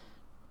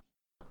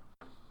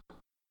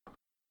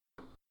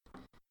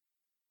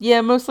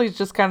 Yeah, mostly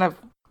just kind of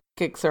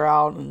kicks her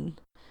out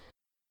and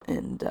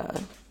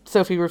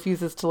Sophie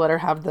refuses to let her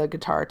have the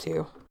guitar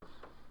too.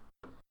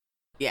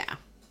 Yeah.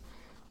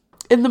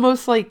 In the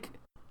most like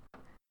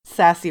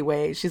sassy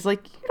way. She's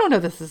like, you don't know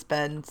this is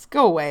Ben's.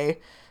 Go away.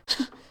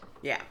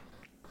 Yeah.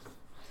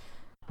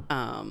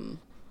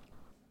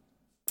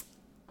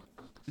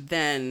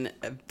 Then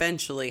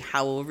eventually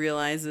Howl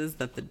realizes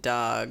that the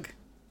dog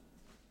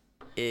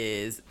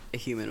is a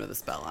human with a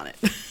spell on it.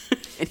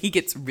 And he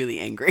gets really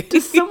angry.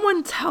 Does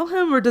someone tell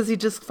him or does he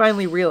just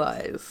finally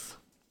realize?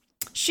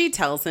 She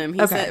tells him.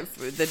 He said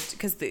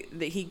because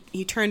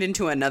he turned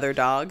into another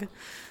dog.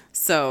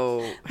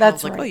 So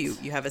that's like, right.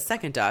 oh, you have a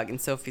second dog. And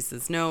Sophie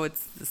says, no,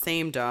 it's the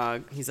same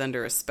dog. He's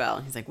under a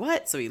spell. He's like,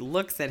 what? So he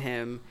looks at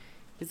him.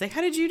 He's like,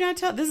 how did you not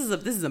tell? This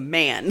is a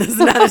man. This is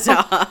not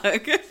a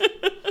dog.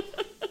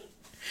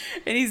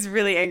 And he's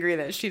really angry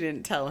that she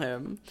didn't tell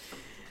him.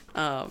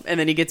 And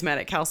then he gets mad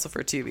at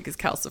Calcifer too because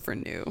Calcifer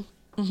knew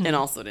and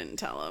also didn't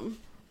tell him.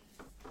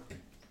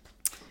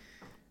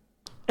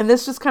 And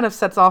this just kind of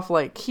sets off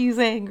like he's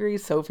angry,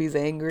 Sophie's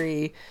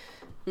angry.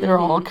 They're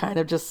all kind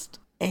of just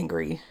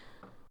angry.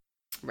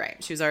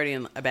 Right. She was already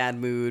in a bad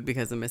mood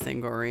because of Miss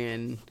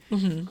Angorian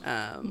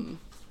and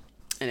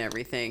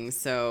everything.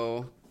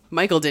 So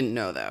Michael didn't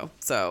know though.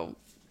 So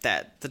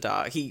that the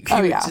dog he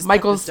was just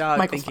Michael's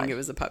thinking fine. It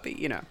was a puppy,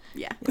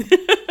 Yeah.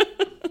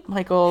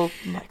 Michael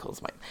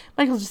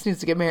just needs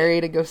to get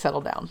married and go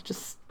settle down.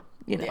 Just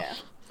Yeah.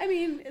 I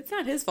mean, it's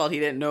not his fault he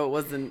didn't know it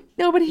wasn't.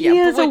 No, but he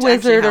is a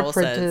wizard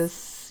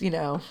apprentice,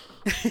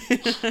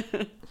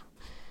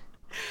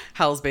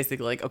 Howl's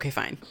basically like, okay,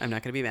 fine. I'm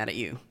not going to be mad at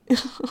you.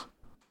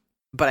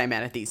 But I'm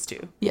mad at these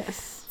two.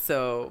 Yes.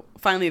 So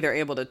finally they're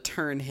able to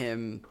turn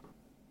him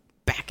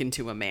back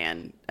into a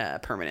man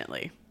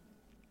permanently.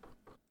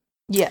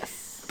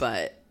 Yes.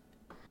 But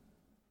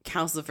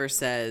Calcifer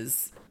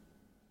says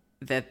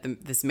that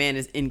this man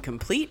is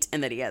incomplete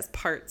and that he has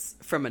parts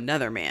from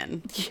another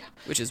man,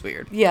 which is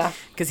weird. Yeah.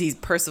 Because he's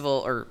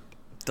Percival, or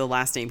the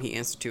last name he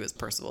answered to is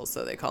Percival,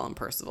 so they call him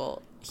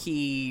Percival.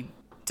 He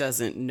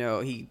doesn't know.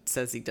 He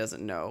says he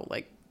doesn't know,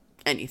 like,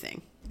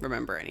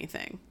 remember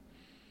anything.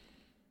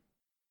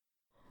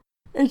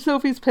 And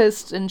Sophie's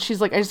pissed, and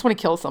she's like, I just want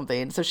to kill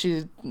something. So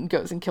she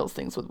goes and kills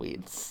things with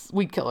weeds.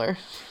 Weed killer.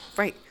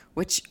 Right.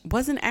 Which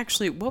wasn't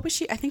actually, what was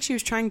she? I think she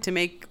was trying to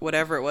make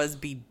whatever it was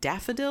be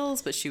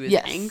daffodils, but she was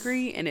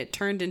angry, and it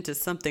turned into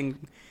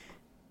something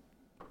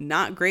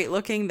not great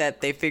looking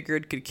that they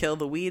figured could kill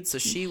the weeds, so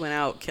she went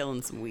out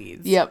killing some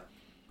weeds. Yep.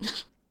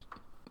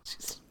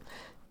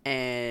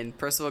 And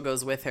Percival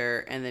goes with her,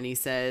 and then he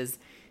says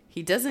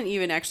he doesn't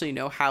even actually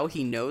know how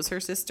he knows her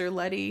sister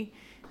Letty,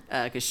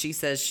 because she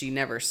says she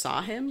never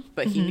saw him,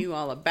 but he knew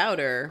all about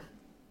her.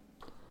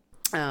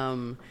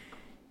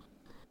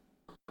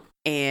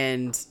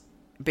 And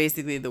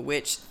basically the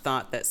witch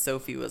thought that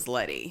Sophie was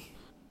Letty.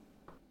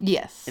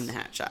 Yes. In the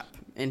hat shop.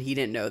 And he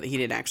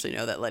didn't actually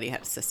know that Letty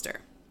had a sister.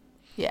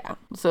 Yeah.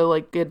 So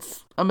like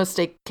it's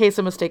a case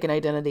of mistaken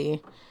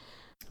identity.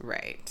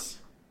 Right.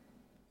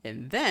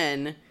 And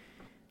then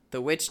the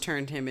witch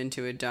turned him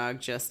into a dog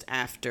just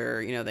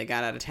after, they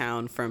got out of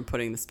town from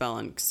putting the spell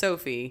on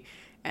Sophie.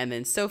 And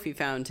then Sophie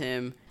found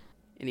him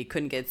and he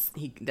couldn't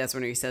that's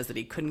when he says that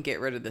he couldn't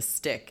get rid of the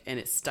stick and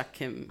it stuck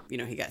him,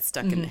 he got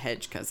stuck in the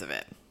hedge because of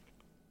it.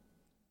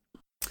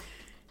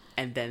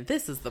 And then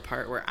this is the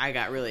part where I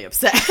got really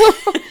upset.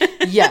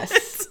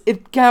 Yes.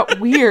 It got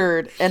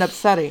weird and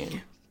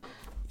upsetting.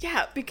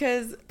 Yeah,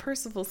 because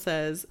Percival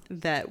says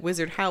that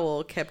Wizard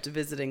Howl kept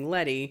visiting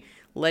Letty.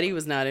 Letty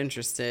was not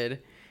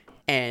interested,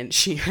 and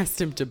she asked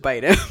him to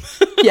bite him.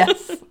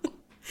 Yes.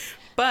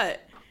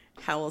 But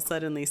Howl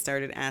suddenly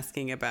started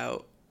asking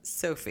about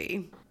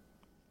Sophie.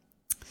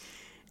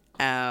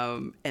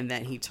 And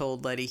then he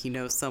told Letty he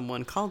knows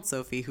someone called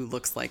Sophie who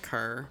looks like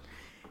her.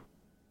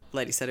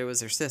 Letty said it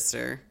was her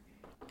sister.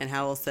 And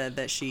Howl said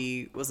that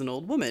she was an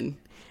old woman.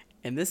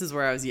 And this is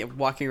where I was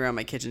walking around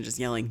my kitchen just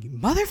yelling, "You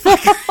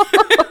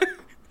motherfucker!"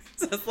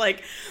 So it's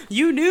like,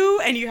 you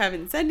knew and you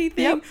haven't said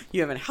anything. Yep.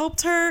 You haven't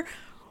helped her.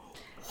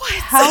 What?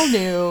 Howl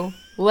knew.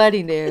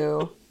 Letty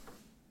knew.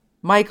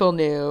 Michael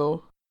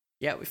knew.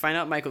 Yeah, we find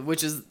out Michael,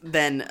 which is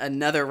then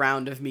another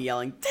round of me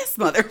yelling, "This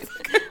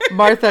motherfucker!"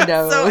 Martha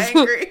knows. So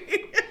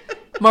angry.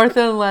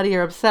 Martha and Letty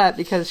are upset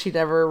because she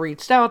never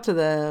reached out to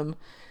them.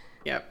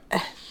 Yep.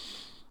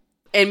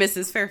 And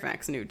Mrs.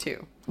 Fairfax knew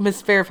too.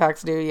 Miss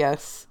Fairfax knew,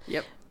 yes.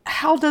 Yep.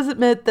 Hal does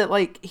admit that,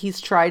 like, he's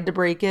tried to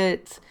break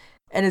it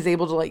and is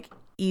able to, like,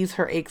 ease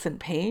her aches and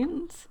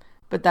pains,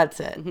 but that's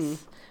it. Mm-hmm.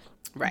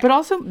 Right. But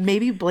also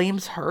maybe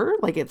blames her,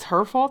 like it's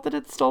her fault that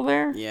it's still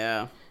there.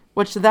 Yeah.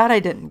 Which that I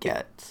didn't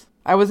get.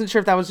 I wasn't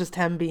sure if that was just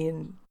him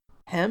being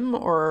him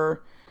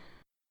or...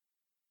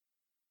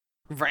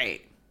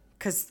 Right.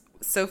 Because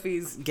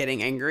Sophie's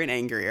getting angrier and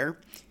angrier.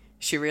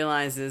 She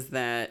realizes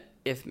that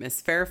if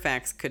Miss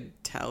Fairfax could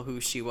tell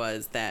who she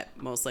was, that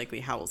most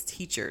likely Howell's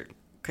teacher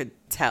could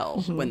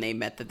tell when they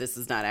met that this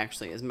is not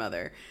actually his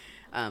mother.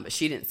 But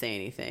she didn't say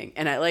anything.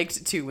 And I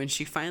liked, too, when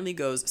she finally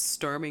goes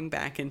storming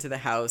back into the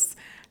house,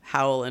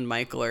 Howl and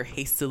Michael are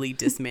hastily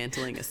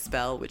dismantling a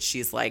spell, which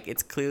she's like,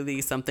 it's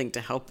clearly something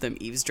to help them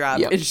eavesdrop.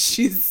 Yep. And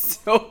she's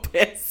so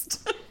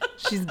pissed.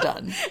 She's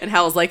done. And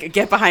Howl's like,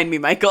 get behind me,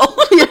 Michael.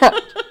 Yeah.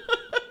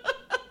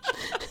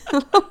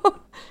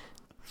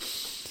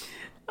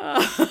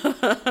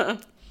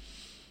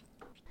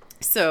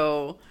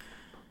 So...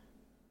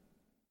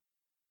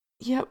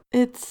 Yep,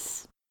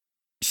 it's...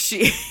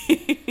 She...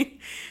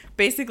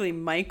 Basically,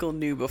 Michael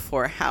knew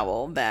before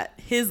Howl that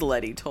his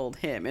Letty told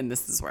him, and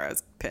this is where I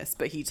was pissed,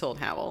 but he told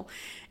Howl.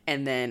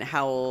 And then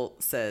Howl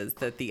says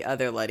that the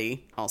other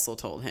Letty also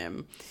told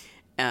him.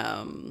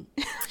 Yeah,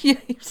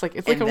 he's like,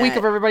 it's like a week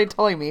of everybody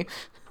telling me.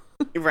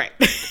 Right.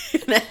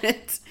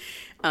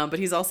 But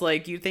he's also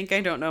like, you think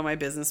I don't know my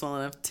business well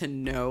enough to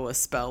know a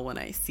spell when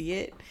I see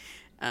it?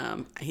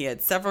 He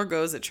had several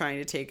goes at trying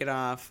to take it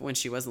off when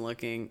she wasn't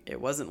looking.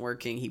 It wasn't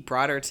working. He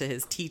brought her to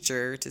his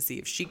teacher to see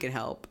if she could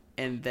help.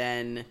 And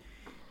then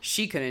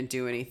she couldn't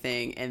do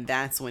anything. And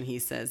that's when he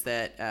says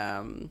that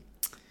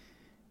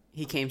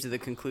he came to the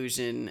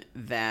conclusion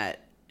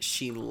that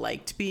she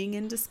liked being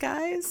in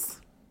disguise.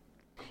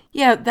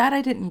 Yeah, that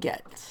I didn't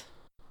get.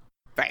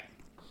 Right.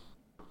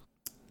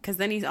 Because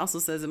then he also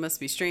says it must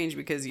be strange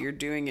because you're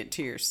doing it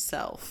to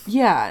yourself.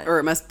 Yeah. Or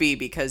it must be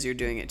because you're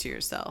doing it to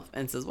yourself.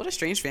 And says, what a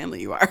strange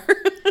family you are.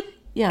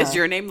 Yeah. Is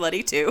your name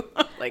Letty too?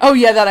 Like, oh,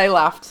 yeah, that I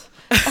laughed.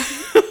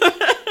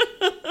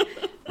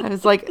 I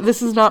was like,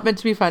 this is not meant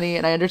to be funny,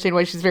 and I understand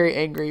why she's very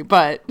angry,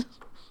 but...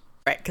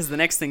 Right, because the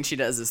next thing she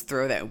does is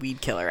throw that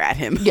weed killer at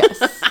him.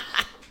 Yes.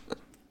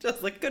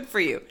 Just like, good for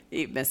you.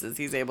 He misses.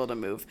 He's able to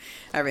move.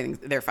 Everything,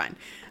 they're fine.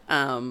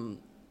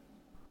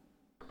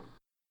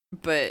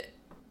 But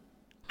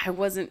I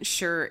wasn't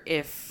sure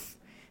if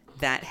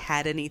that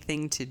had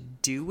anything to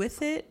do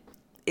with it.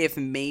 If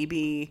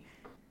maybe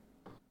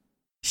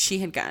she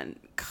had gotten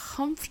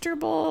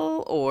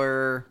comfortable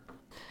or...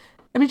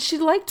 I mean, she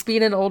liked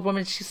being an old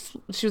woman.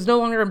 She was no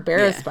longer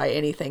embarrassed by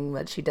anything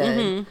that she did.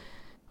 Mm-hmm.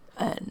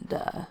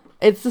 And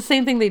it's the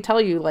same thing they tell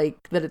you,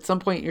 like, that at some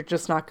point you're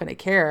just not going to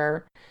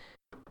care.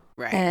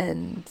 Right.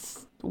 And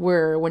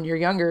where when you're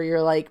younger,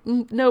 you're like,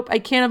 nope, I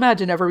can't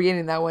imagine ever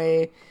being that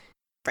way.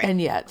 Right. And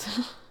yet.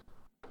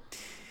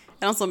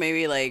 And also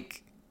maybe,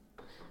 like,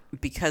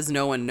 because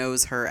no one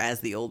knows her as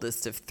the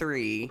oldest of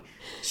three,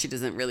 she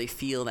doesn't really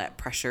feel that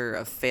pressure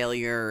of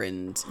failure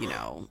and, you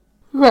know.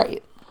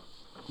 Right.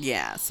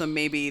 Yeah, so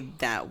maybe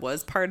that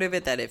was part of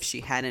it, that if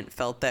she hadn't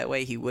felt that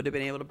way, he would have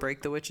been able to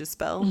break the witch's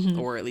spell,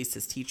 or at least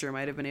his teacher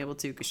might have been able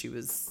to, because she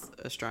was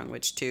a strong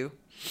witch too.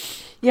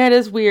 Yeah, it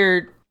is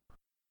weird.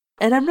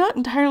 And I'm not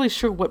entirely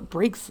sure what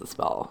breaks the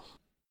spell.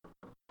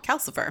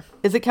 Calcifer.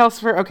 Is it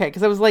Calcifer? Okay,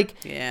 because I was like...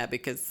 Yeah,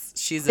 because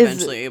she's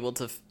eventually able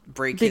to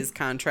break his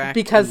contract.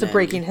 Because of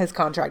breaking his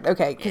contract.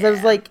 Okay, because I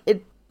was like,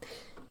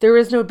 there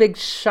is no big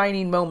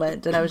shining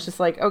moment, and I was just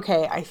like,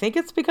 okay, I think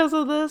it's because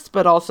of this,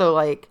 but also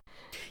like...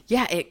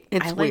 Yeah, I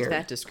liked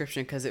that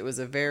description because it was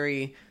a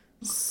very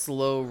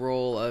slow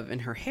roll of,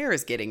 and her hair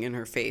is getting in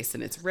her face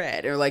and it's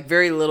red, or like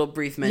very little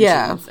brief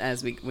mentions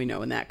as we know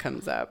when that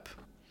comes up.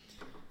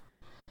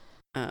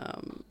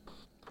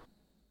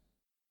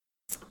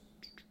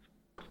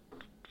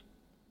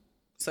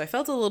 So I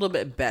felt a little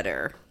bit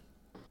better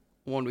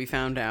when we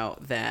found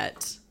out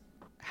that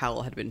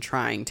Howl had been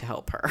trying to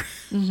help her.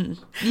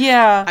 Mm-hmm.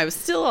 Yeah. I was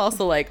still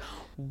also like,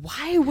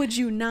 why would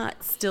you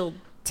not still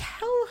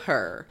tell tell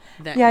her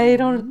that Yeah, I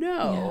don't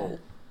know. Yeah.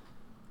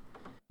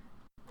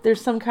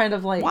 There's some kind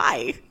of like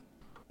Why?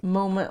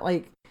 moment,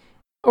 like,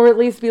 or at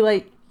least be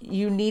like,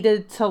 you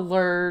needed to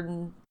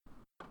learn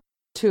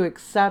to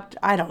accept.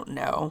 I don't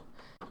know.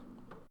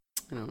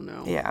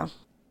 Yeah.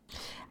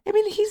 I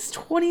mean, he's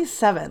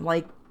 27.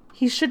 Like,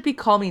 he should be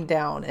calming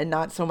down and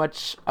not so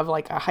much of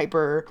like a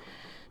hyper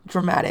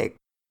dramatic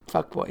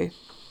fuckboy.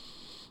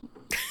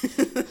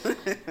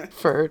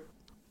 For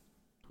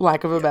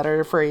lack of a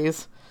better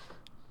phrase.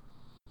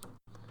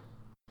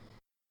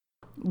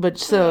 But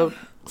so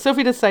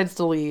Sophie decides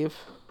to leave.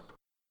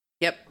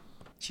 Yep.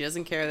 She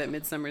doesn't care that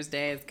Midsummer's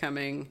Day is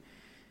coming,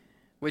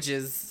 which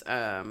is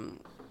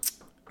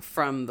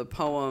from the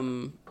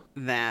poem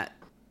that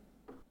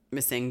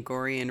Miss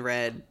Angorian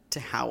read to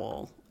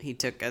Howl. He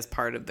took as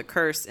part of the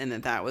curse, and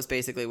that was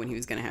basically when he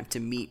was going to have to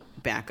meet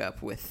back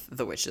up with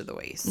the Witch of the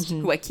Waste,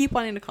 who I keep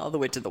wanting to call the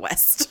Witch of the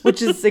West.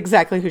 Which is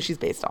exactly who she's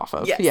based off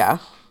of. Yes.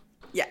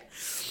 Yeah.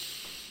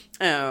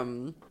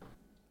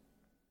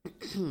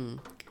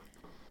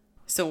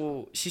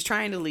 So she's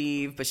trying to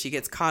leave, but she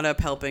gets caught up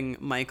helping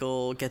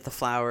Michael get the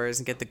flowers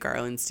and get the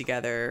garlands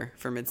together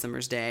for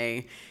Midsummer's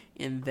Day.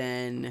 And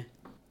then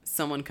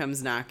someone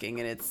comes knocking,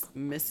 and it's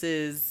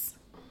Mrs.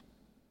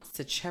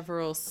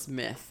 Sacheverell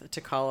Smith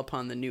to call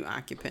upon the new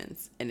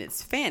occupants. And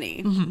it's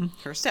Fanny,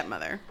 her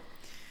stepmother.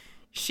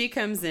 She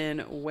comes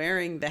in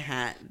wearing the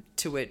hat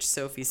to which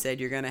Sophie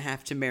said, "You're going to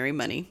have to marry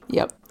money."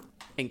 Yep.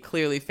 And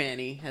clearly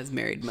Fanny has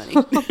married money.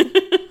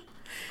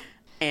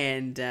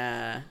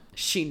 And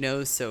she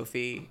knows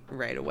Sophie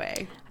right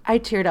away. I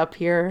teared up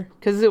here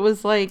because it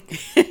was like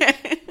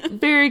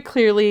very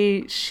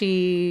clearly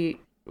she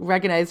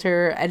recognized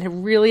her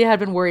and really had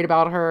been worried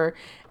about her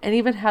and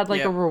even had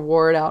like a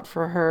reward out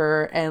for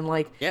her and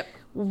like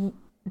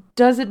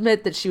does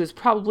admit that she was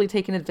probably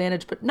taking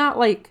advantage, but not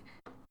like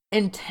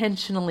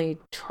intentionally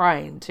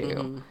trying to.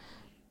 Mm-hmm.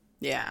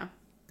 Yeah.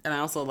 And I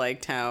also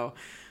liked how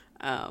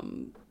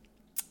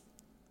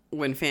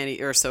when Fanny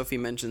or Sophie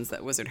mentions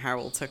that Wizard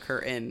Howl took her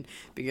in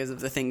because of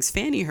the things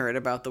Fanny heard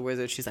about the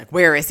wizard, she's like,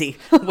 "Where is he?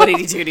 What did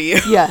he do to you?"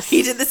 Yes.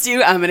 "He did this to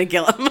you. I'm going to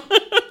kill him."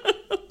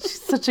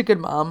 She's such a good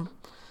mom.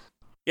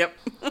 Yep.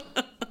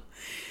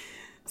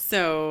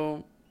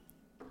 So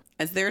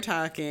as they're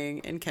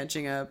talking and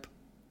catching up,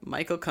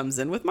 Michael comes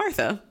in with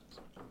Martha,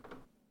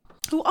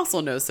 who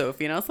also knows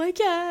Sophie. And I was like,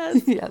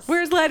 yes.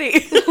 Where's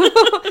Letty?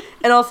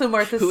 And also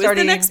Martha's who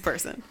starting is the next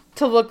person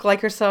to look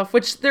like herself,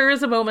 which there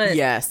is a moment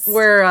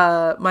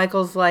where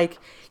Michael's like,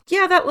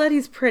 "Yeah, that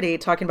Letty's pretty,"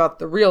 talking about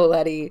the real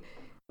Letty,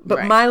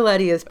 but my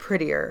Letty is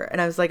prettier.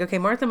 And I was like, okay,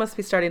 Martha must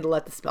be starting to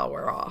let the spell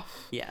wear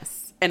off.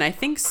 Yes. And I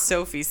think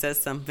Sophie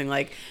says something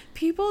like,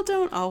 "People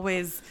don't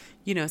always,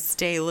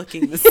 stay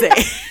looking the same."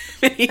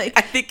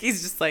 I think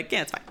he's just like,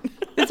 "Yeah, it's fine.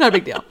 It's not a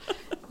big deal."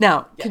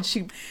 Now, can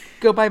she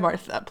go by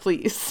Martha,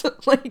 please?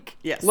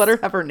 Let her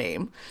have her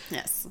name.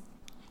 Yes.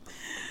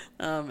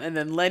 And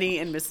then Letty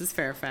and Mrs.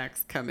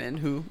 Fairfax come in,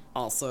 who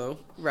also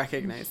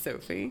recognize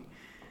Sophie.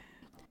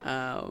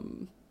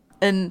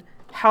 And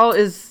Hal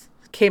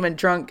came in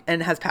drunk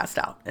and has passed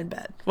out in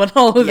bed when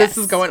all of this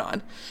is going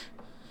on.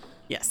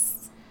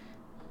 Yes.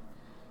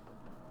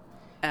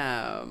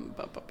 And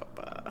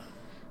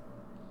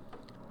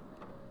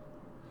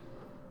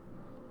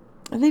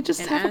they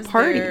just have a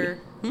party.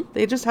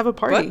 They just have a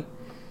party. What?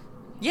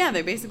 Yeah,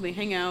 they basically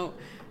hang out,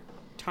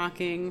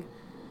 talking,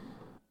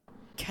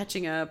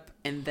 catching up,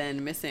 and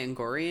then Miss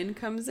Angorian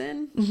comes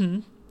in. Mm-hmm.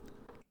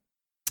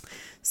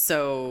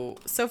 So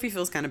Sophie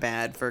feels kind of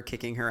bad for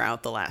kicking her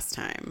out the last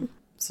time.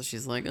 So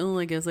she's like, "Oh,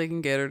 I guess I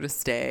can get her to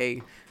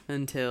stay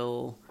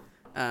until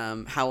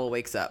Howl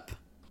wakes up."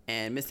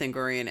 And Miss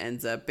Angorian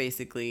ends up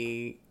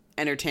basically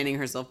entertaining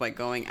herself by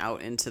going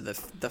out into the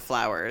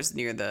flowers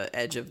near the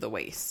edge of the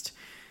waste.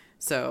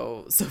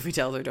 So Sophie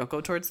tells her, "Don't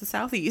go towards the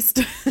southeast."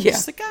 Yeah.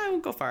 She's like, "I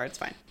won't go far. It's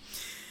fine."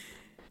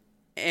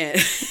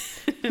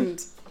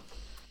 And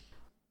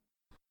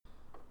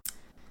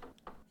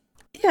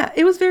yeah,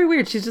 it was very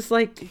weird. She's just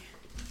like,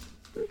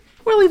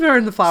 "We'll leave her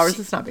in the flowers.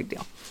 It's not a big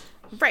deal."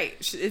 Right.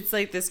 It's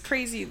like this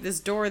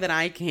door that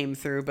I came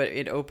through, but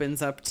it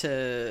opens up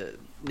to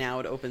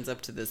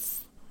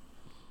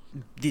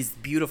these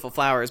beautiful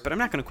flowers, but I'm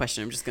not going to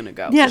question. I'm just going to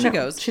go. Yeah, so she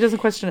goes. She doesn't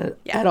question it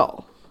at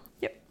all.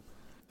 Yep.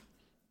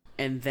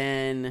 And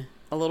then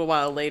a little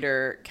while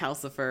later,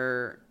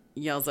 Calcifer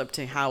yells up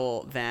to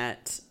Howl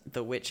that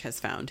the witch has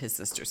found his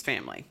sister's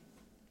family.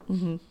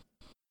 Mm-hmm.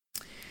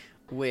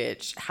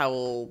 Which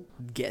Howl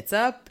gets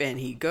up and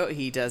he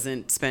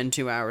doesn't spend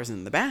 2 hours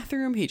in the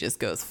bathroom. He just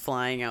goes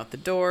flying out the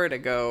door to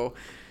go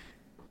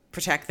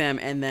protect them.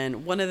 And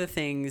then one of the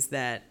things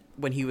that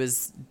when he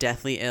was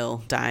deathly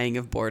ill, dying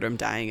of boredom,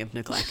 dying of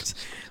neglect,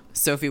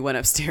 Sophie went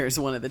upstairs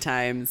one of the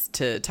times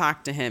to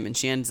talk to him, and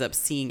she ends up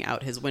seeing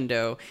out his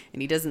window,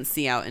 and he doesn't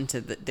see out into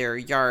their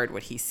yard.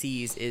 What he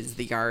sees is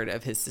the yard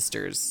of his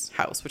sister's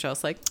house, which I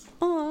was like,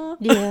 "Aw."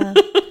 Yeah.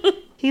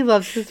 He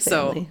loves his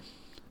family.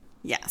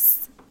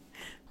 Yes.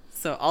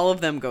 So all of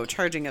them go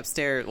charging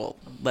upstairs, well,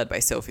 led by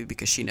Sophie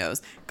because she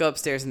knows, go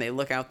upstairs and they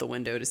look out the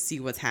window to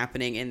see what's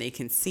happening, and they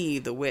can see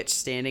the witch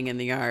standing in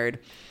the yard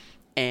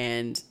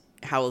and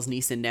Howell's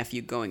niece and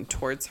nephew going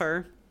towards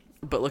her,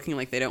 but looking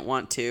like they don't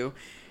want to,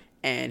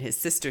 and his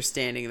sister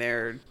standing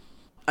there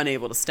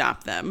unable to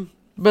stop them.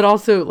 But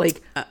also,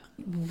 like,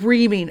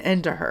 reaming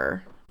into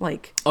her.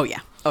 Like, oh, yeah.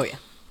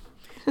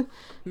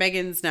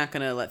 Megan's not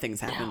going to let things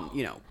happen,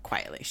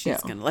 quietly.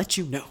 She's going to let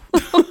you know.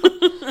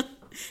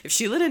 If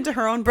she lit into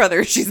her own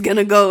brother, she's going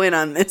to go in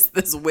on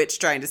this witch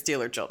trying to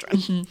steal her children.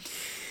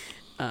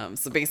 Mm-hmm.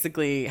 So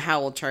basically,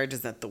 Howell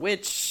charges at the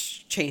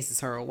witch, chases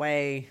her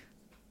away,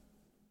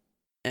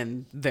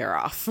 and they're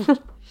off.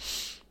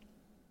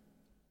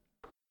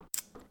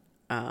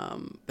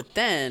 But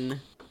then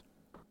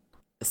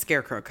the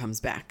Scarecrow comes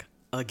back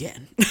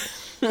again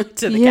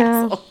to the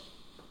castle.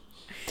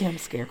 Damn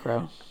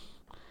Scarecrow.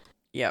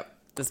 Yep.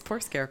 This poor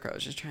Scarecrow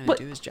is just trying to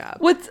do his job.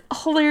 What's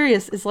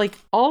hilarious is, like,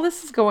 all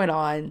this is going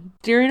on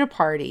during a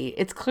party.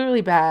 It's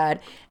clearly bad.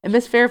 And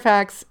Miss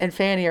Fairfax and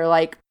Fanny are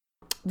like,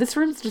 this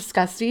room's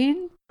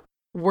disgusting.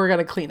 We're going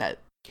to clean it.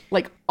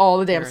 Like, all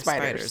the damn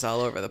spiders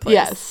all over the place.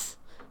 Yes.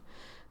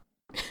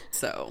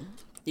 So,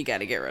 you got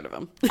to get rid of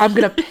them. I'm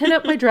going to pin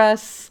up my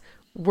dress.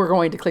 We're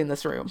going to clean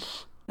this room.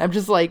 I'm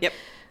just like, yep.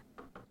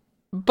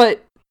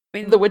 But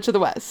the Witch of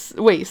the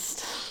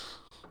Waste.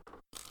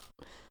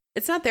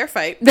 It's not their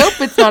fight. Nope,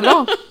 it's not at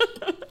all.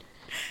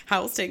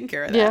 Howell's taking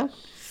care of that.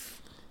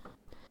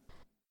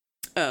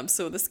 Yeah.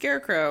 So the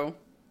Scarecrow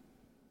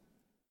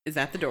is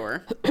at the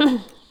door.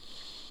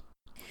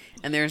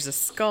 And there's a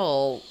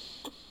skull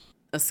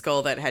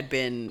that had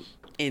been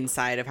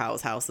inside of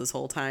Howell's house this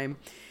whole time.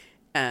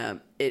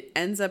 It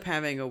ends up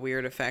having a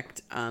weird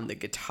effect on the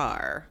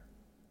guitar,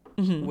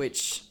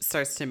 which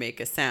starts to make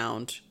a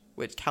sound,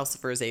 which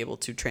Calcifer is able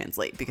to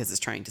translate because it's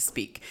trying to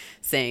speak,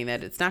 saying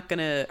that it's not going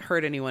to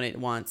hurt anyone. It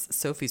wants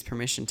Sophie's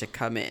permission to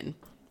come in.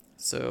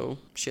 So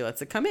she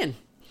lets it come in.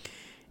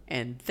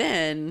 And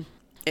then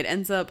it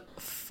ends up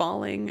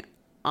falling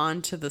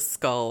onto the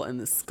skull, and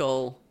the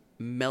skull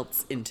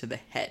melts into the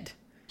head.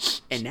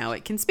 And now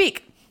it can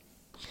speak.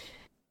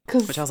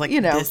 Which I was like,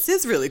 this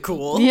is really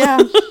cool.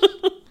 Yeah.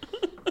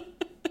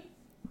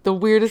 The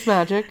weirdest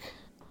magic.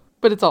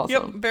 But it's awesome.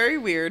 Yep, very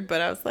weird.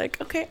 But I was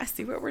like, okay, I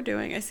see what we're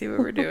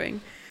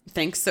doing.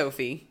 Thanks,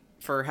 Sophie,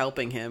 for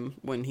helping him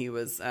when he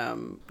was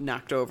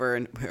knocked over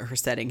and her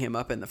setting him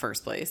up in the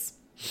first place.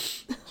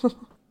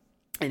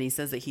 And he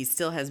says that he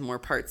still has more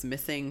parts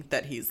missing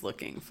that he's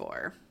looking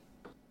for.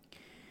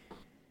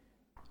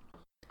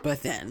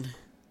 But then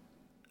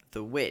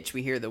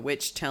we hear the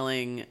witch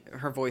telling,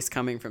 her voice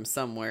coming from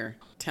somewhere,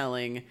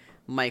 telling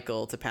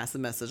Michael to pass the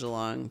message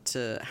along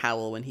to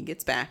Howell when he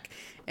gets back,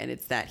 and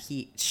it's that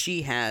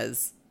she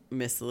has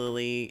Miss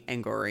Lily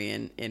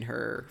Angorian in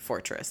her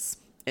fortress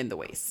in the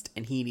Waste,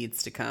 and he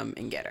needs to come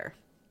and get her.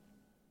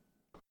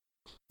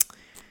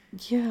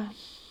 Yeah.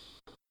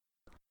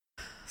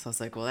 So I was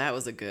like, well, that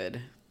was a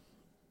good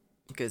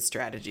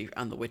strategy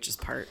on the witch's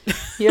part.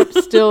 Yep,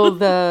 still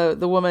the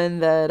woman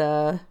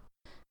that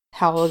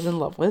Howell is in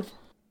love with,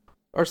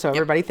 or so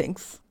everybody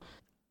thinks.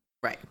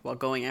 Right, while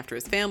going after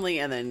his family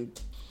and then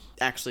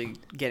actually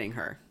getting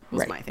her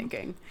was my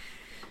thinking.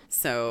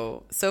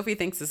 So Sophie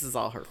thinks this is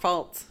all her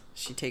fault.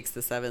 She takes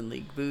the 7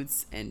 league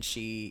boots and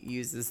she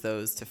uses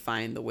those to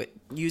find the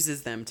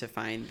witch's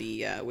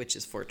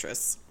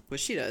fortress,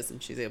 which she does,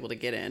 and she's able to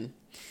get in.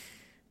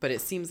 But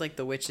it seems like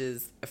the witch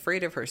is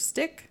afraid of her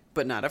stick,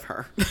 but not of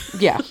her.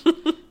 Yeah.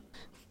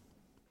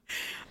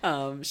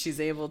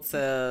 She's able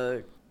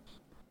to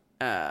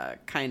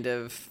kind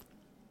of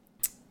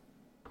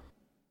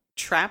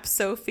trap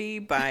Sophie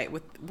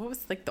with what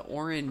was like the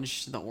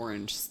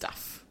orange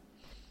stuff.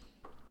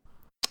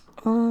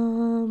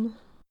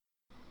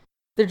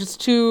 They're just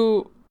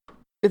two.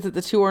 Is it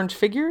the 2 orange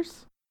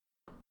figures?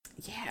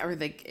 Yeah, or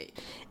like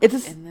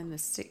and then the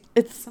stick.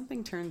 It's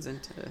something turns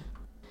into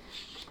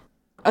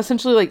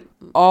essentially like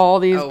all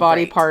these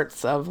body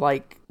parts of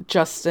like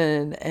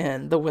Justin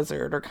and the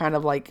wizard are kind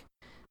of like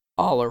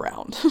all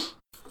around.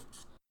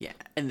 Yeah,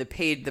 and the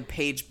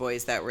page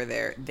boys that were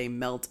there, they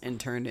melt and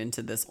turned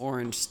into this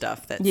orange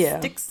stuff that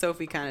sticks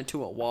Sophie kind of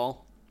to a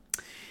wall.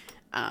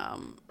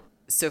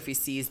 Sophie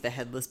sees the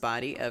headless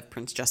body of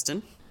Prince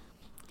Justin.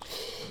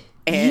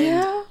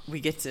 And we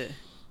get to,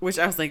 which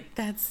I was like,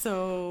 that's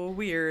so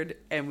weird.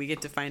 And we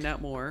get to find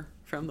out more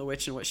from the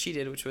witch and what she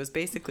did, which was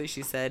basically,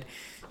 she said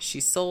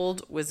she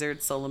sold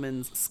Wizard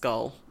Solomon's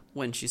skull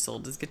when she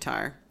sold his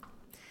guitar.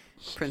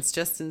 Prince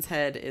Justin's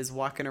head is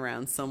walking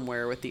around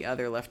somewhere with the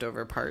other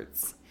leftover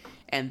parts.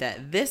 And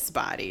that this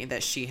body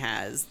that she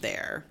has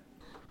there,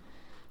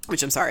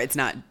 which I'm sorry, it's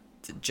not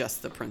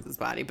just the prince's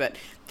body, but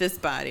this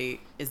body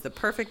is the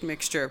perfect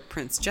mixture of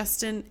Prince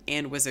Justin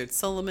and Wizard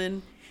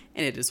Solomon,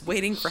 and it is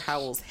waiting for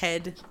Howell's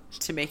head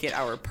to make it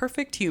our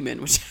perfect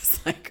human, which is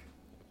like,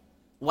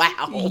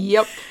 wow.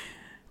 Yep.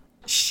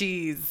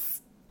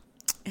 She's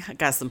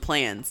got some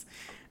plans.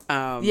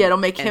 It'll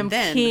make him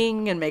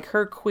king and make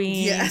her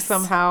queen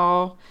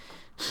somehow.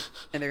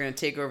 And they're going to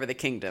take over the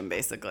kingdom,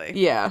 basically.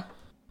 Yeah.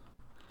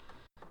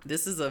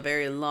 this is a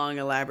very long,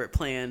 elaborate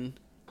plan.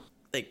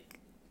 Like,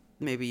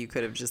 maybe you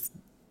could have just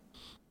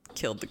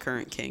killed the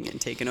current king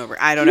and taken over.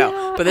 I don't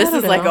know. But this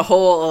is like a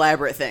whole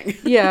elaborate thing.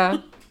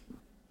 Yeah.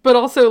 But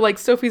also, like,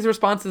 Sophie's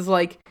response is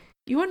like,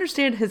 you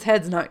understand his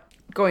head's not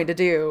going to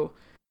do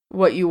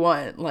what you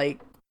want. Like,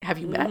 have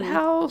you met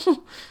Hal?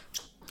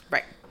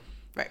 Right.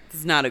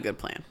 This is not a good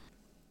plan.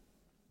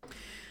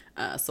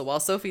 So while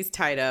Sophie's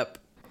tied up,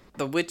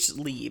 the witch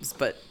leaves,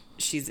 but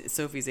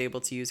Sophie's able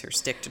to use her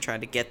stick to try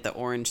to get the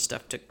orange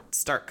stuff to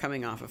start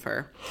coming off of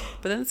her.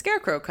 But then the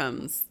Scarecrow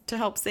comes to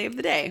help save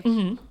the day,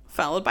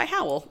 followed by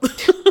Howl.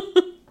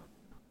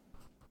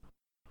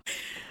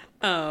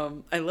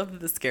 I love that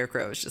the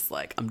Scarecrow is just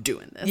like, I'm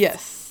doing this.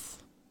 Yes.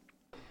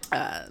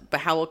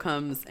 But Howl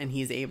comes and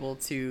he's able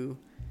to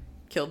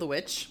kill the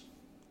witch.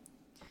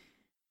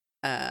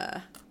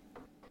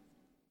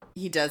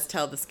 He does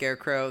tell the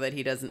Scarecrow that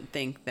he doesn't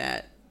think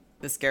that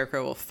the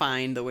Scarecrow will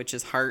find the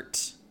witch's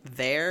heart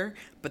there,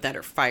 but that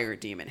her fire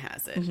demon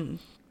has it.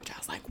 Which I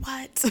was like,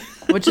 what?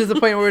 Which is the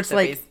point where it's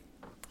like,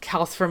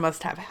 Calcifer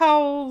must have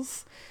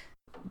Howls.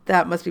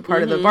 That must be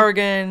part of the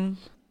bargain.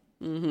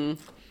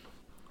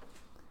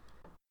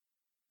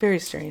 Very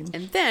strange.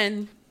 And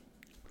then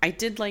I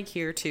did like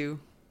here too,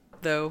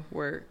 though,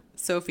 where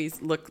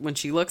when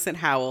she looks at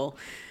Howl,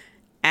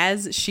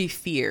 as she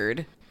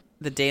feared,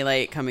 the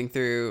daylight coming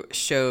through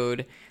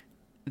showed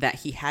that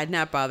he had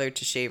not bothered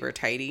to shave her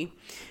tidy.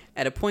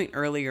 At a point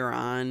earlier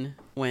on,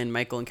 when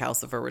Michael and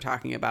Calcifer were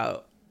talking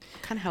about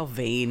kind of how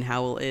vain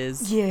Howl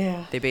is,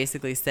 they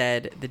basically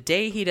said the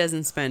day he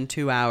doesn't spend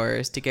 2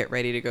 hours to get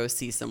ready to go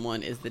see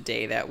someone is the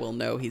day that we'll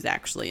know he's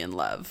actually in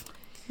love.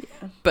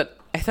 Yeah. But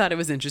I thought it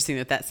was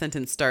interesting that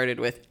sentence started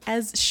with,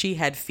 as she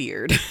had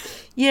feared.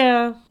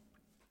 Yeah.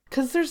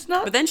 Because there's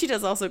not... But then she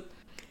goes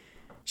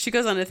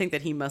on to think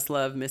that he must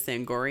love Miss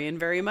Angorian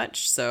very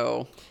much,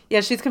 so...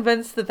 Yeah, she's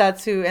convinced that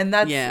that's who... And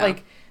that's,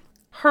 like,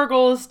 her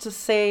goal is to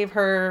save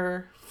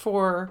her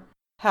for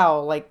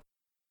Howl. Like,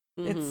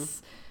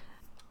 it's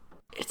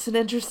an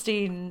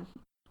interesting...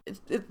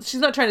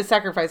 she's not trying to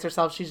sacrifice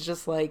herself. She's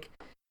just like,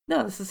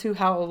 no, this is who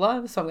Howl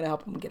loves, so I'm going to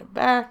help him get it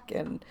back.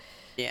 And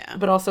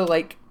but also,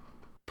 like,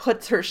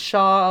 puts her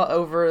shawl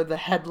over the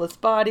headless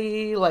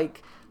body,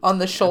 like, on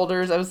the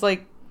shoulders. I was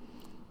like,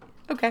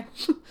 okay.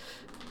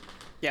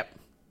 Yep.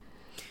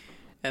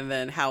 And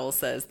then Howl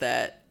says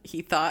that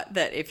he thought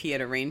that if he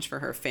had arranged for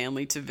her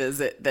family to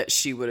visit, that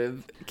she would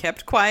have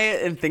kept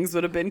quiet and things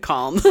would have been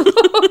calm.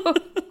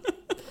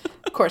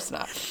 Of course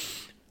not.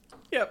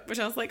 Yep. Which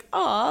I was like,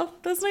 aw,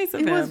 that's nice of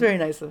him. It was very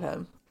nice of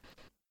him.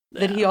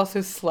 Yeah. That he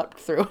also slept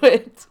through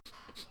it.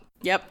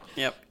 Yep.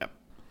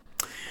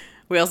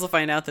 We also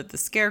find out that the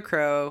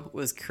Scarecrow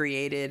was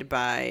created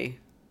by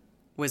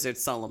Wizard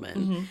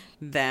Solomon.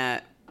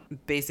 That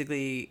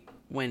basically,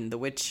 when the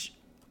Witch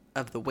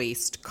of the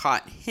Waste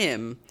caught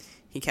him,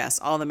 he cast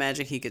all the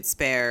magic he could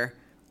spare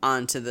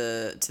onto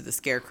the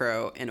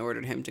Scarecrow and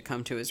ordered him to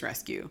come to his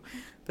rescue.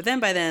 But then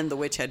by then, the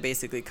witch had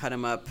basically cut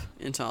him up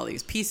into all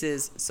these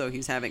pieces, so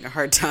he's having a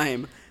hard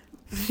time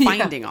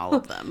finding all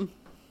of them.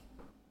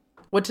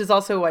 Which is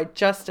also why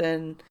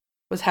Justin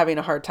was having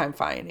a hard time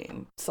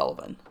finding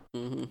Sullivan.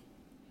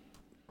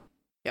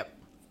 Yep.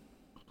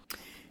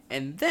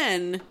 And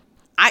then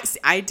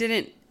I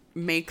didn't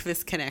make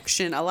this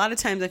connection. A lot of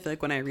times I feel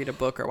like when I read a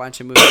book or watch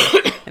a movie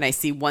and I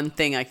see one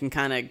thing, I can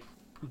kind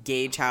of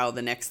gauge how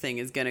the next thing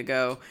is going to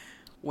go.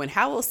 When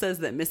Howl says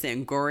that Miss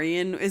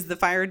Angorian is the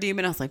fire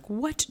demon, I was like,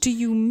 what do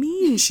you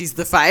mean she's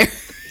the fire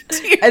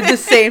demon? As the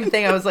same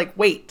thing, I was like,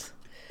 wait,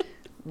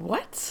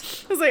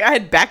 what? I was like, I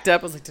had backed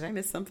up. I was like, did I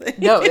miss something?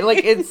 No,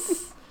 like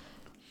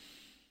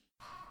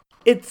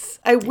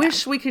I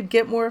wish we could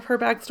get more of her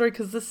backstory,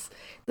 because this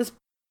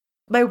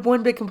my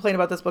one big complaint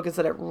about this book is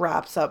that it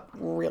wraps up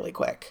really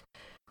quick.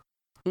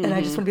 And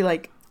I just want to be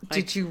like,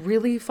 did you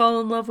really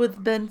fall in love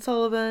with Ben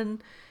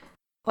Sullivan?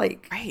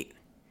 Like, right.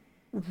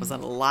 Was that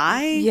a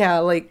lie? Yeah,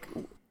 like,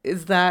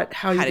 is that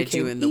how you became did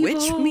you and the evil?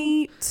 witch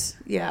meet?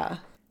 Yeah.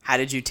 How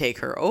did you take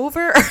her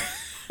over? I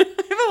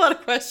have a lot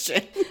of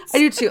questions. I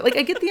do too. Like,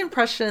 I get the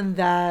impression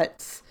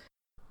that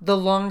the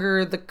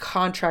longer the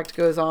contract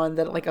goes on,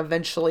 that, like,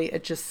 eventually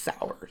it just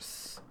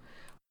sours.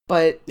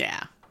 But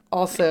yeah,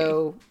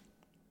 also,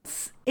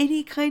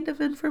 any kind of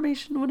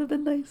information would have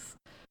been nice.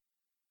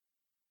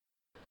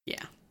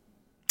 Yeah.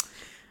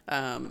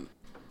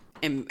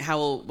 And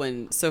Howl,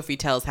 when Sophie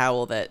tells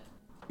Howl that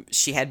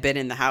she had been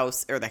in the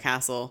house or the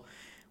castle.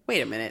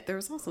 Wait a minute. There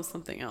was also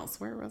something else.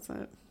 Where was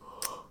it?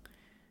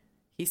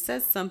 He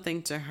says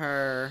something to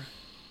her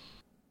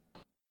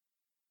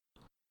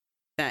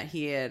that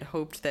he had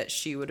hoped that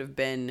she would have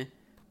been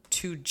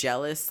too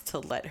jealous to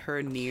let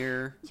her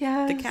near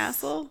the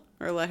castle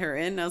or let her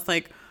in. I was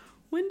like,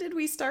 when did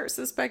we start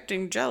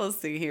suspecting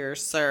jealousy here,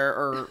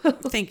 sir? Or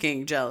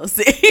thinking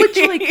jealousy? Which,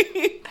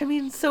 like, I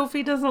mean,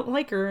 Sophie doesn't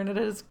like her, and it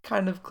is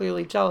kind of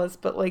clearly jealous,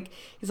 but, like,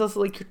 he's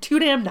also like, you're too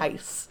damn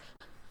nice.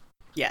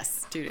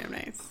 Yes, too damn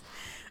nice.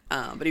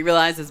 But he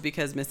realizes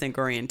because Miss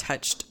Angorian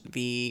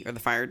the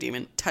fire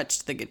demon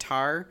touched the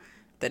guitar,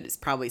 that it's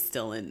probably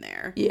still in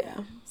there. Yeah.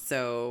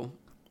 So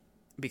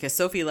because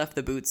Sophie left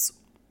the boots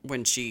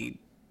when she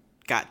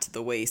got to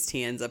the waist,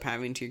 he ends up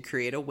having to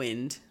create a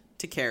wind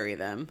to carry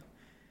them.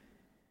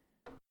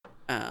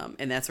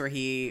 And that's where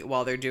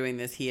while they're doing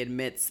this, he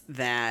admits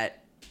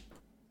that,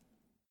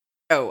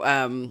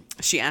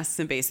 she asks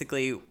him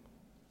basically,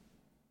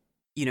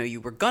 you know,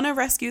 you were gonna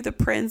rescue the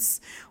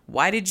prince.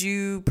 Why did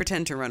you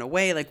pretend to run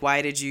away? Like,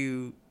 why did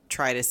you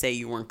try to say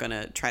you weren't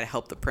gonna try to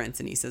help the prince?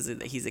 And he says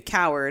that he's a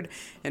coward,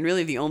 and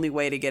really the only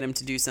way to get him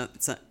to do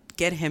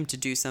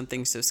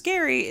something so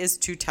scary is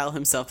to tell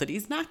himself that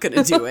he's not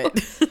gonna do it.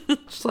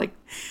 Just like,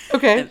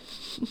 okay.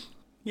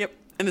 Yep.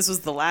 And this was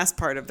the last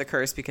part of the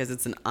curse because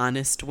it's an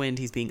honest wind.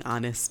 He's being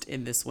honest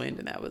in this wind,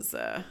 and that was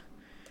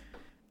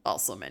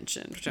also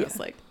mentioned, which I was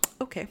like,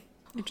 okay,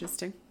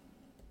 interesting.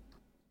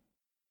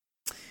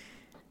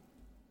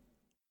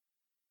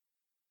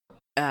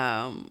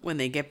 When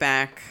they get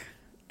back,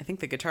 I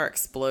think the guitar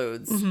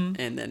explodes, and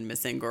then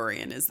Miss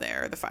Angorian is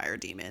there, the fire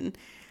demon,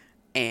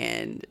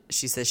 and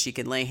she says she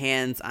can lay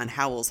hands on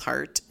Howl's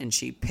heart, and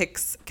she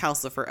picks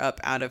Calcifer up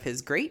out of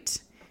his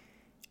grate,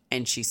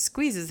 and she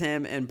squeezes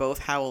him, and both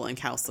Howl and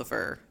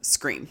Calcifer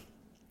scream,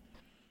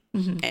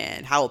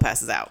 and Howl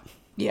passes out.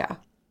 Yeah.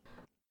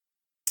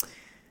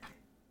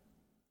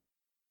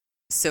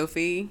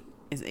 Sophie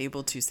is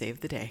able to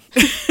save the day,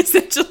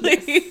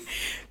 essentially,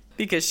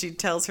 because she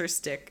tells her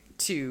stick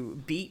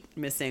to beat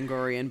Miss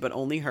Angorian, but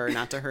only her,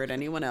 not to hurt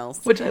anyone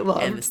else. Which I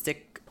love. And the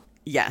stick,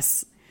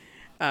 yes.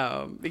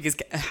 Because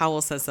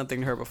Howl says something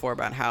to her before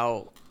about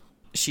how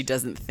she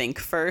doesn't think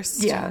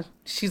first. Yeah.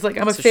 She's like,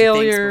 I'm a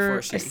failure.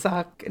 I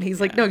suck. And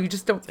he's like, no, you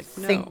just don't think.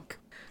 No.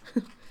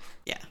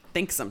 Yeah.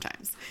 Think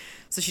sometimes.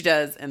 So she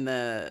does.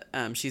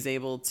 And she's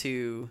able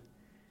to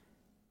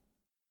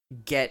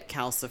get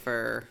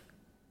Calcifer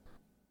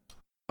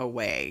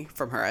away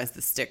from her as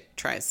the stick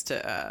tries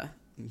to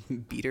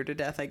beat her to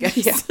death, I guess.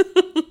 Yeah.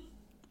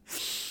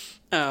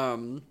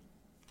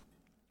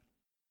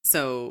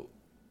 So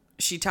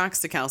she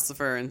talks to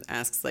Calcifer and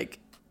asks, like,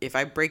 if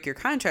I break your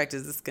contract,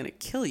 is this going to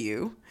kill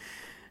you?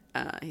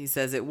 He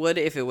says it would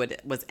if it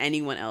was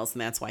anyone else,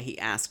 and that's why he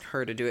asked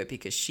her to do it,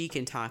 because she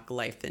can talk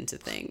life into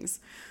things.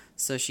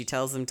 So she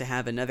tells him to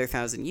have another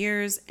 1,000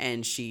 years,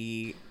 and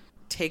she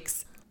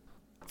takes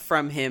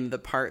from him the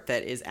part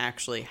that is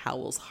actually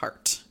Howl's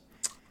heart.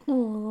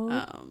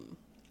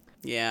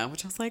 Yeah,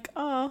 which I was like,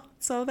 oh,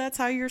 so that's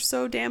how you're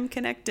so damn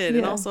connected. Yeah.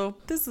 And also,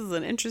 this is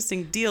an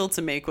interesting deal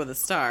to make with a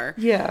star.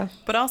 Yeah.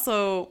 But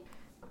also,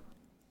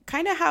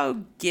 kind of how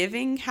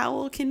giving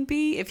Howl can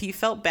be. If he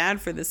felt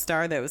bad for this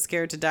star that was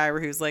scared to die,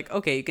 where he was like,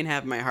 okay, you can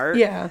have my heart.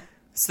 Yeah.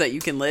 So that you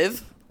can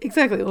live.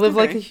 Exactly. Live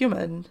like a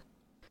human.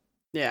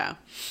 Yeah.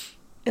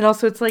 And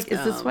also, it's like,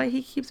 is this why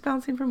he keeps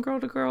bouncing from girl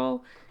to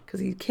girl?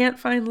 Because he can't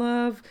find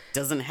love.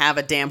 Doesn't have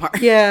a damn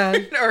heart. Yeah.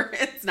 Or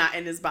it's not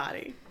in his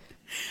body.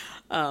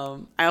 I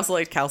also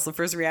liked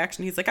Calcifer's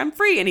reaction. He's like, I'm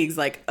free. And he's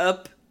like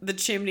up the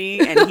chimney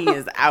and he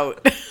is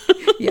out.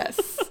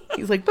 Yes.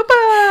 He's like,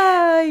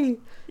 bye-bye.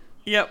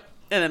 Yep.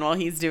 And then while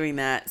he's doing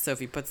that,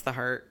 Sophie puts the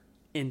heart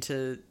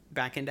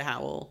back into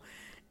Howl.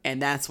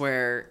 And that's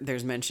where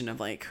there's mention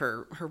of like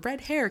her red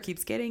hair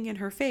keeps getting in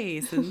her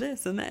face and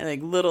this and that.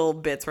 Like little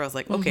bits where I was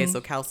like, okay, so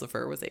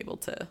Calcifer was able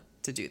to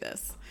do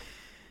this.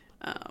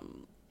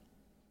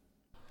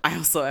 I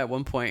also at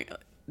one point...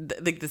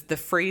 the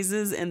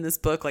phrases in this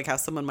book, like how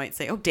someone might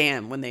say, oh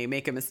damn, when they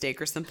make a mistake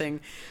or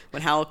something,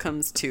 when Howl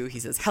comes to, he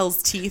says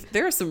hell's teeth.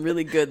 There are some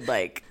really good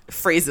like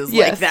phrases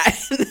like that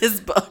in this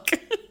book.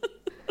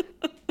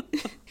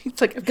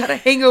 He's like, I've got a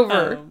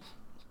hangover.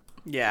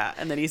 Yeah.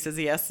 And then he says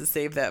he has to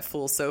save that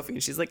fool Sophie,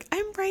 and she's like,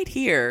 I'm right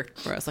here.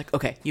 Where I was like,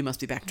 okay, you must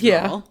be back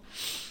to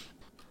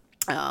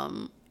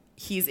normal.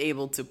 He's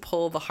able to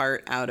pull the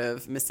heart out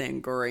of Miss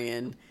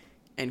Angorian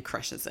and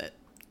crushes it,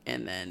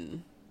 and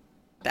then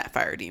that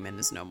fire demon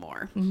is no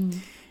more.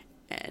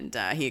 And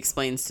he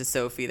explains to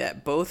Sophie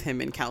that both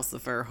him and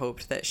Calcifer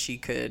hoped that she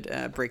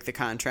could break the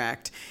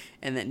contract,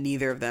 and that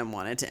neither of them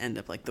wanted to end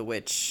up like the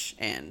witch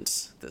and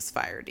this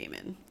fire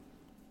demon.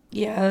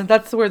 Yeah,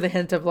 that's where the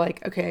hint of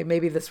like, okay,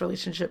 maybe this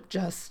relationship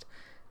just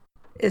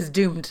is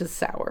doomed to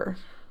sour.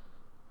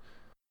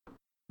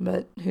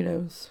 But who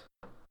knows?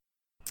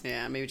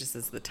 Yeah, maybe just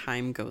as the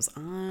time goes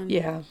on.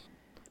 Yeah.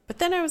 But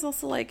then I was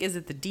also like, is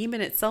it the demon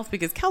itself?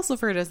 Because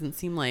Calcifer doesn't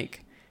seem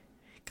like...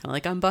 kind of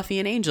like on Buffy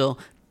and Angel,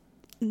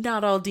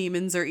 not all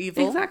demons are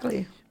evil.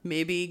 Exactly.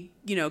 Maybe,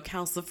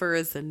 Calcifer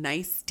is a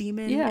nice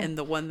demon, and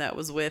the one that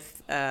was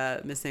with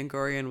Miss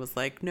Angorian was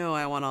like, no,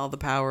 I want all the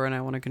power and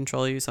I want to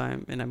control you, so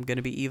I'm going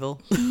to be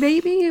evil.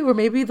 Maybe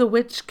the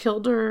witch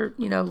killed her,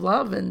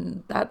 love,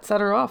 and that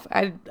set her off.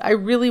 I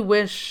really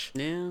wish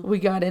we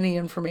got any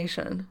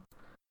information,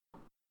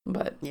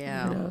 but who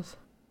knows?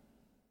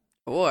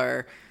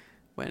 Or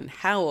when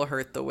Howl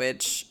hurt the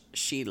witch,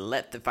 she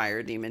let the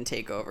fire demon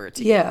take over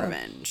to get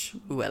revenge.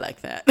 Ooh, I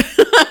like that.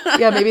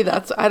 Yeah, maybe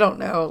that's, I don't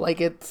know. Like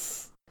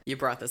you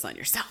brought this on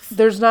yourself.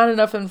 There's not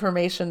enough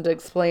information to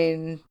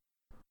explain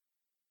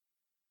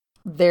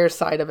their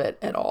side of it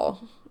at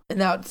all.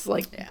 And that's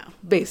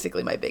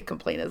basically my big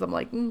complaint is I'm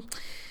like,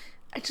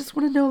 I just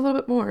want to know a little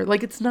bit more.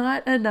 Like, it's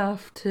not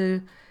enough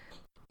to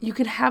you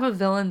can have a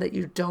villain that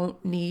you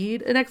don't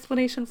need an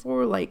explanation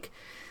for, like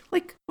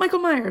Michael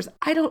Myers.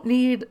 I don't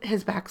need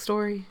his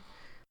backstory.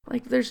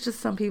 Like, there's just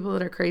some people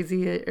that are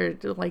crazy or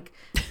like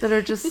that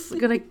are just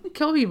gonna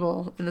kill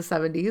people in the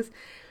 70s,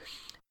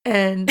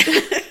 and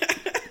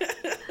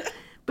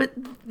but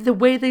the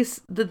way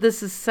this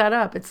is set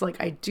up, it's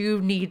like, I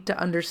do need to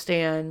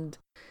understand,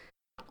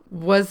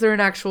 was there an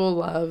actual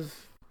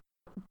love?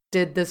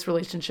 Did this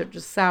relationship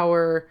just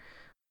sour?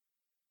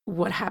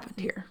 What happened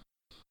here?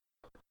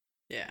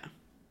 Yeah.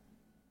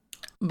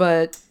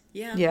 But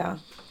yeah. Yeah.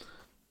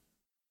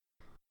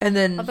 And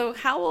then, although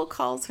Howell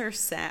calls her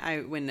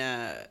sad, when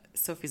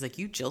Sophie's like,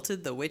 "You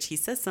jilted the witch," he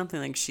says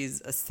something like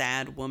she's a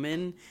sad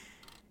woman.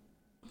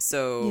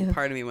 So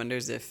part of me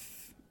wonders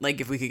if we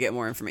could get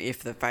more information,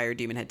 if the fire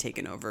demon had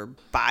taken over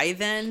by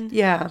then.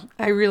 Yeah,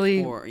 I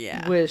really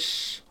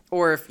wish.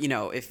 Or if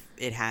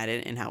it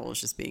hadn't, and Howell was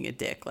just being a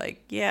dick.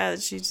 Like, yeah,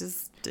 she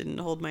just didn't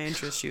hold my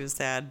interest. She was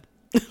sad.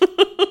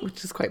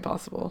 Which is quite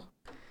possible.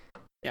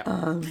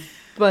 Yeah.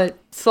 But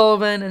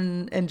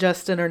Sullivan and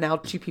Justin are now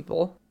two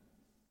people.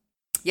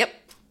 Yep.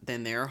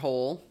 Then they're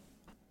whole.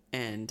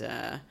 And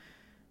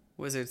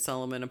Wizard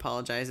Sullivan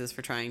apologizes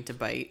for trying to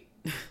bite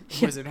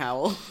Wizard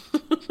Howell.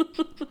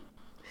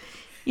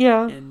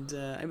 Yeah. And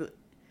I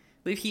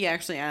believe he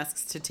actually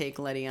asks to take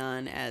Letty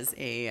on as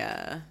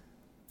a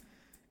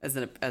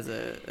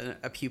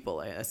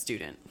pupil, a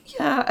student.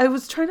 Yeah, I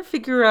was trying to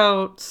figure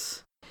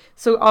out.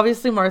 So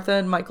obviously Martha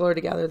and Michael are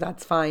together.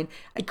 That's fine.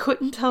 I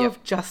couldn't tell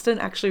if Justin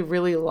actually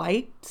really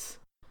liked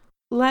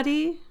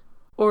Letty,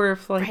 or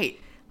if like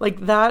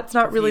that's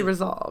not really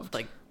resolved.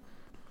 Like,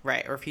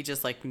 right, or if he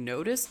just like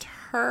noticed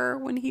her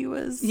when he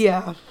was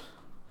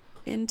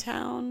in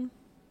town.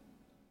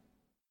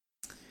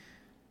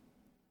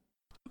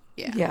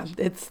 Yeah,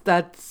 that's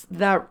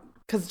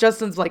because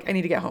Justin's like, I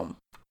need to get home.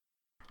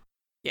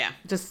 Yeah,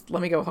 just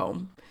let me go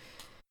home.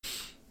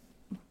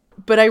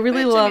 But I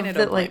really love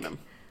that, like,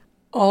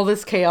 all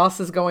this chaos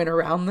is going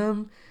around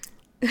them,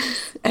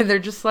 and they're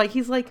just like,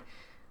 he's like,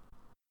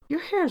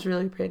 your hair is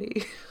really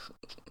pretty.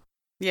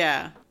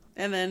 Yeah,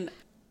 and then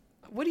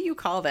what do you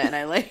call that? And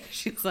I like,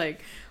 she's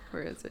like,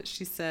 where is it?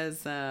 She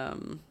says,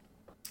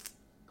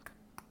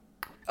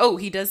 oh,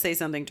 he does say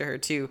something to her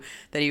too,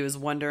 that he was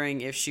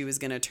wondering if she was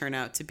going to turn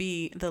out to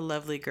be the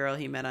lovely girl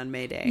he met on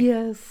May Day.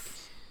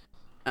 Yes.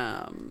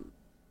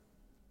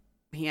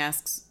 He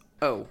asks,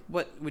 "Oh,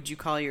 what would you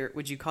call your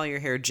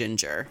hair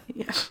ginger?"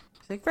 Yeah.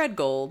 She's like, "Red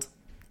gold.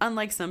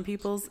 Unlike some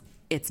people's,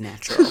 it's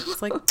natural."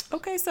 It's like,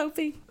 okay,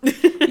 Sophie.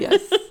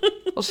 Yes.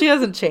 Well, she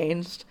hasn't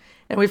changed,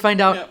 and we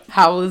find out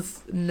Hal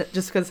is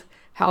just because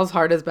Hal's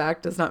heart is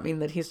back does not mean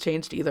that he's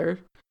changed either.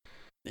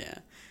 Yeah.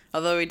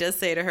 Although he does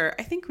say to her,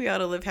 "I think we ought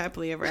to live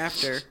happily ever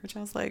after," which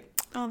I was like,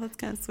 "Oh, that's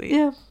kind of sweet."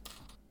 Yeah.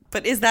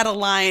 But is that a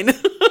line?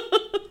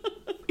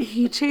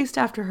 He chased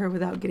after her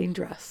without getting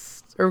dressed.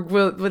 Or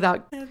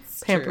without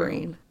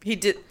pampering. True. He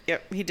did.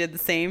 Yep, he did the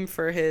same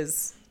for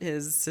his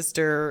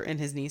sister and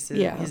his nieces,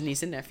 his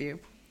niece and nephew,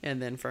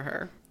 and then for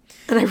her.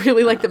 And I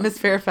really like that Miss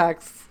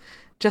Fairfax.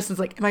 Justin's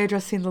like, "Am I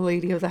addressing the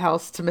lady of the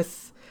house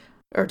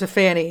to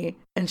Fanny?"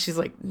 And she's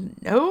like,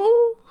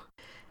 "No."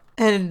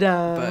 And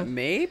but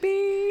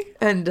maybe.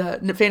 And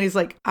Fanny's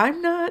like,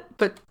 "I'm not,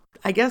 but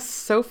I guess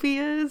Sophie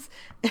is."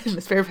 And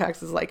Miss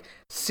Fairfax is like,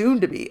 "Soon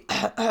to be."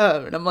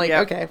 And I'm like,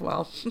 okay,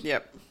 well.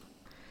 Yep.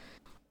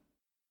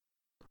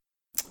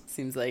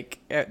 Seems like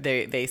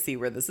they see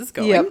where this is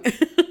going. Yep.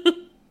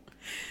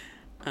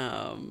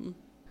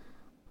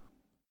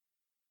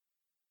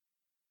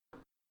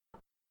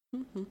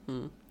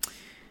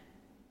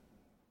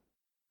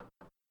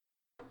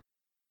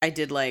 I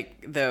did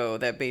like, though,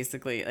 that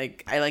basically,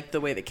 like, I like the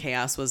way the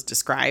chaos was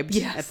described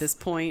at this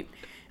point.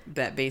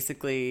 That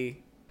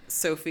basically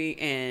Sophie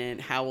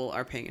and Howell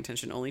are paying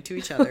attention only to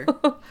each other.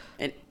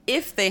 And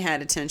if they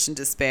had attention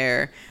to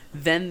spare,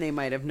 then they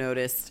might have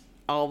noticed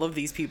all of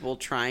these people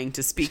trying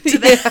to speak to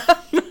them.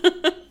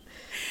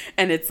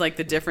 And it's like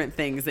the different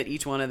things that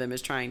each one of them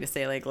is trying to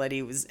say. Like,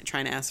 Letty was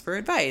trying to ask for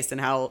advice,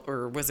 and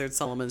Wizard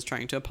Sullivan's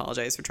trying to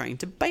apologize for trying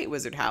to bite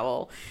Wizard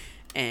Howell.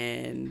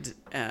 And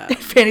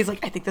Fanny's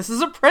like, "I think this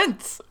is a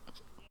prince."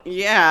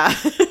 Yeah.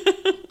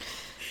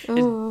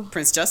 And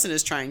Prince Justin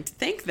is trying to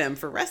thank him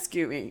for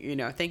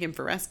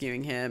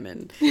rescuing him.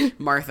 And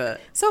Martha,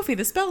 "Sophie,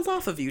 the spell's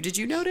off of you. Did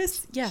you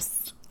notice?"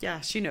 Yes. Yeah,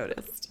 she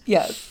noticed.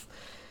 Yes.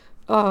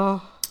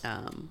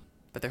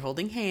 But they're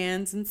holding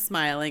hands and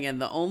smiling,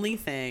 and the only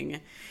thing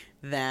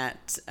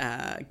that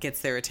gets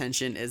their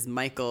attention is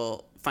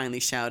Michael finally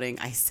shouting,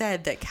 "I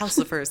said that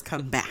Calcifer's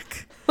come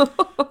back."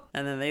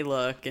 And then they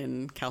look,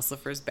 and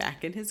Calcifer's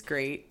back in his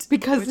grate.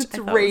 Because it's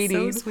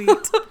raining. So sweet.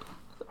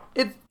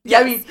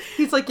 I mean,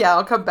 he's like, "Yeah,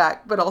 I'll come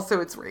back," but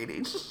also it's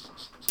raining.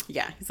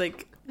 Yeah, he's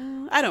like,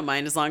 "I don't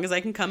mind as long as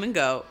I can come and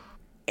go."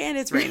 And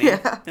it's raining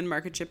and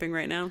market shipping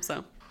right now,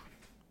 so.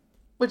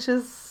 Which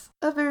is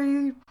a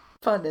very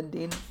fun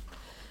ending.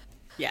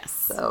 Yes.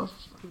 So.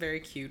 Very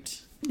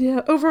cute.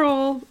 Yeah,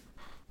 overall,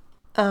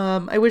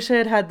 I wish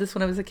I had this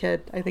when I was a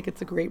kid. I think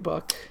it's a great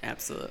book.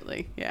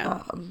 Absolutely,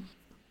 yeah.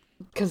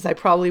 because I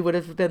probably would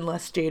have been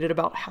less jaded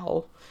about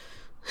Howl.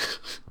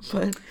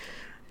 But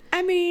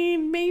I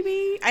mean,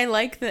 maybe I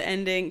like the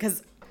ending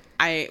because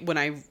when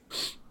I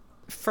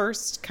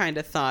first kind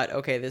of thought,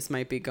 okay, this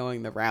might be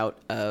going the route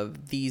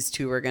of these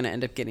two are going to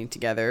end up getting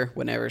together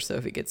whenever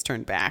Sophie gets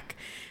turned back.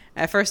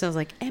 At first I was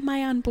like, am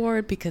I on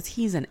board? Because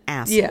he's an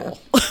asshole.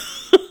 Yeah.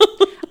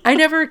 I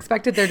never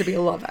expected there to be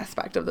a love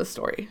aspect of this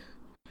story.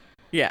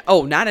 Yeah.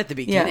 Oh, not at the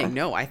beginning. Yeah.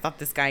 No, I thought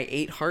this guy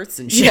ate hearts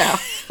and shit. Yeah.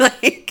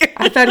 Like,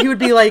 I thought he would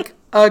be like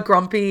a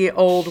grumpy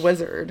old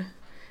wizard.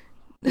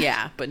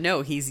 yeah, but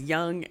no, he's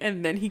young,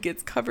 and then he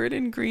gets covered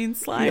in green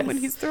slime when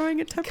he's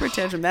throwing a temper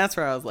tantrum. That's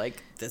where I was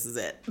like, this is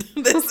it.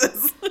 This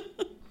is...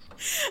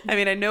 I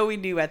mean, I know we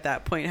knew at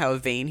that point how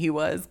vain he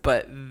was,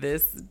 but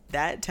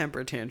that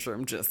temper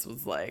tantrum just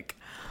was like,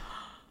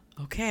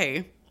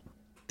 okay,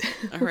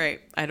 all right,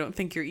 I don't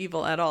think you're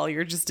evil at all.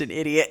 You're just an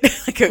idiot,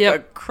 like a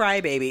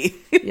crybaby.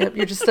 Yep,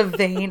 you're just a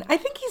vain... I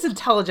think he's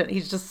intelligent.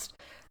 He's just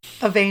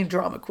a vain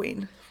drama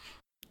queen.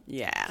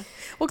 Yeah.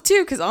 Well,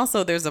 too, because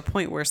also there's a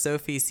point where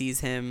Sophie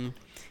sees him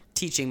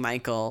teaching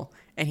Michael,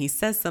 and he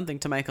says something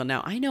to Michael.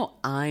 Now, I know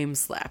I'm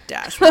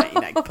slapdash when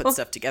I put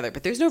stuff together,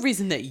 but there's no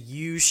reason that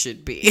you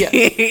should be.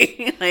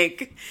 Yes.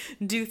 Like,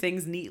 do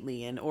things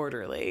neatly and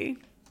orderly.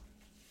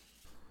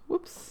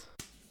 Whoops.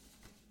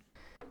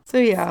 So,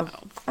 yeah,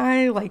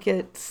 I like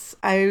it.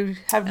 I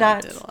have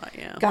not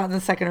gotten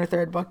the second or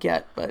third book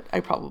yet, but I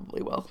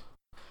probably will.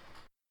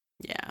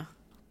 Yeah.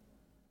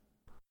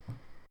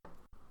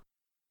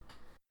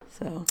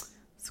 So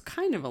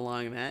kind of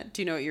along that.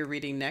 Do you know what you're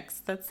reading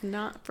next that's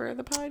not for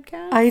the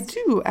podcast? I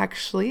do,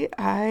 actually.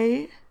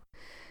 I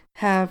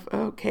have,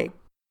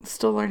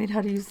 still learning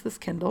how to use this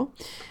Kindle.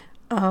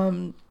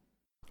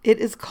 It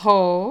is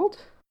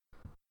called,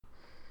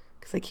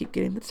 because I keep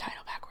getting the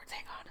title backwards.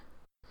 Hang on.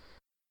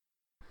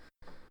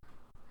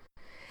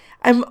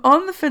 I'm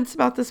on the fence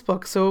about this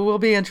book, so it will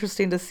be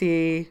interesting to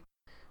see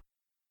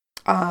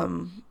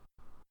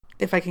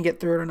if I can get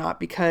through it or not,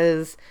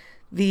 because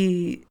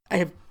I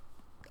have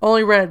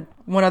only read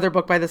one other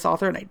book by this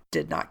author, and I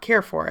did not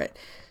care for it.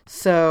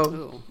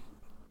 So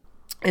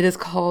It is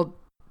called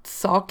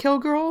Sawkill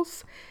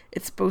Girls.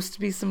 It's supposed to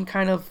be some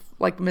kind of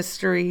like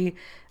mystery.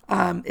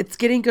 It's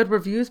getting good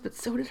reviews, but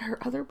so did her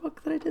other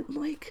book that I didn't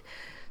like.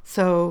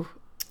 So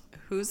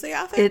who's the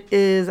author? It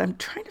is, I'm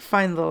trying to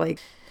find the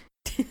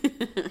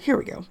here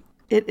we go.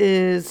 It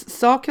is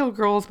Sawkill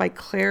Girls by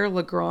Claire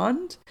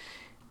Legrand.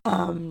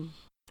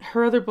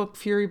 Her other book,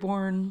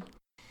 Furyborn.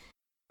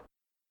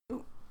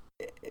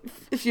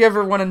 If you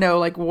ever want to know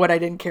what I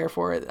didn't care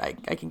for, I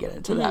can get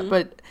into that.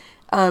 But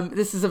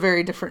this is a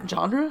very different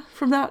genre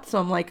from that, so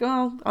I'm like,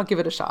 oh, I'll give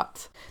it a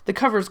shot. The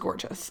cover's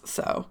gorgeous,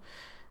 so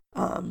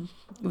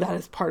that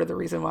is part of the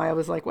reason why I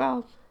was like,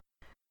 well,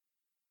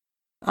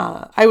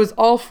 I was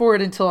all for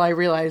it until I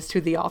realized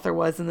who the author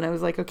was, and then I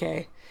was like,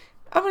 okay,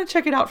 I'm going to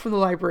check it out from the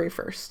library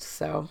first.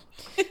 So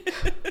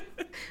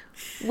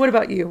what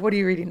about you? What are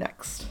you reading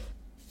next?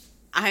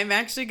 I'm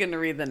actually going to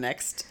read the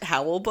next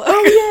Howl book.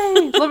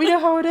 Oh, yay! Let me know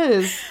how it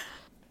is.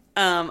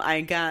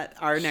 I got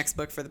our next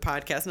book for the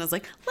podcast, and I was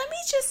like, let me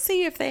just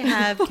see if they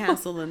have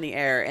Castle in the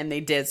Air. And they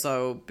did.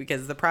 So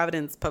because the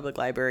Providence Public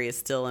Library is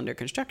still under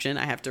construction,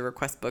 I have to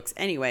request books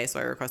anyway.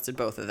 So I requested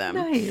both of them.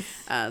 Nice.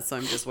 So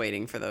I'm just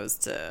waiting for those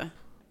to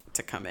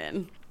come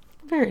in.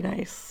 Very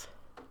nice.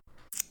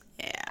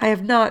 Yeah. I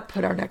have not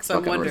put our next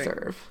book on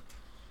reserve.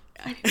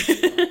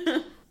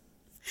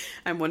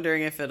 I'm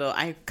wondering if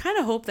I kind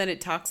of hope that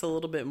it talks a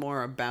little bit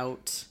more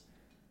about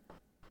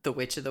the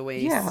Witch of the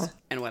Waste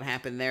and what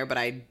happened there, but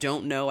I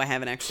don't know. I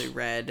haven't actually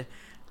read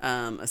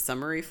a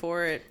summary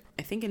for it.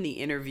 I think in the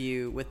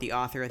interview with the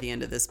author at the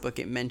end of this book,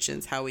 it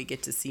mentions how we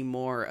get to see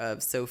more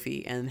of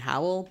Sophie and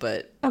Howl,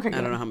 but I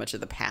don't know how much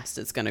of the past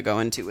it's going to go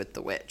into with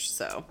the witch.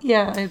 So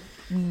yeah, I have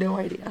no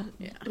idea.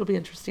 Yeah, it'll be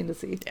interesting to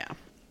see.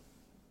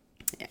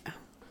 Yeah.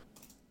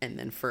 And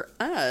then for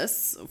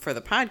us, for the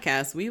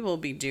podcast, we will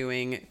be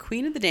doing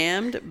Queen of the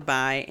Damned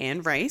by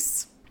Anne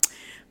Rice,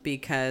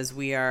 because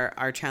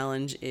our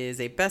challenge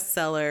is a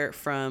bestseller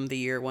from the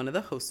year one of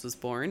the hosts was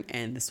born,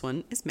 and this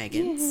one is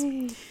Megan's.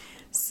 Yay.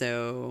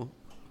 So,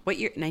 what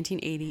year?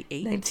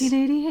 1988?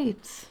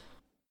 1988.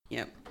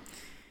 Yep.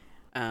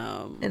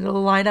 And it'll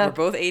line up.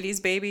 We're both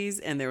 80s babies,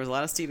 and there was a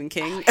lot of Stephen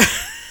King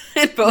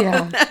in both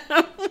of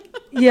them.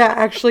 Yeah,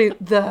 actually,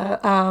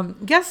 the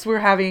guests we're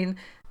having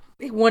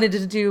wanted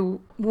to do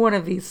one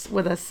of these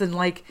with us, and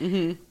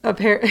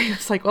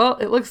it's like, well,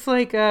 it looks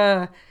like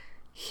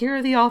here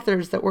are the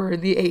authors that were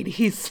in the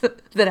 80s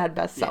that had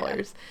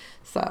bestsellers.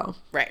 So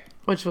right,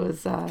 which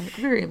was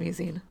very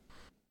amusing.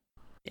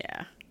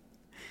 Yeah.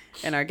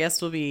 And our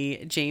guest will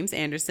be James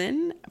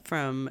Anderson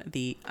from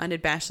the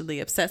Unabashedly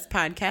Obsessed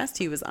podcast.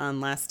 He was on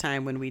last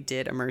time when we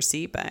did A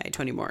Mercy by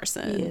Toni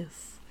Morrison.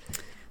 Yes.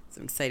 So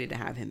I'm excited to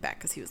have him back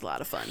because he was a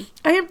lot of fun.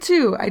 I am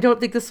too. I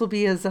don't think this will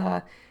be as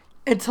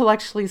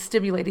intellectually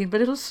stimulating,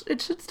 but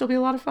it should still be a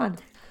lot of fun.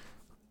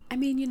 I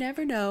mean, you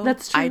never know.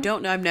 That's true. I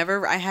don't know.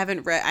 I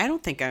haven't read, I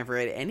don't think I've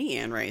read any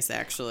Anne Rice,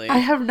 actually. I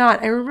have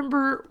not. I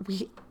remember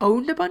we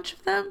owned a bunch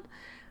of them,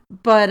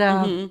 But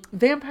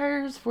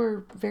vampires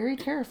were very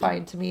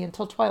terrifying to me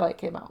until Twilight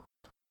came out.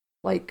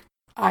 Like,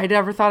 I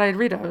never thought I'd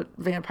read a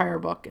vampire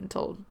book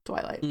until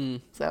Twilight.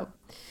 So,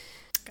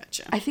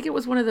 gotcha. I think it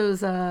was one of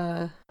those,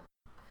 well,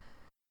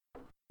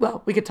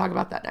 we could talk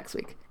about that next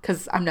week,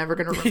 because I'm never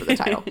going to remember the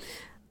title.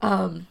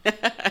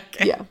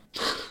 Okay. Yeah.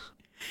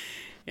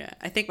 Yeah,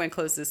 I think my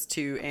closest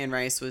to Anne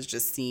Rice was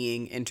just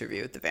seeing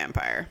Interview with the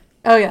Vampire.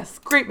 Oh, yes.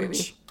 Great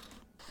movie.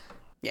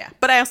 Yeah,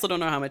 but I also don't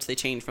know how much they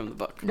changed from the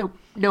book. Nope.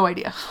 No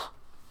idea.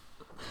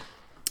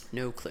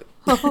 No clue.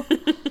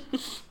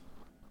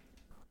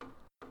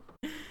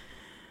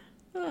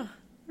 Oh,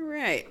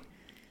 right.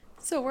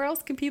 So where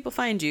else can people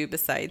find you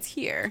besides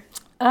here?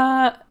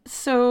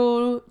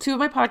 So 2 of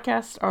my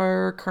podcasts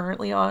are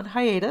currently on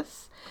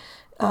hiatus.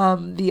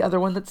 The other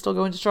one that's still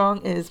going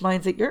strong is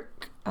Minds at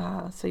Yerk.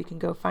 So you can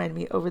go find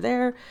me over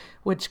there,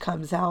 which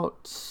comes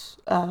out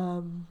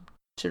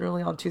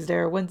generally on Tuesday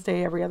or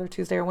Wednesday, every other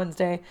Tuesday or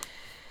Wednesday.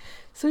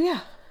 So yeah,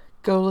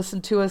 go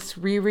listen to us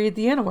reread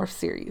the Animorph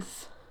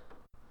series.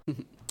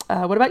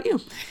 What about you?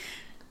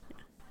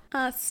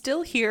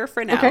 Still here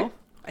for now. Okay.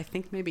 I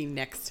think maybe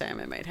next time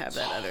I might have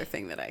that other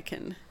thing that I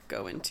can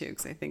go into,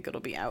 because I think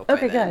it'll be out.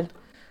 Okay, by then. good.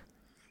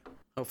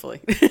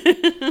 Hopefully.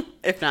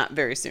 If not,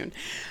 very soon.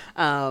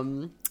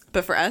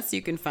 But for us,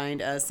 you can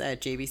find us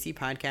at JBC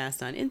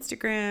Podcast on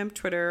Instagram,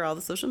 Twitter, all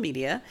the social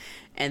media.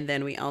 And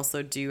then we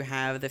also do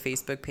have the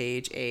Facebook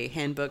page, A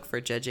Handbook for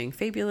Judging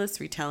Fabulous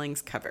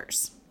Retellings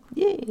Covers.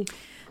 Yay.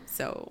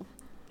 So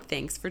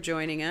thanks for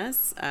joining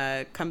us.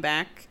 Come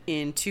back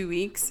in 2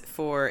 weeks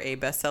for a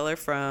bestseller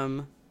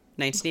from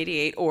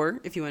 1988, or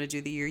if you want to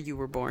do the year you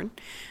were born.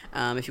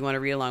 If you want to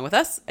read along with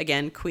us,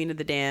 again, Queen of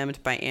the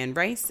Damned by Anne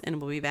Rice,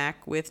 and we'll be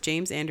back with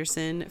James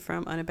Anderson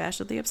from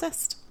Unabashedly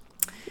Obsessed.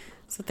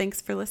 So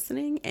thanks for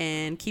listening,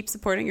 and keep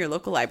supporting your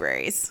local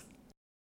libraries.